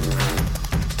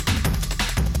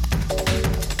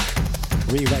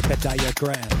 Rewrite the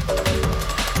diagram.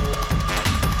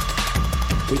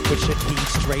 We pushing heat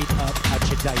straight up out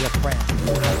your diaphragm.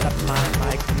 Let the mind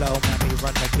mic flow, man, we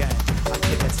run again. I'm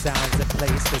giving sounds in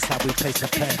place, that's how we place a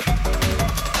pen.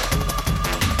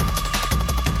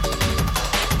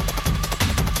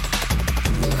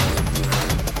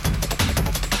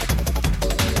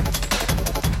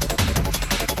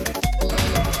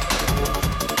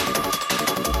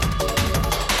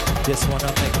 Just wanna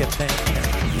make a thing.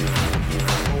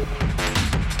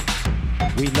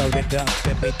 We load it up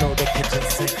and we throw the kitchen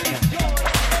sink.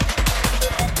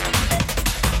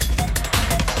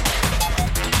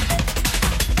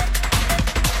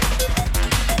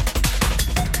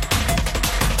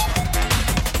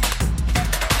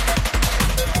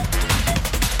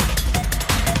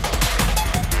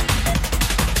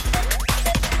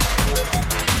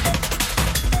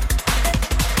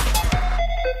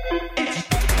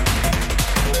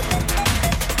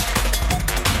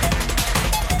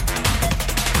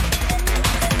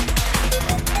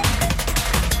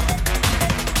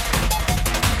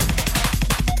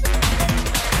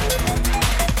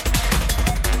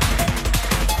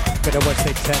 What's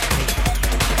the technique?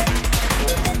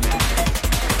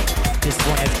 This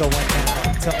one is going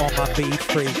out to all my beat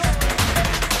freaks.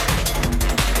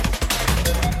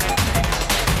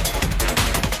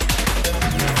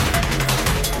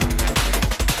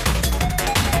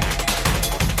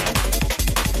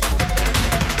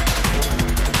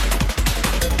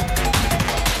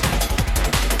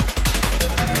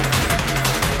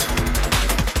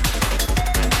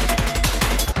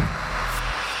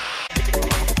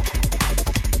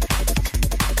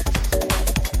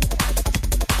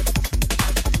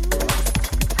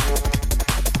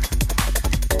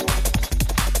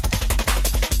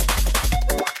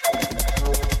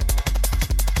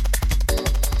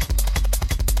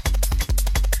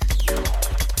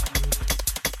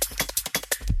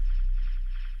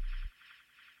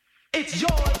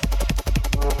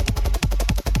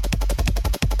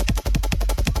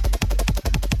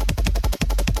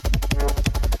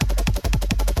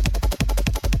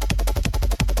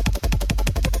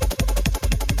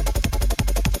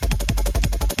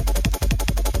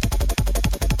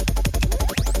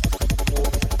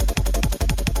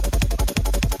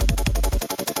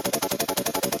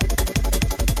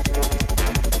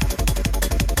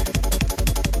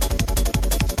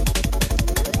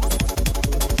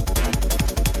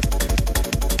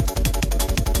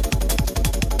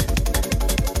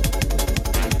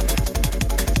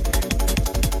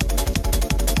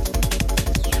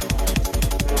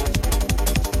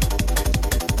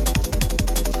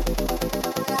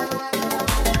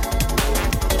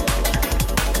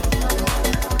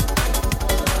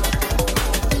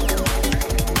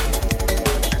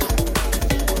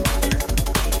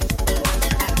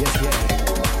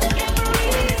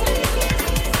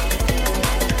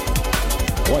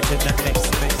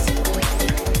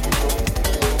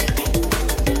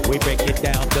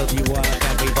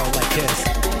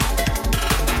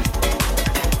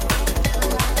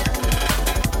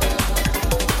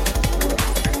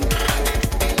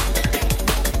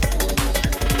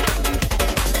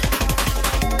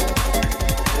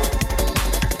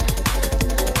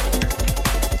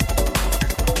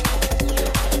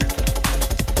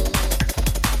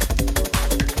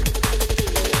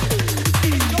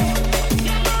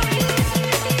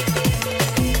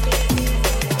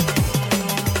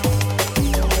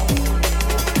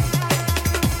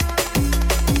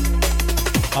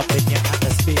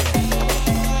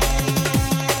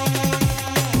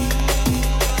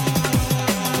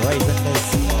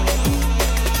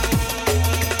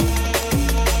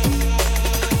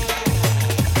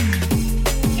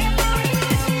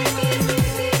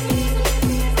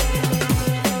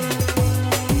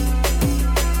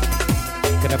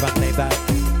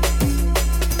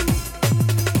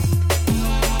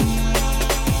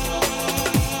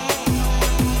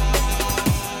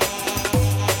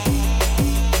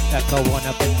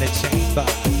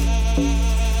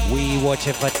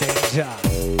 Watching for danger.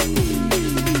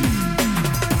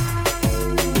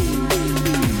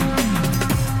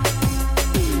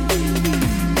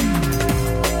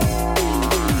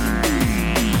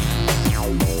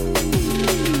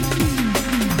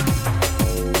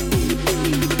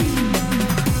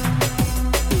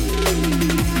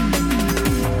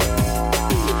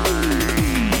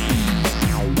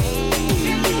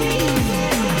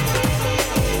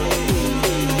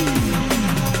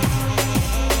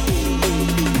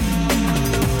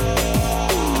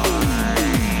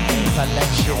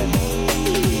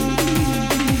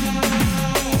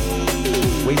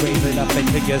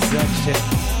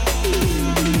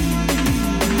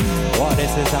 Well,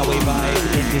 this is how we vibe,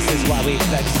 and this is why we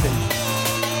flex it.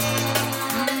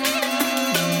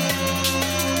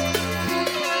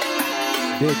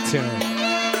 Big tune,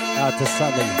 out to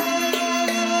Sully.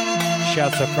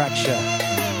 Shouts to Fracture.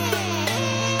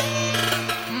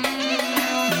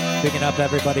 Picking up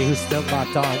everybody who's still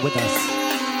locked on with us.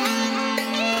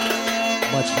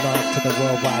 Much love to the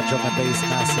worldwide drum and bass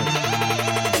massive.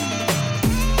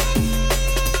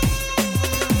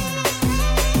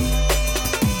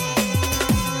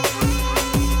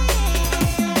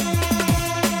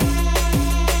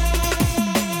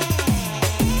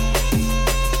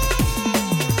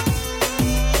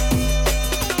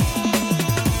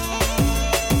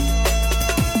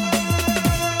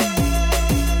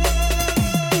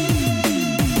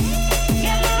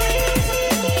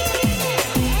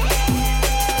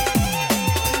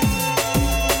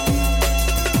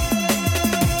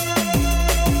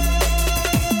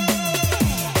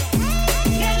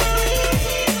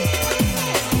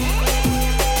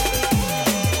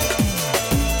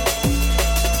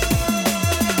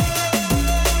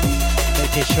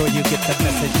 you get the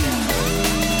message now.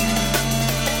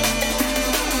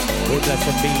 We bless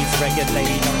the beats,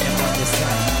 regulate on your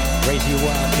side. Raise you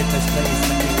up in this place,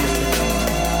 let me get the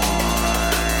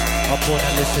up on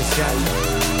the list is Jack.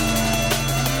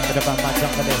 Could have my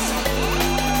junglist.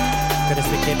 Could have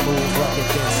stick it move, rocket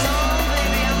this.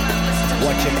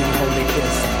 Watching me holy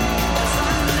kiss.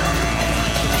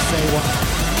 Say what?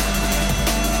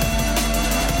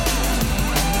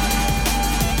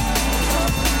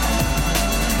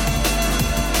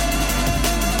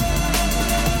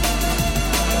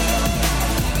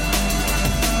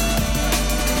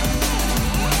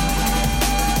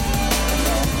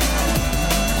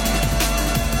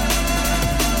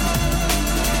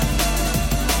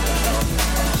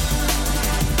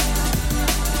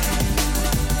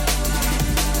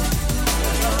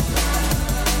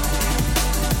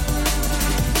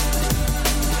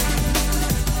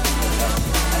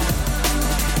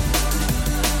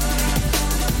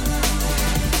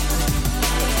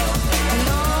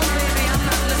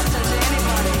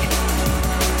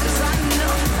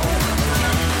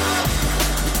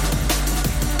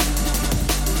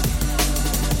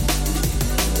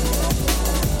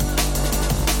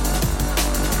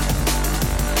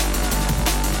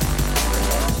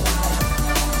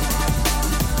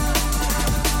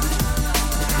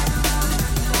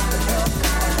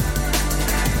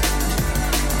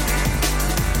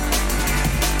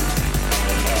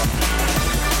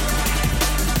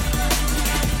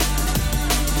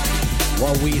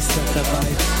 We set the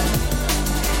vibes.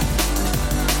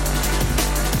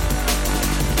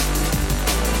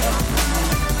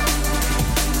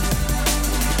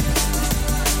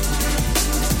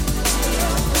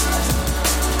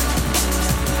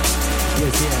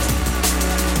 Yes, yeah.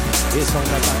 It's on the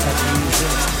back of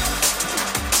music.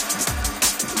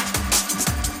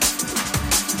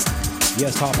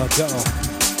 Yes, Harper, go.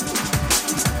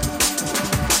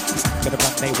 Gonna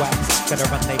run they wax, gonna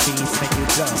run they beats, make you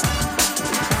go.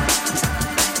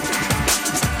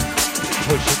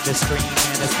 Pushing the stream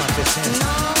and it's consciousness. No,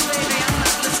 baby, I'm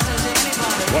not listening to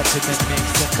anybody. Watching the mix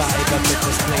and vibe up in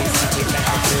this place and we back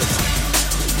at this.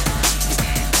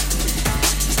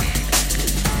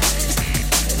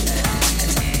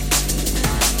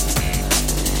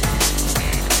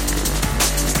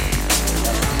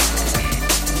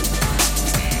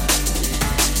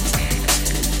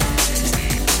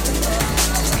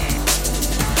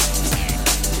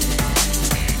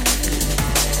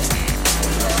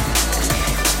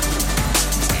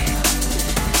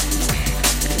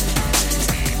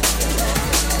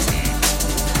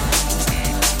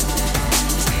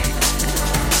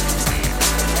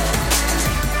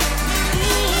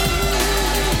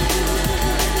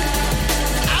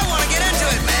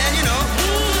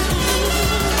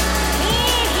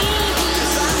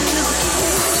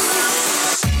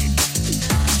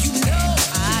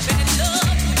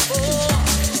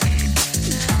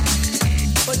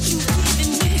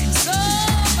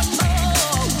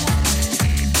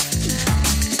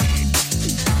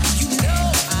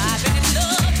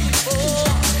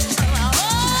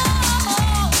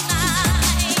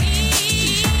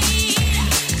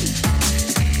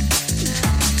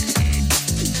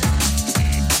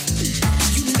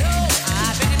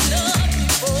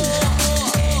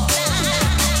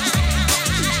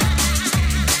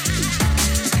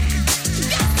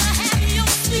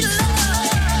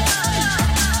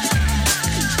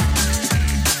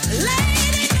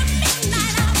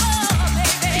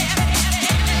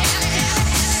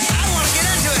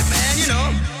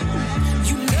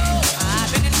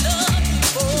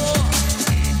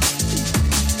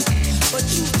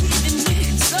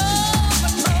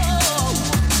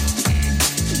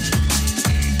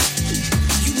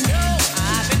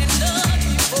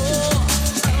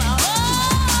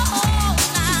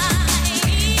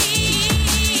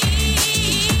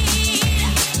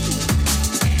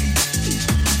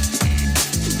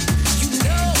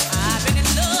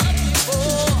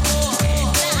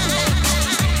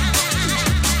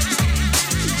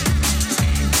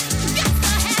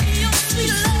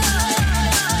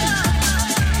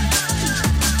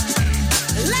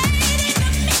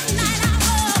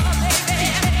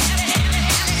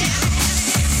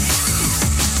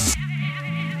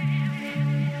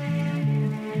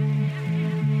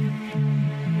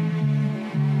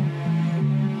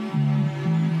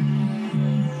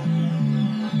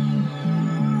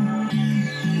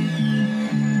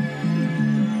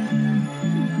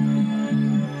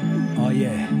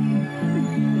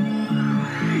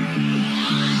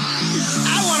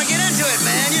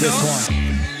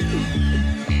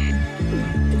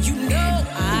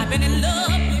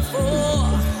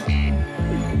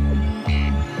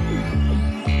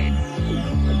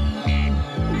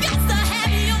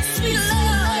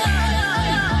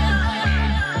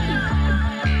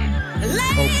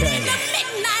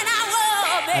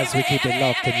 As we keep it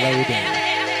locked and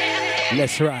loaded.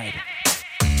 Let's ride.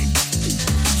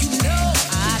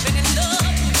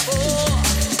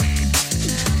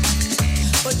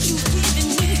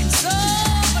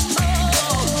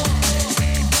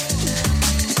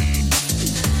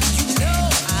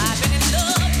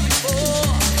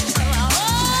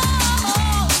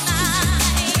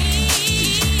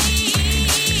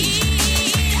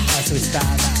 As we start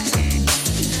out.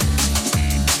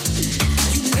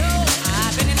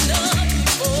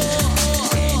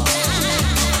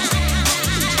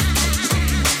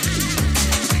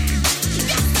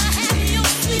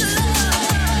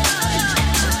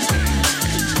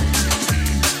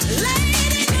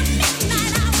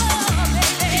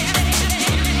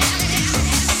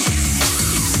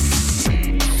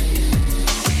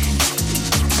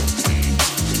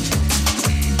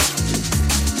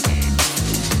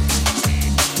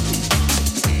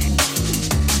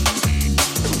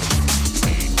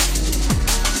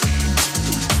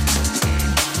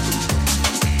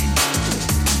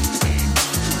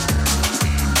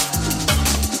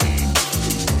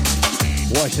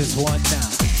 Watch this one now.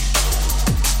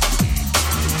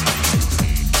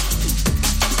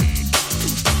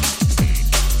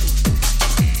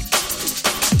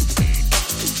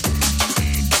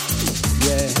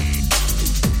 Yeah.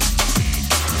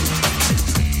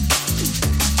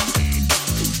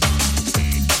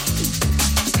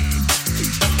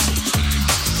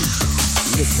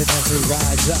 Listen as we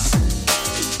rise up.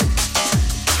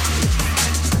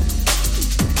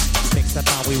 Mix up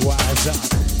how we wise up.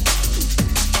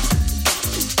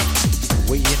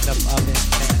 We in the oven,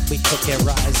 man, we cook and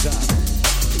rise up.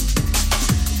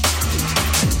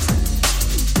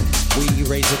 We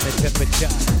raising the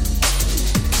temperature.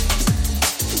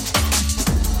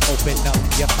 Open up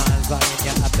your mind's eye and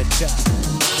your aperture.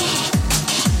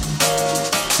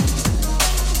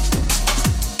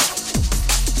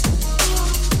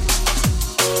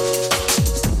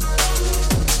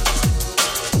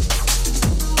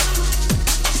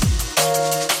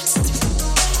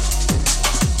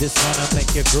 This wanna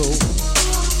make you groove.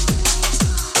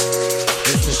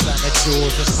 This is on the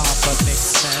Julez and Harper mix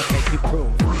and make you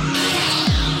prove.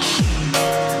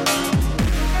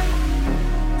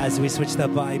 As we switch the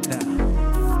vibe now.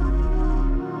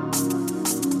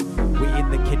 We in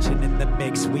the kitchen in the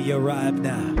mix, we arrive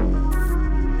now.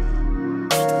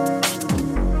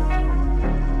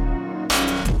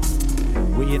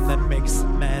 We in the mix,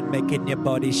 man, making your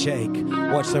body shake.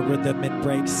 Watch the rhythm it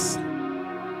breaks.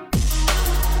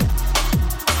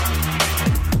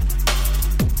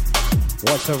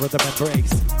 Watch the rhythm and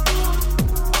breaks.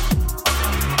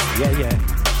 Yeah, yeah.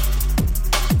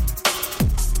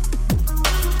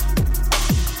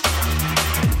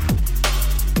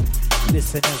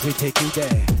 Listen as we take you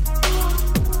there.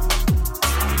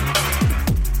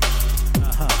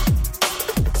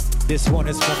 This one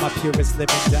is for my purest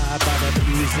living, die by the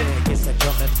music. It's a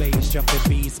drum and bass, jumping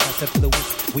beats, massive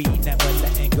influence. We never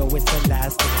letting go, it's the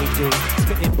last thing we do.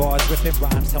 Spitting bars, ripping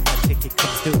rhymes till my ticket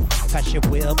comes due. Pass your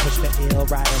wheel, push the ill,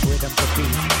 ride a rhythm for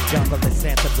beat. Jungle and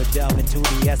samples are delve into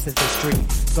the essence of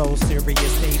street. So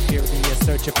serious, stay furious,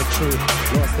 searching for truth.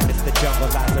 Lost to Mr.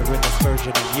 Jungleizer in this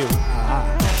version of you.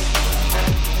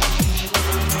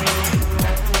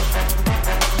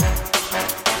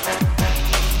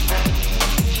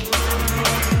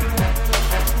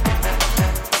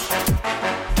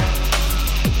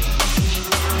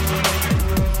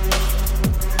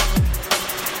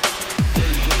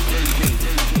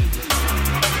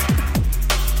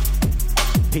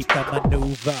 Peep the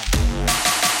maneuver.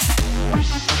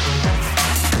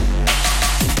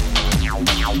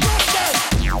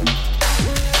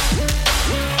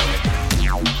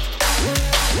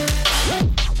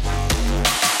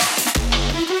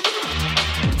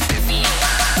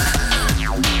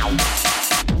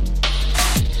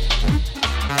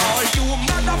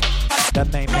 The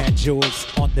main man Julez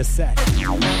on the set.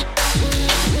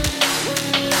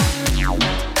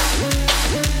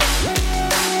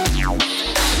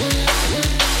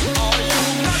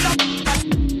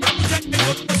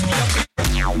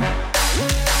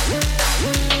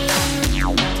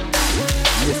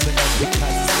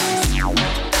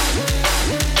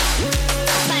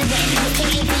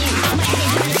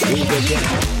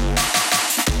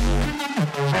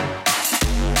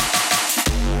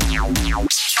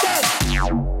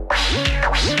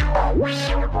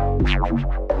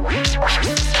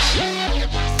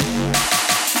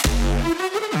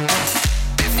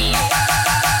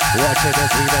 Watch it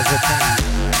as we resonate.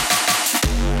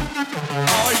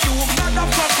 All you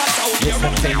motherfuckers out here,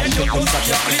 I'm saying you use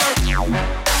your clear.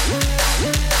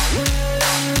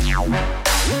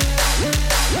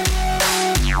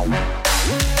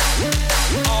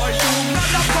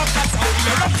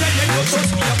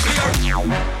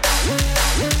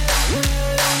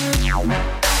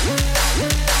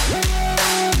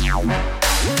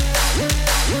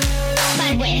 By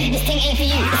the way, this thing ain't for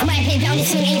you. It's my opinion, down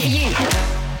this thing ain't for you.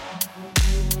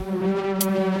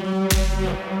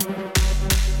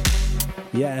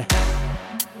 Yeah.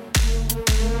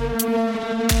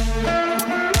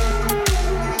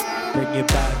 Bring it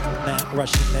back, man,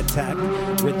 Russian attack.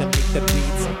 Rhythm make the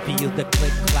beats, feel the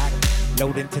click clack.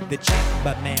 Load into the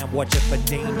chamber, man, watch it for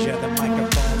danger. The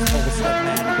microphone's host,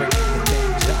 man, bringing the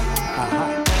danger.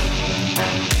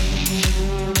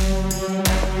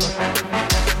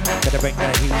 Gotta bring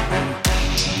the heat.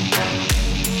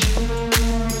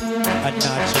 A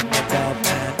notch in the belt,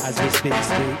 man, as we speak.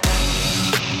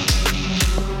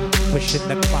 Pushing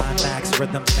the climax,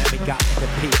 rhythm, man, we got in the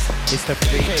piece. It's the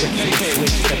frequency,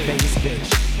 switch the bass, bitch.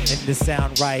 And the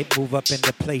sound right, move up in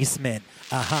the placement.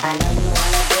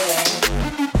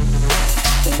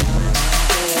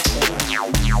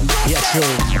 Yes,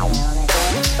 yo.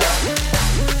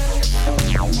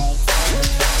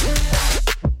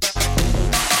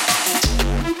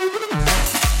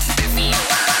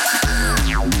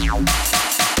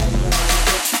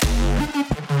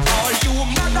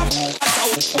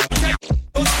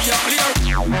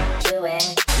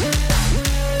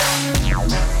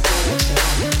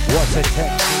 What's a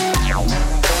technique?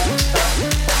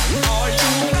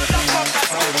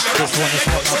 This one is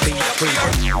what I'll be free.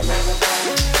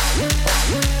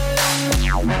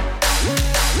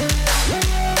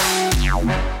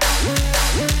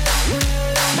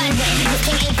 By the way, this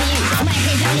thing ain't for you. It's my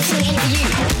opinion, down this thing ain't for you.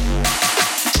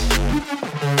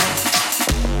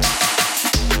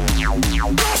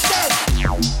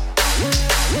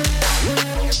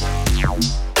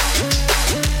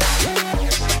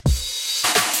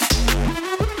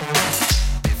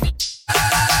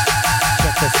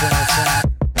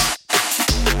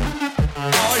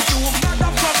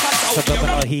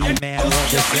 Subliminal heat, man, roll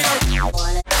this in.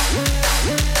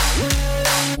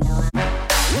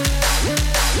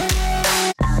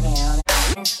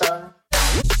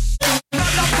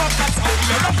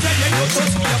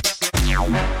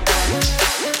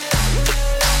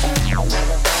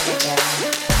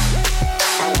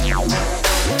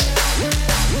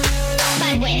 By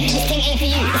the way, this thing ain't for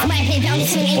you. It's my opinion, down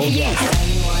this thing ain't for you.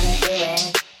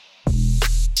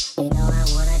 You know I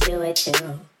wanna do it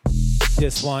too.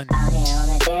 This one. Out here on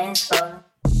the dance floor,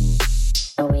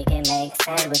 so we can make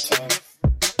sandwiches.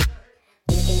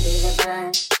 You can be the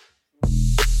bun,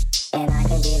 and I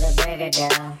can be the burger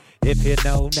girl. If you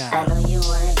know now, I know you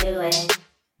wanna do it.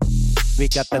 we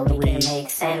got the So we can three make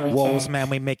sandwiches. walls, man,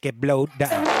 we make it blow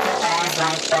down. Fast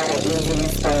like butter, using a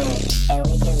spoon, and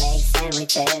we can make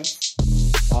sandwiches.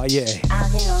 Oh yeah.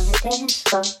 Out here on the dance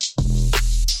floor,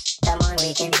 come on,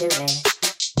 we can do it.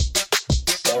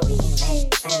 Yeah, we can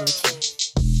make sandwiches.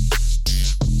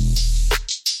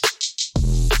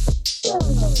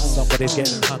 Somebody's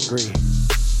getting hungry.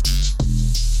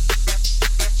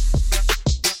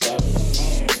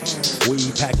 We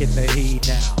packing the heat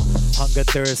now. Hunger,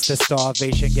 thirst, the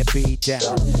starvation get beat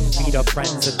down. Meet our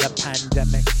friends in the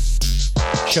pandemic.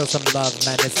 Show some love,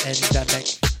 man, it's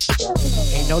endemic.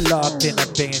 Ain't no locked in a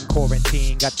bin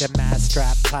quarantine. Got your mask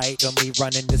strapped tight when we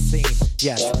running the scene.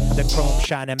 Yes, the chrome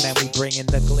shining, man, we bringing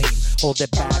the gleam. Hold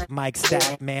it back, mic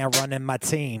stack, man, running my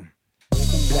team.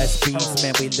 Blessed beats,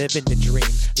 man, we living the dream.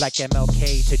 Like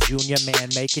MLK to Junior, man,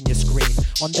 making you scream.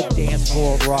 On the dance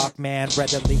floor, rock, man,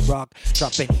 readily rock.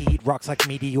 Dropping heat, rocks like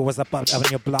meteors up on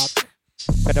your block.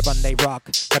 Better run they rock,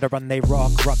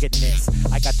 ruggedness.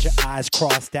 I got your eyes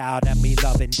crossed out and me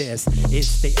loving this.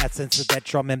 It's the essence of that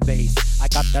drum and bass. I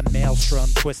got the maelstrom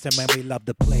twisting when we love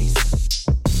the place.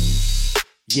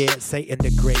 Yeah, Satan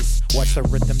the grace. Watch the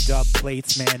rhythm dub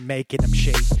plates, man, making them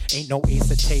shake. Ain't no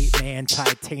acetate, man,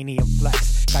 titanium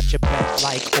flex. Got your back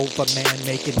like over, man,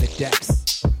 making the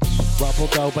decks.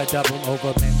 Rubbled over, double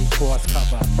over, man, we cross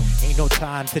cover. Ain't no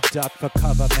time to duck for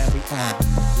cover, man, we on.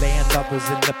 Land lovers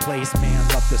in the place, man,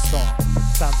 love the song.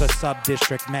 Sounds of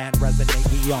sub-district, man, resonate,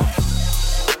 we on.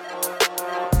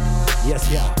 Yes,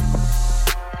 yeah.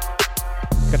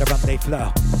 Gonna run they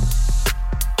flow.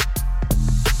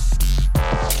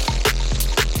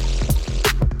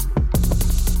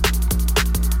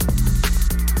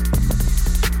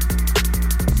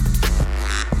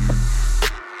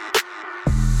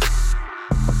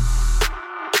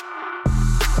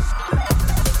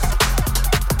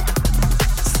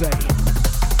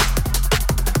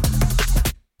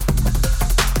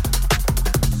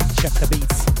 Check the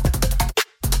beats.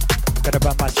 Gotta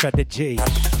run my strategy.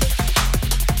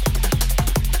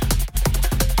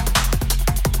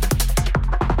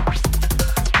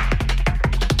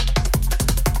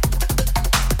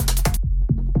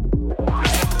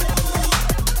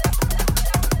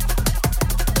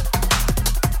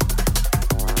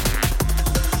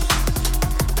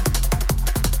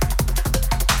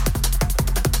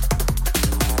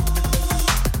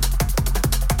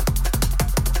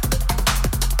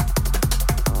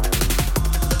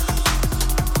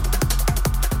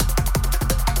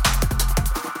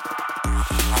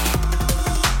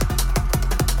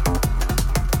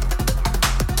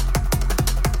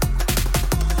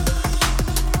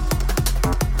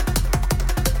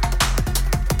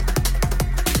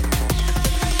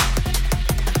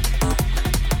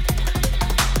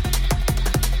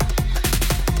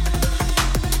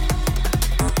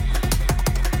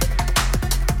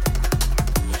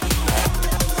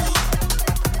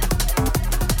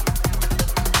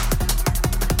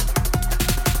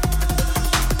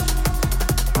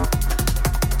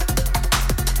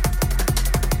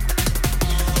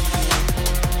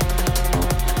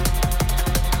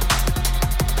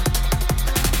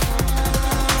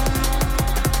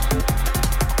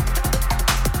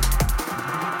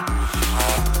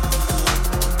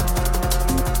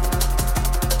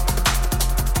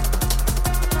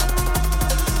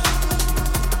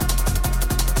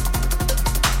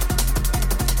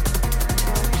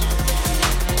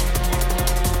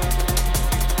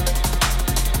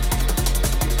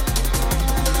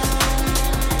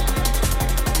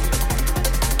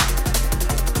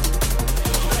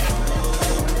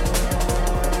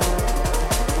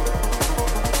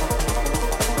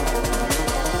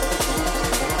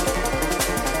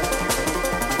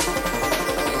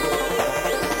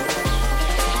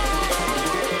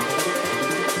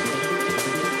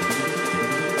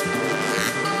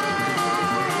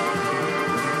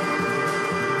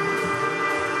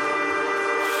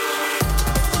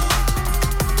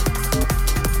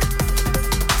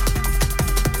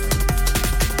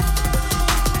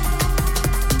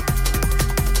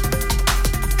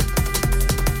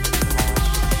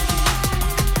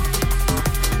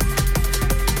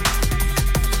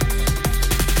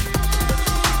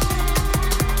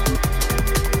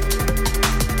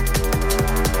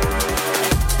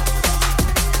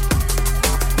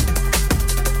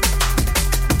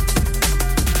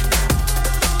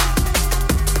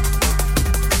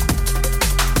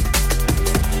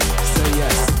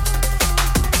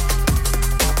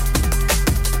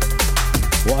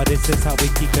 know this is how we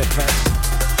keep it fresh.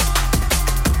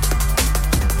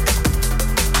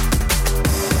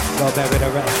 Go back with the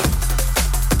rest.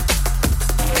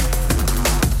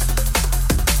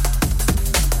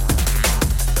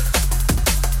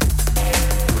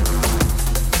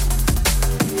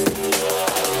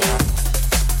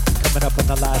 Coming up on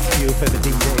the last few for the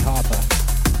DJ Harper.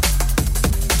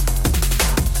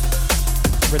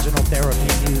 Original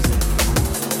therapy music.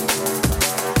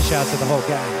 Shout out to the whole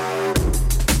gang.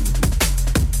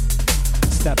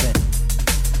 Step in.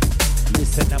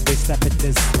 Listen up, we step in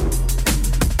this.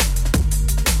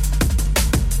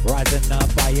 Rising up,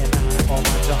 I and I, all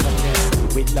my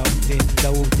drunkenness. We locked in,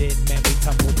 loaded, man, we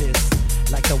tumble this.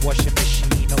 Like the washing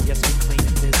machine, oh yes, we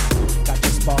cleaning this. Got you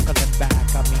sparkling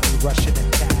back, I mean, we rushing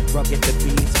and tag. Rugged the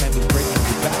beats, man, we bringing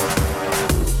you back.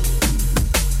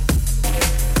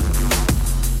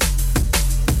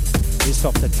 It's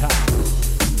off the top.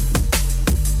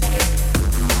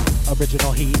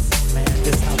 Original heat, man,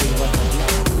 this how we run the block.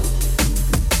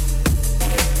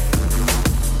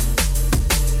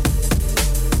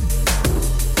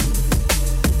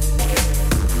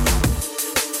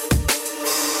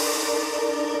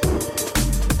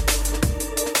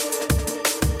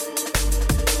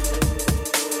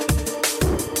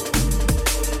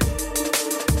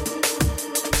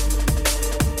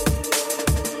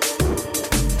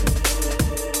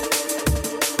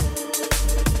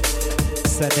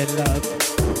 Sending love.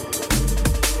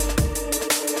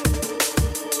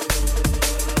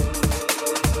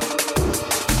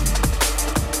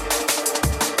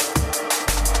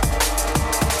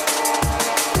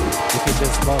 If you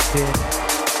just walked in,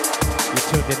 you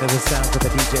tuned into the sounds of the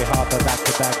DJ Harper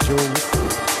back-to-back Julez.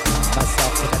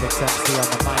 Myself, Kinetiks MC on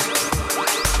the mic.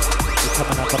 We're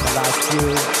coming up on the last few.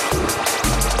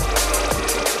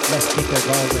 Let's keep it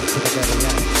rolling to the very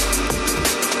end.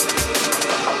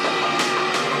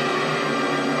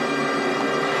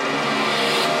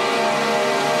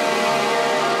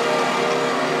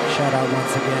 Shout out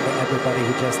once again to everybody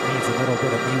who just needs a little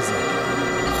bit of music.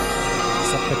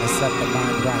 Something to set the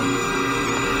mind right.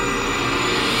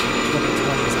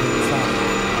 2020 has been fun.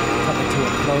 Coming to a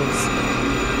close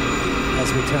as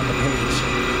we turn the page.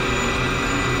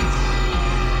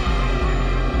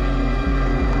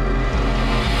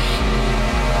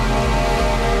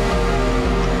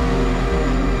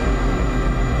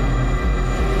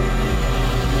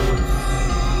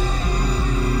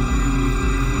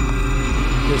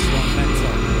 This one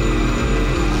mental.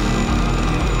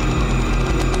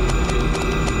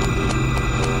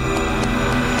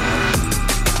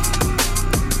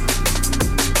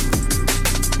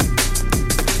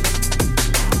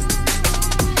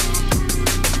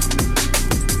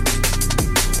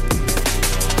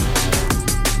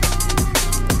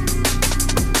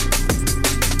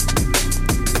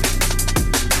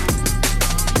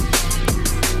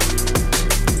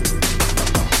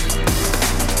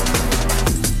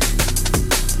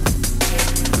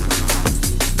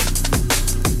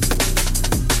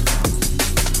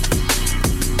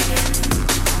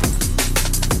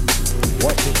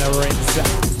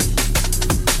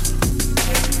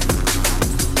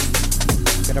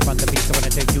 Gonna run the beats, I wanna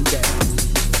take you there.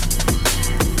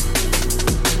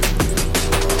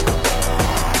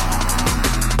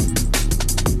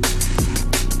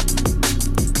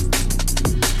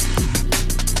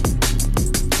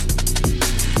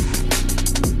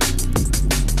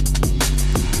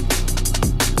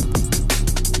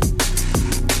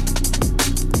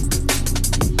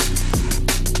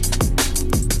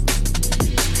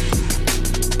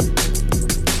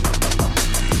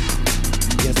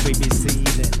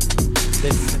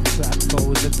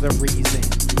 The reason,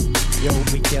 yo,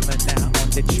 we killing now on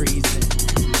the treason.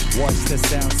 Watch the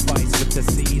sound spice with the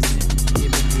season,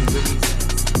 giving you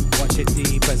reasons. Watch it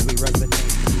deep as we resonate.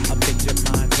 Up in your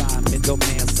mind's eye,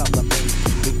 middleman, sublimate.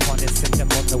 We wanna send them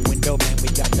on the window, man.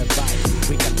 We got the vibe,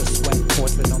 we got the sweat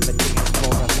coursing on the dance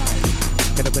floor of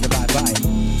life. Get a bit of vibe.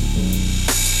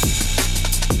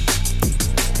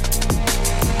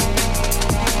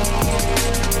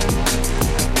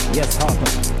 Yes, Harper.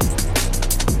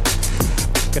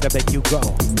 Gonna make you go.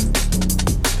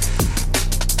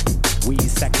 We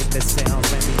second the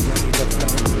sounds and we ready to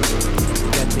flow.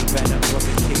 Deadly venom,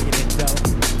 broken kicking it down.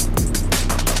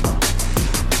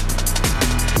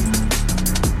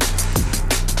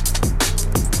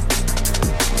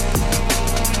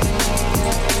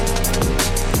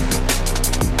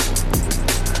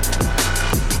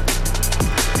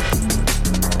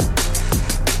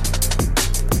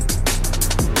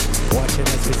 Watching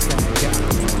as we stand down.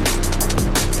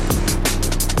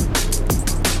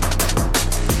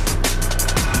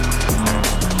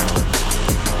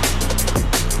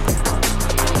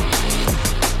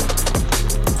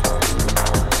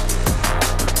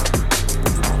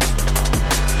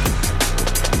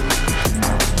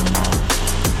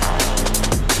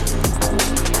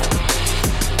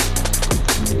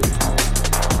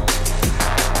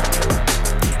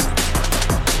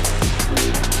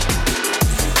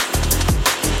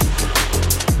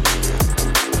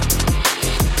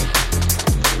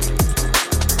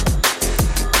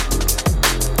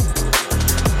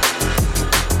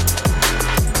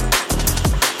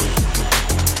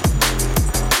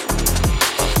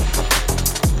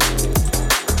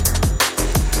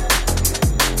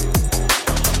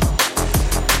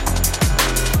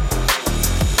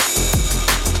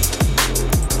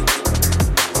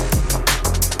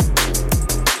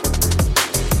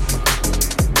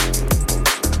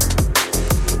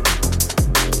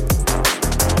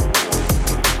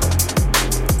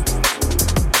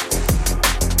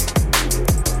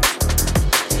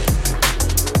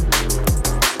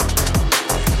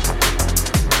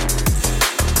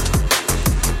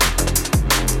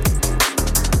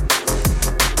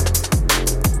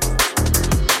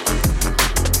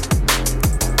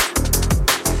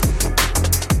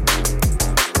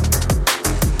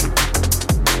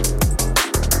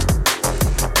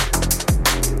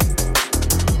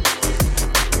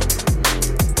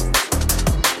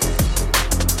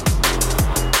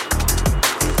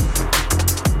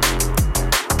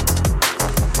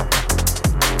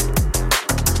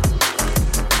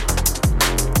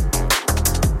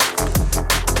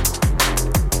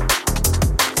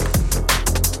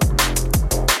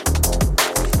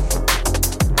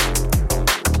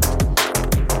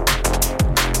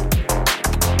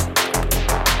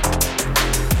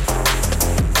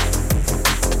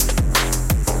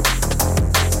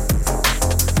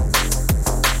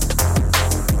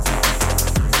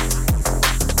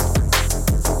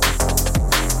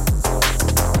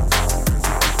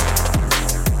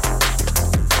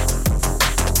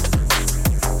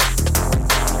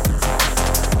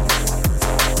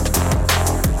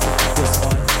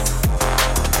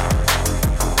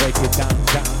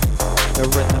 The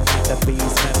rhythm and the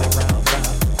beats, man, round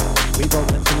round. We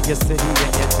rolling through your city and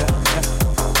your downtown.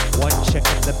 One check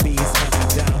and the beats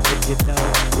coming down. If you know,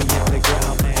 we in the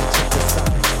ground, man, check the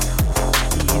signs.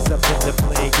 Ease up in the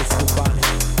play, it's Dubai.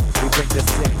 We bring the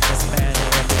sickness, man,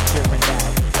 and we're curing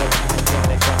that. The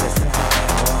pandemic on the sound,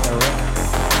 man, on the rise.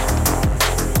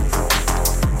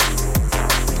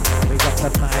 We got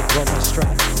the mind rolling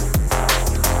straps.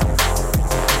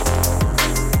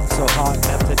 So hard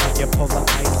melted on your polar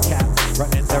ice cap.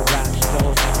 Running the rap,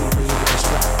 no we leaving the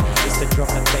strap. It's the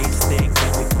drum and bass thing,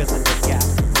 and we filling the gap.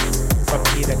 From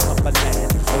here to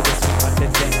Cumberland, oh this we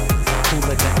running down.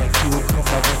 Cooler than a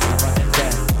cucumber when we running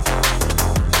down.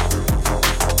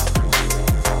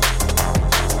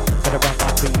 Better run my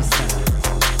beast now.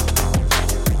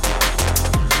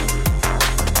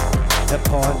 The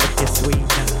part look is sweet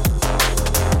now.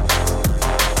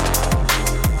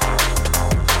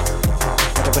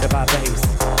 Better with my bass.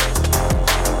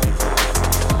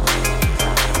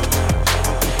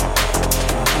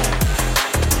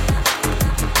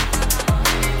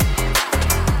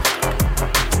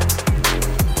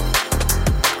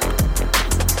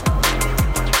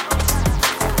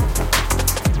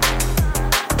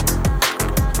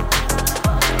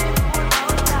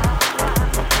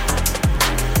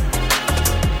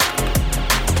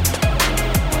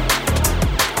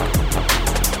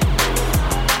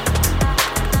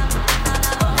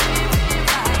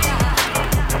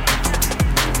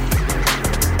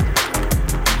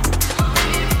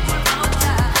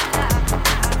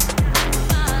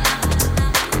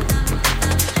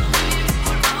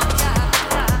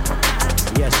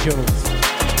 Julez.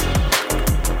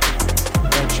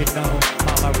 Don't you know,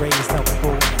 mama raised up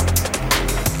fool.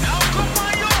 Now come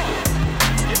on, yo.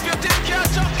 If you take care of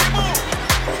Chucky Boo,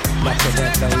 my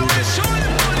select now is showing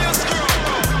you your screw.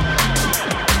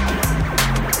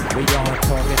 We all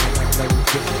talking like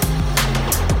legend.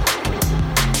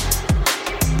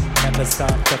 Never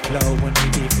stop the flow when we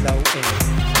be floating.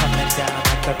 Coming down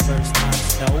at the first time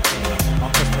snowing. On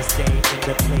Christmas Day in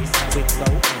the place how we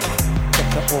floating.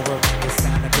 The aura and the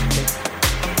sound of the thing.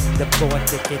 The floor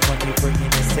thicken when we bring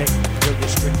in the sick. Feel you're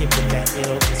stricken with that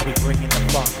ill as we bring in the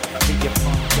funk. Be your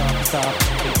punk, jump, stop,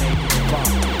 we make it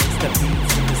fun. It's the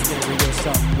beats and the stereo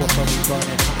song. What's we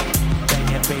burning hot?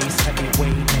 Banging bass,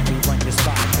 heavyweight, and we run your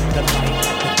spot. The light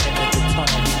at the end of the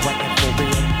tunnel, we running for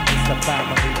real. It's the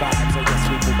family vibes, so yes,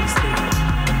 we will be still.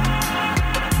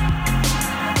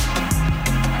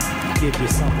 Give you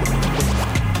something to think.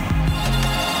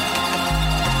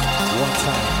 One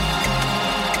time.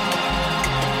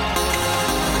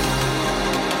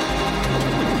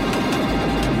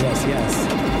 Yes, yes.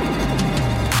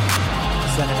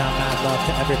 Sending out mad love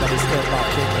to everybody still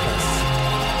locked in with us.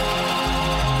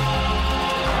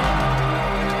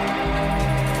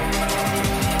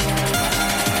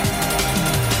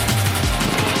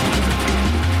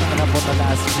 Coming up on the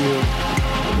last few,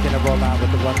 we're gonna roll out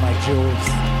with the one like Julez.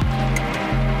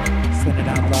 Sending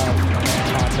out love to my man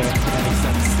Harper,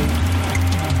 Kinetiks.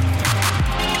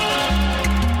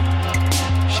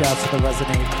 Shouts to the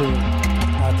Resonate crew,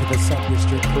 out to the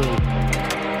Sub-District crew,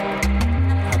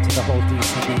 out to the whole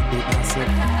DCB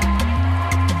massive.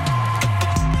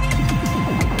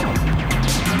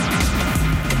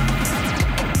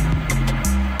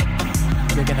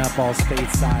 Digging up all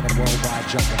stateside and worldwide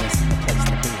junglers in the place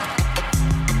to be.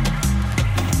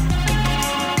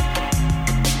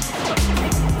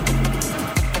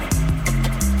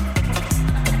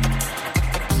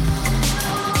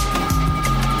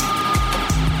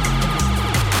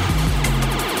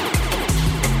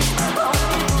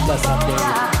 What's up, Dave?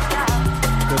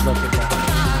 Good looking, man.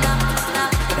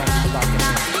 Thanks for locking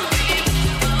in.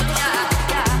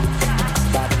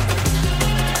 Bye, man.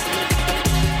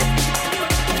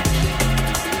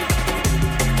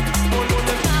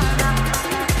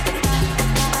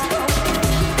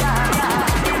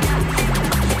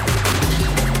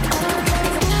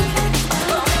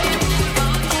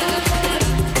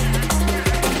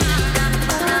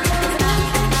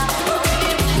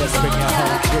 Let's bring it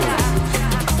home, Julez.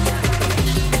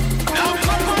 Now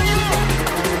come on, yo.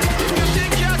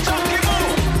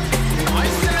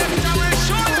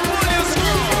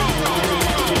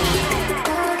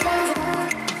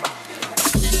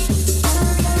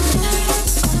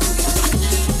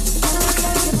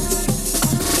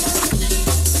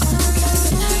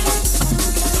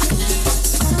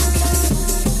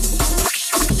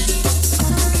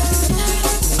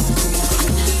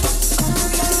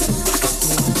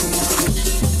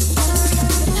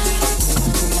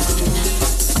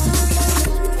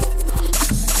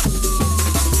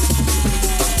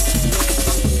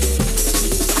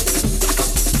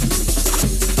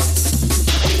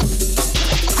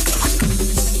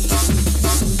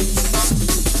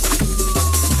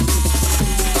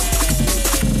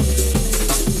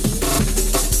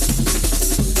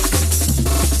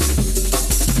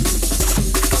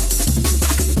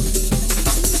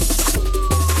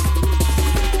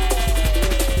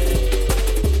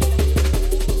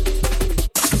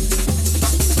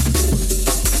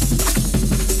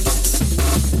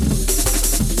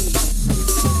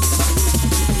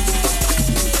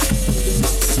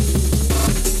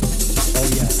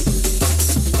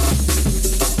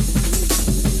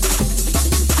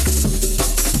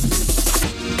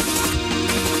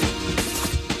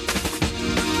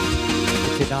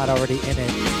 already in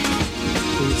it,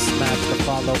 please smash the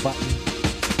follow button.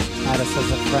 Add us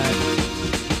as a friend.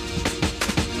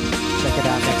 Check it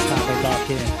out next time we lock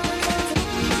in.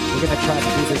 We're gonna try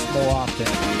to do this more often.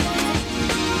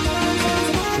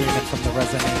 Streaming from the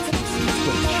Resonance PC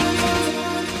Twitch.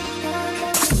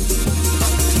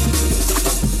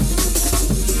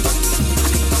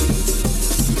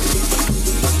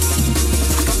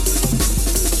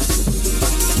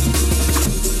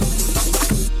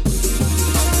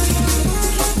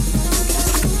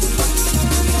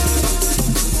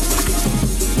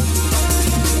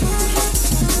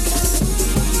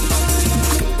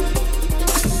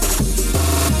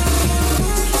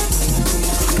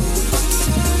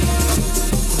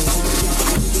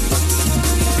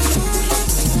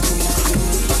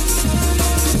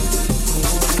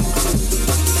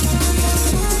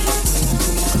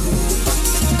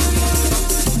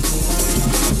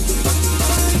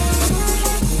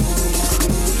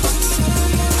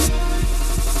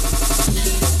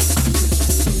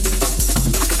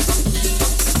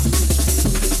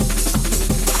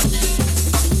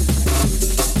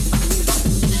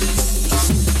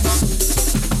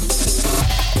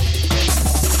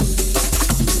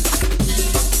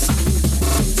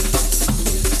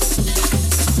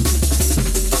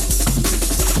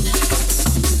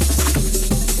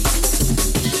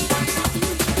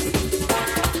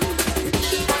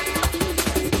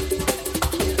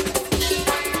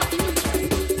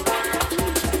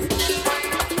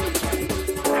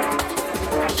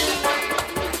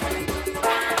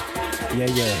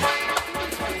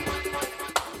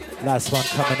 Last one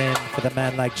coming in for the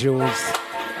man like Julez.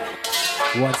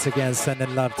 Once again,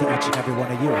 sending love to each and every one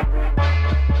of you.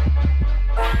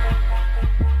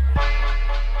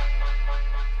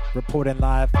 Reporting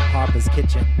live from Harper's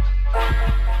kitchen.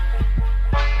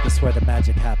 This is where the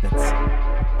magic happens.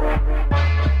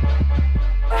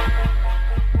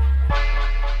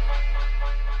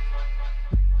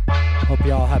 Hope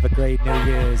y'all have a great New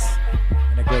Year's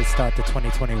and a great start to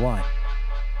 2021.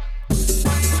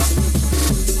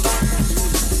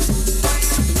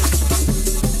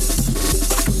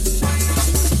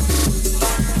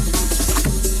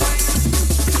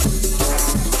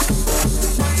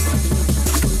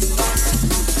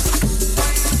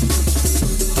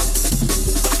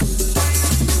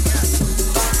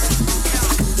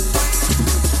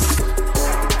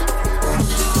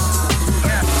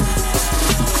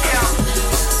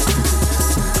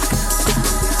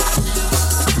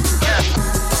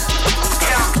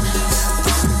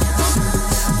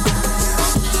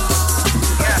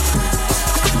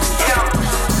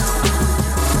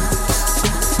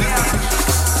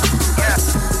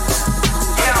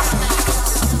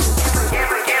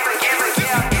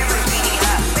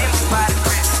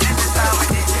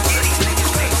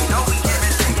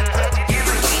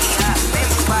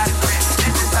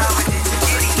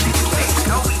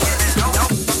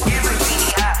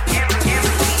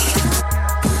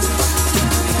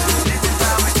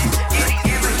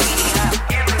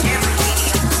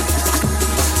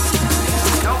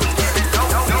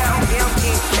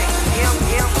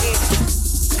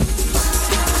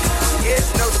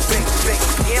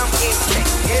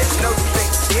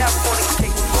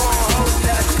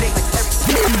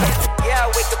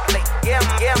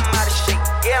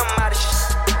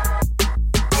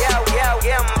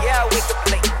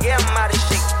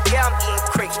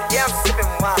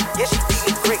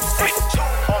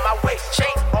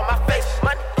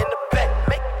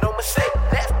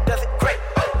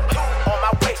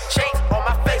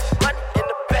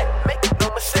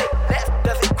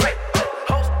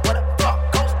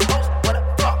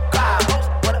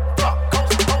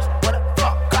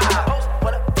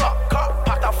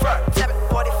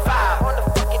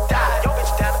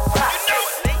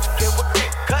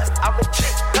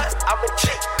 I'm a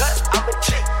chick.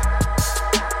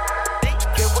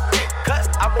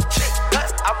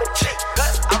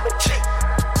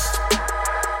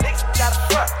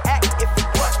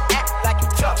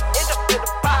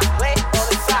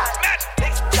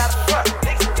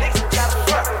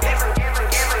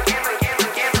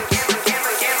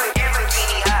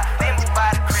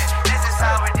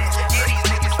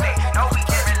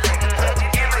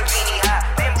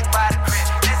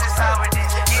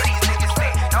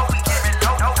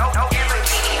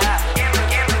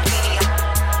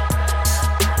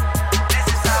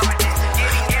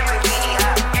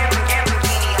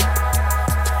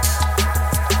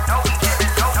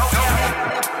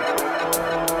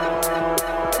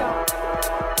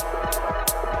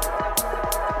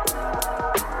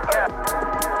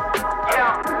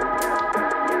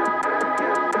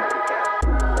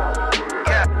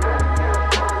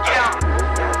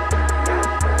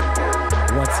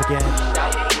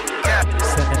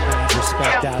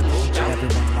 respect out to each and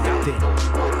everyone locked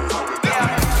in.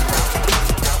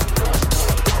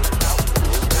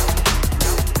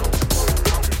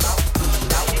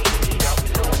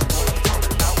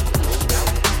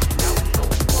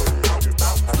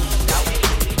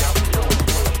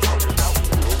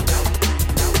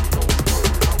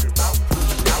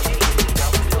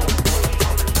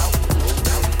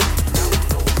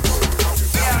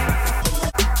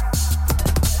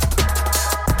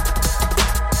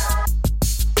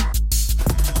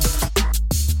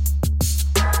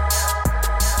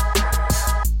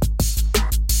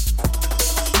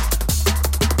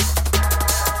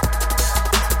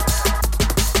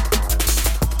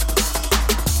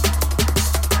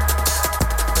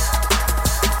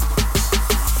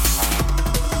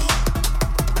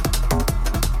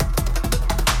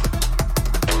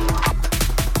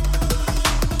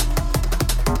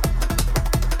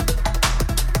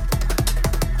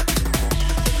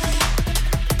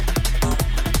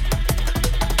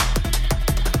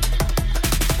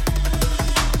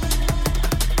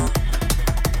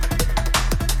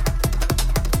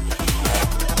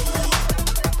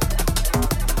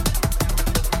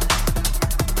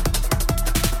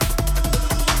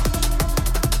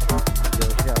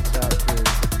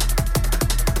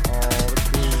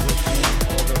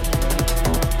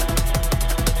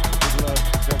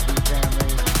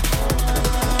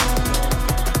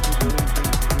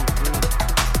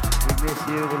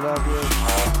 We love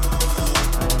you.